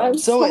 It's been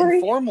so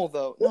informal,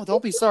 though. No,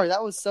 don't be sorry.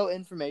 That was so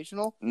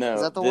informational. No,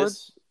 is that the word?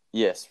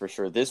 Yes, for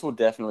sure. This will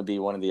definitely be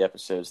one of the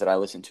episodes that I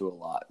listen to a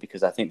lot,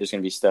 because I think there's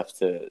going to be stuff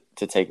to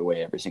take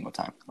away every single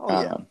time. Oh,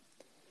 yeah.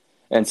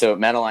 And so,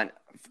 Madeline,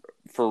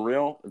 for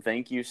real,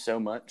 thank you so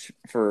much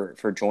for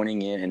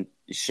joining in and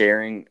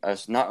sharing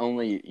us not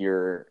only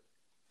your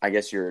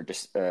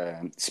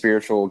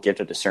spiritual gift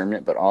of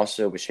discernment, but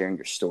also with sharing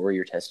your story,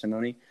 your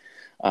testimony.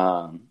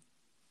 I'm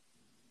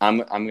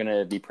going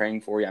to be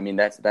praying for you. I mean,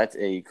 that's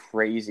a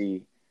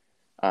crazy,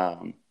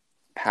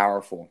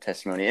 powerful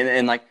testimony.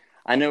 And like,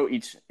 I know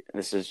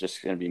this is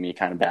just going to be me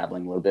kind of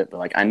babbling a little bit, but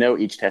like, I know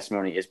each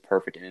testimony is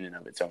perfect in and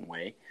of its own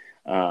way.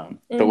 But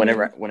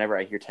whenever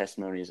I hear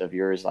testimonies of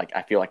yours, like,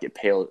 I feel like it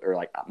pales, or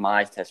like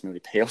my testimony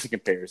pales in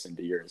comparison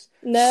to yours.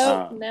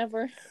 No,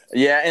 never.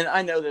 Yeah. And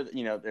I know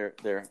that,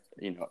 they're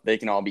they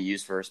can all be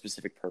used for a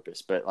specific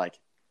purpose, but like,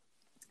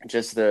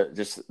 just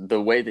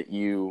the way that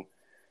you,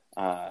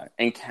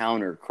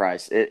 encountered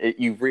Christ,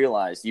 you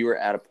realized you were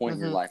at a point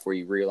in your life where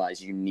you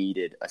realized you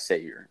needed a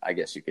savior, I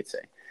guess you could say.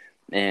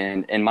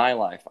 And in my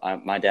life,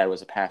 my dad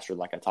was a pastor,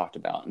 like I talked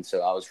about, and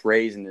so I was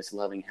raised in this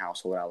loving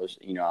household. I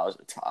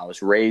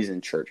was raised in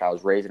church. I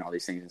was raised in all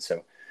these things, and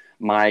so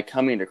my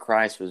coming to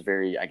Christ was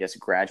very, I guess,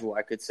 gradual.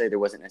 I could say there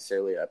wasn't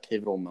necessarily a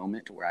pivotal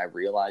moment where I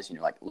realized,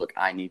 like, look,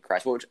 I need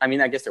Christ. Which, I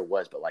mean, I guess there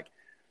was, but like,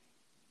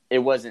 it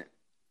wasn't.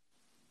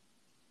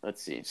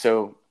 Let's see.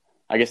 So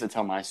I guess to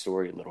tell my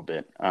story a little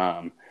bit.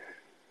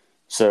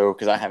 So,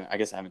 because I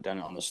guess I haven't done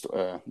it on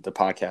the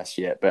podcast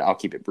yet, but I'll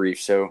keep it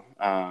brief. So,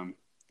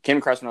 came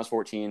to Christ when I was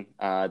 14.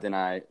 Then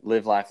I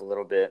lived life a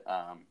little bit.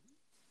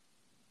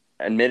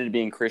 Admitted to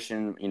being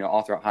Christian,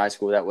 all throughout high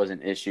school. That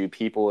wasn't an issue.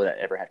 People that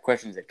ever had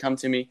questions, they'd come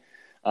to me.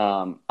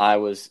 I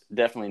was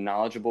definitely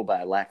knowledgeable, but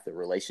I lacked the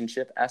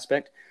relationship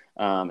aspect.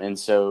 And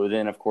so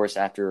then, of course,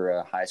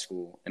 after high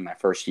school, in my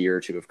first year or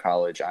two of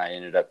college, I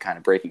ended up kind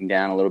of breaking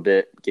down a little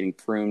bit, getting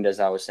pruned, as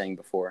I was saying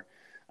before.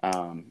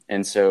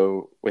 And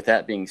so with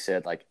that being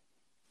said, like,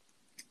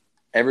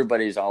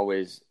 everybody's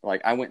always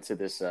like, I went to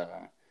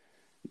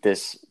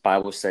this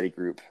Bible study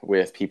group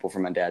with people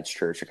from my dad's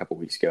church a couple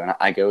weeks ago. And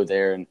I go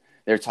there and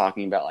they're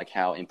talking about like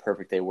how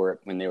imperfect they were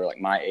when they were like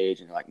my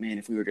age. And they're like, man,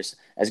 if we were just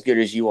as good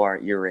as you are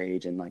at your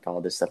age, and like all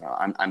this stuff.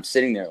 I'm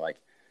sitting there like,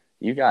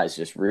 you guys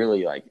just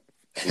really like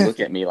look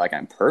at me like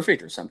I'm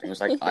perfect or something.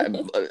 It's like,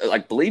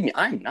 like, believe me,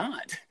 I'm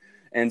not.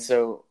 And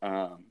so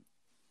I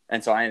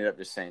ended up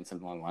just saying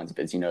something along the lines of,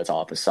 it's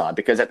all a facade,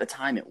 because at the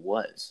time it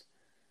was.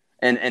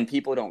 And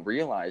people don't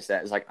realize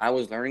that. It's like, I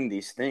was learning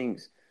these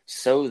things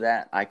so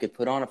that I could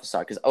put on a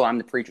facade, because, I'm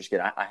the preacher's kid.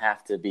 I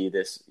have to be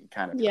this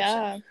kind of person.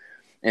 Yeah.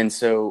 And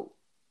so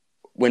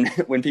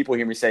when people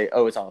hear me say,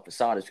 oh, it's all a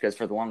facade, it's because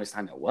for the longest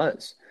time it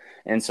was.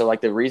 And so like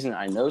the reason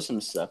I know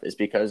some stuff is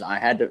because I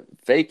had to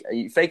fake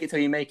it till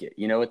you make it.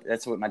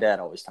 That's what my dad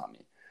always taught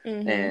me.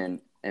 Mm-hmm.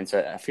 And so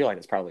I feel like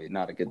it's probably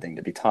not a good thing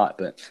to be taught,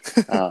 but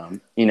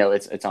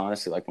it's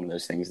honestly like one of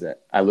those things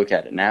that I look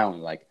at it now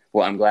and like,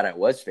 well, I'm glad I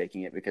was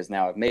faking it, because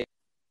now I've made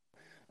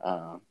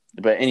it.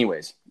 But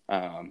anyways,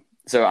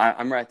 so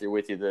I'm right there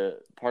with you. The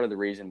part of the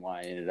reason why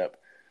I ended up,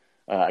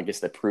 I guess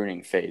the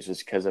pruning phase was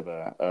because of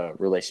a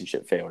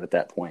relationship failed at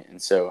that point.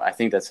 And so I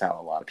think that's how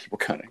a lot of people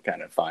kind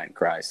of find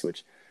Christ,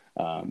 which,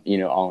 all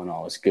in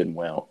all is good and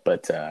well.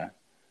 But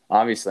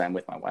obviously I'm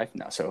with my wife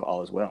now, so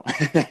all is well.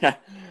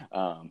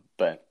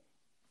 But,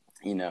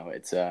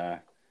 it's,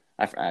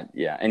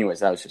 yeah, anyways,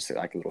 that was just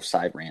like a little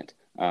side rant.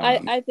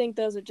 I think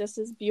those are just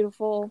as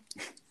beautiful.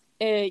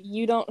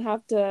 You don't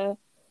have to,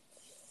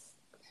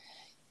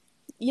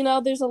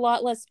 there's a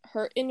lot less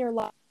hurt in your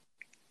life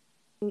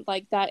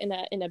like that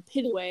in a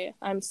pity way.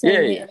 I'm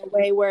saying it in a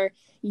way where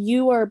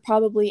you are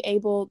probably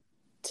able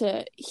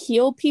to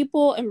heal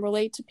people and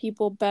relate to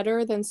people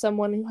better than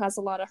someone who has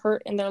a lot of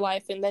hurt in their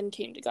life and then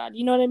came to God.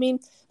 You know what I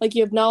mean? Like,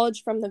 you have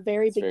knowledge from the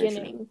very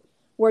beginning,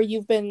 where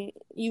you've been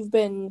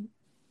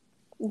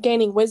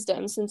gaining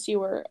wisdom since you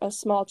were a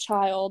small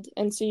child,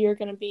 and so you're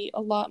going to be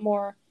a lot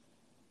more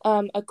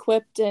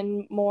equipped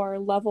and more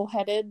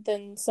level-headed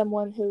than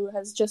someone who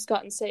has just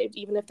gotten saved,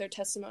 even if their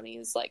testimony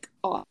is like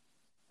off.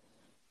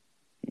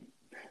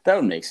 That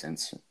would make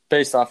sense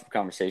based off of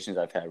conversations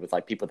I've had with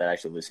like people that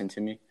actually listen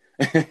to me.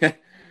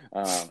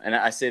 And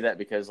I say that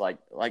because like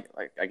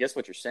I guess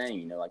what you're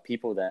saying, like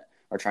people that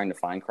are trying to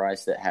find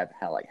Christ that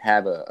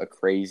have a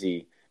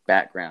crazy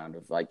background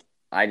of like,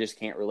 I just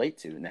can't relate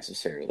to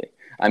necessarily.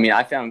 I mean,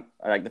 I found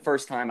like the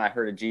first time I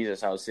heard of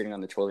Jesus, I was sitting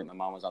on the toilet. My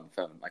mom was on the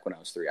phone, like when I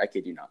was 3. I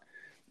kid you not.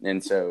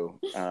 And so,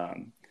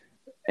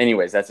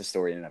 anyways, that's a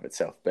story in and of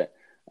itself. But,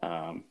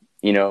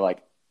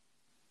 like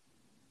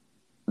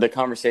the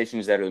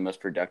conversations that are the most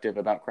productive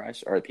about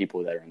Christ are the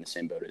people that are in the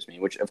same boat as me,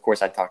 which of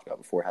course I talked about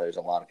before, how there's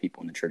a lot of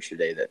people in the church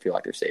today that feel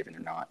like they're saved and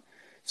they're not.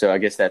 So I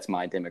guess that's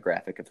my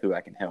demographic of who I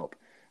can help.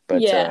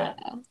 But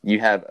you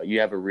have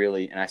a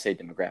really, and I say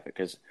demographic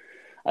because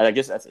I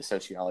guess that's a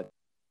sociology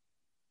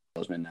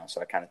salesman now.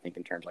 So I kind of think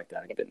in terms like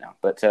that a bit now,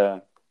 but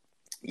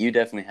you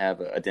definitely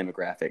have a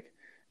demographic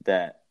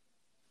that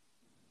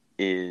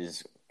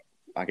is,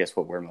 I guess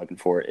what word I'm looking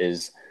for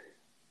is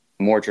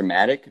more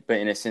dramatic, but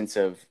in a sense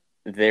of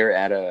they're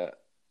at a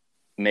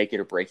make it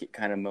or break it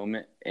kind of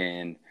moment.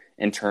 And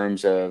in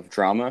terms of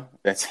drama,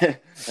 that's and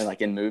like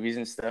in movies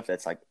and stuff,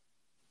 that's like,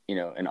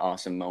 an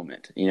awesome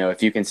moment.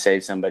 If you can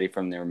save somebody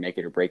from their make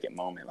it or break it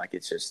moment, like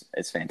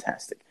it's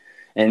fantastic.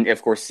 And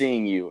of course,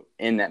 seeing you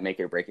in that make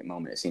it or break it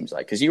moment, it seems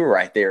like, because you were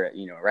right there,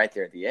 right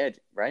there at the edge,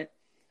 right?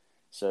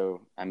 So,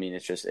 I mean,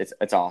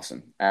 it's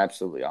awesome.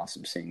 Absolutely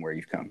awesome seeing where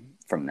you've come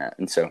from that.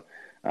 And so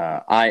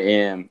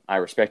I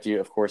respect you,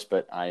 of course,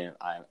 but I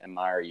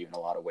admire you in a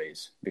lot of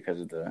ways because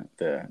of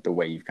the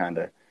way you've kind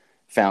of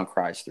found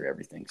Christ through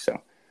everything.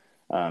 So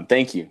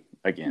thank you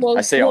again. Well,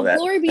 I say all that.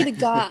 Glory be to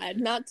God,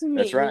 not to me.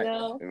 That's right.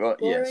 Well,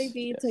 glory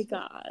be to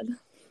God.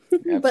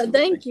 But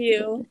thank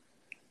you.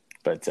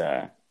 But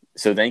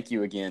so thank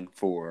you again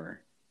for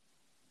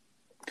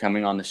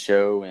coming on the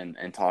show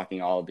and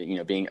talking all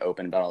the, being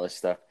open about all this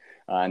stuff.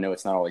 I know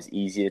it's not always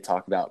easy to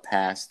talk about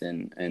past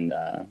and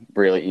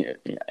really,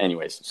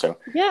 anyways. So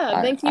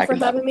thank you for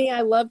having me.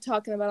 I love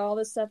talking about all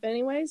this stuff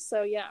anyways.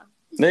 So yeah.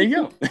 There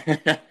you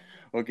go.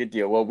 Well, good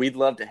deal. Well, we'd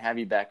love to have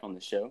you back on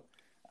the show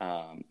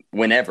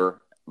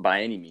whenever,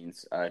 by any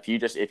means. If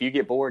you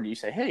get bored, you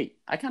say, hey,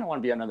 I kind of want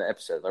to be on another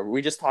episode. Like,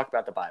 we just talk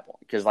about the Bible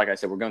because, like I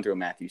said, we're going through a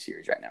Matthew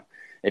series right now.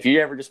 If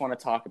you ever just want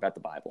to talk about the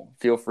Bible,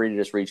 feel free to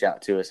just reach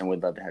out to us, and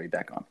we'd love to have you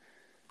back on.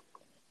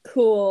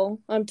 Cool.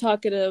 I'm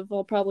talkative.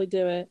 I'll probably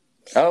do it.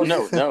 Oh,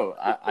 no.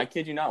 I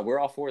kid you not. We're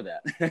all for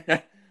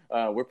that.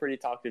 We're pretty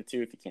talkative,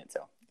 too, if you can't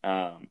tell.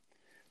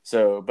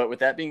 So, but with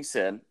that being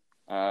said,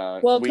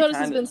 Well, we Codis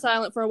has kinda- been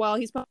silent for a while.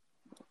 He's probably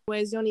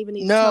ways. Don't even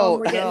need to tell No, him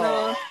we're getting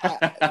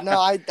no,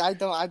 I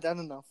don't. I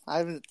don't know.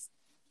 I That's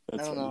don't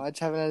funny. know. I just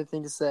haven't had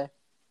anything to say.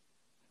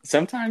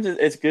 Sometimes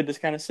it's good to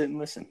kind of sit and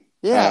listen.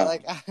 Yeah,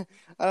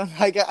 I don't.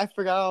 I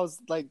forgot I was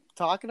like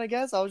talking. I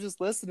guess I was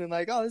just listening.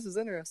 Like, oh, this is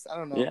interesting. I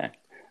don't know.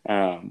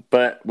 Yeah.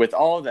 But with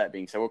all of that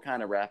being said, we'll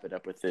kind of wrap it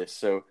up with this.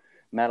 So,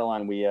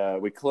 Madeline,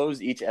 we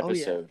close each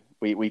episode.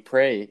 We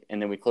pray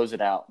and then we close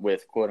it out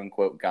with quote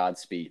unquote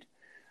Godspeed.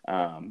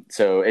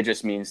 So it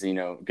just means,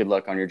 good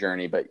luck on your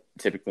journey, but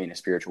typically in a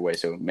spiritual way.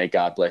 So may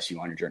God bless you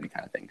on your journey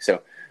kind of thing.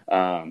 So,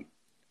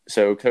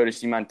 Codis,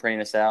 do you mind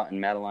praying us out?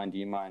 And Madeline, do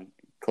you mind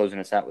closing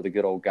us out with a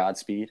good old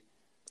Godspeed?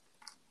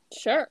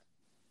 Sure.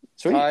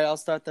 Sweet. All right, I'll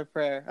start the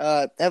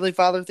prayer. Heavenly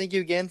Father, thank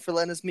you again for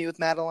letting us meet with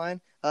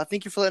Madeline.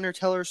 Thank you for letting her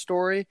tell her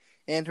story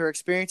and her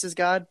experiences,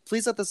 God.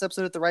 Please let this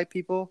episode hit the right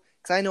people,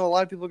 because I know a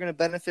lot of people are going to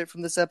benefit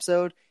from this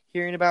episode,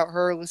 hearing about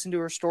her, listening to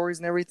her stories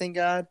and everything,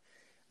 God.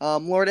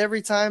 Lord,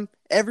 every time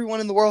everyone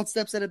in the world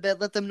steps out of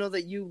bed, let them know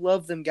that you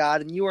love them,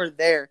 God, and you are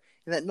there,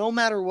 and that no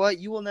matter what,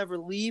 you will never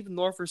leave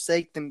nor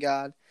forsake them,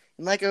 God.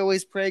 And like I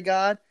always pray,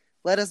 God,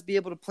 let us be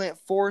able to plant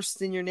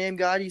forests in your name,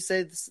 God. You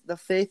say the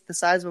faith the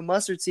size of a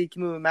mustard seed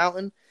can move a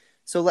mountain.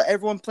 So let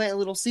everyone plant a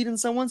little seed in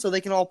someone so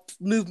they can all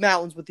move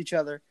mountains with each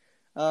other.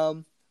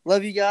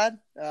 Love you, God.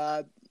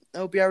 I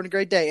hope you're having a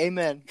great day.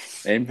 Amen.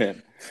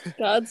 Amen.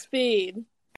 Godspeed.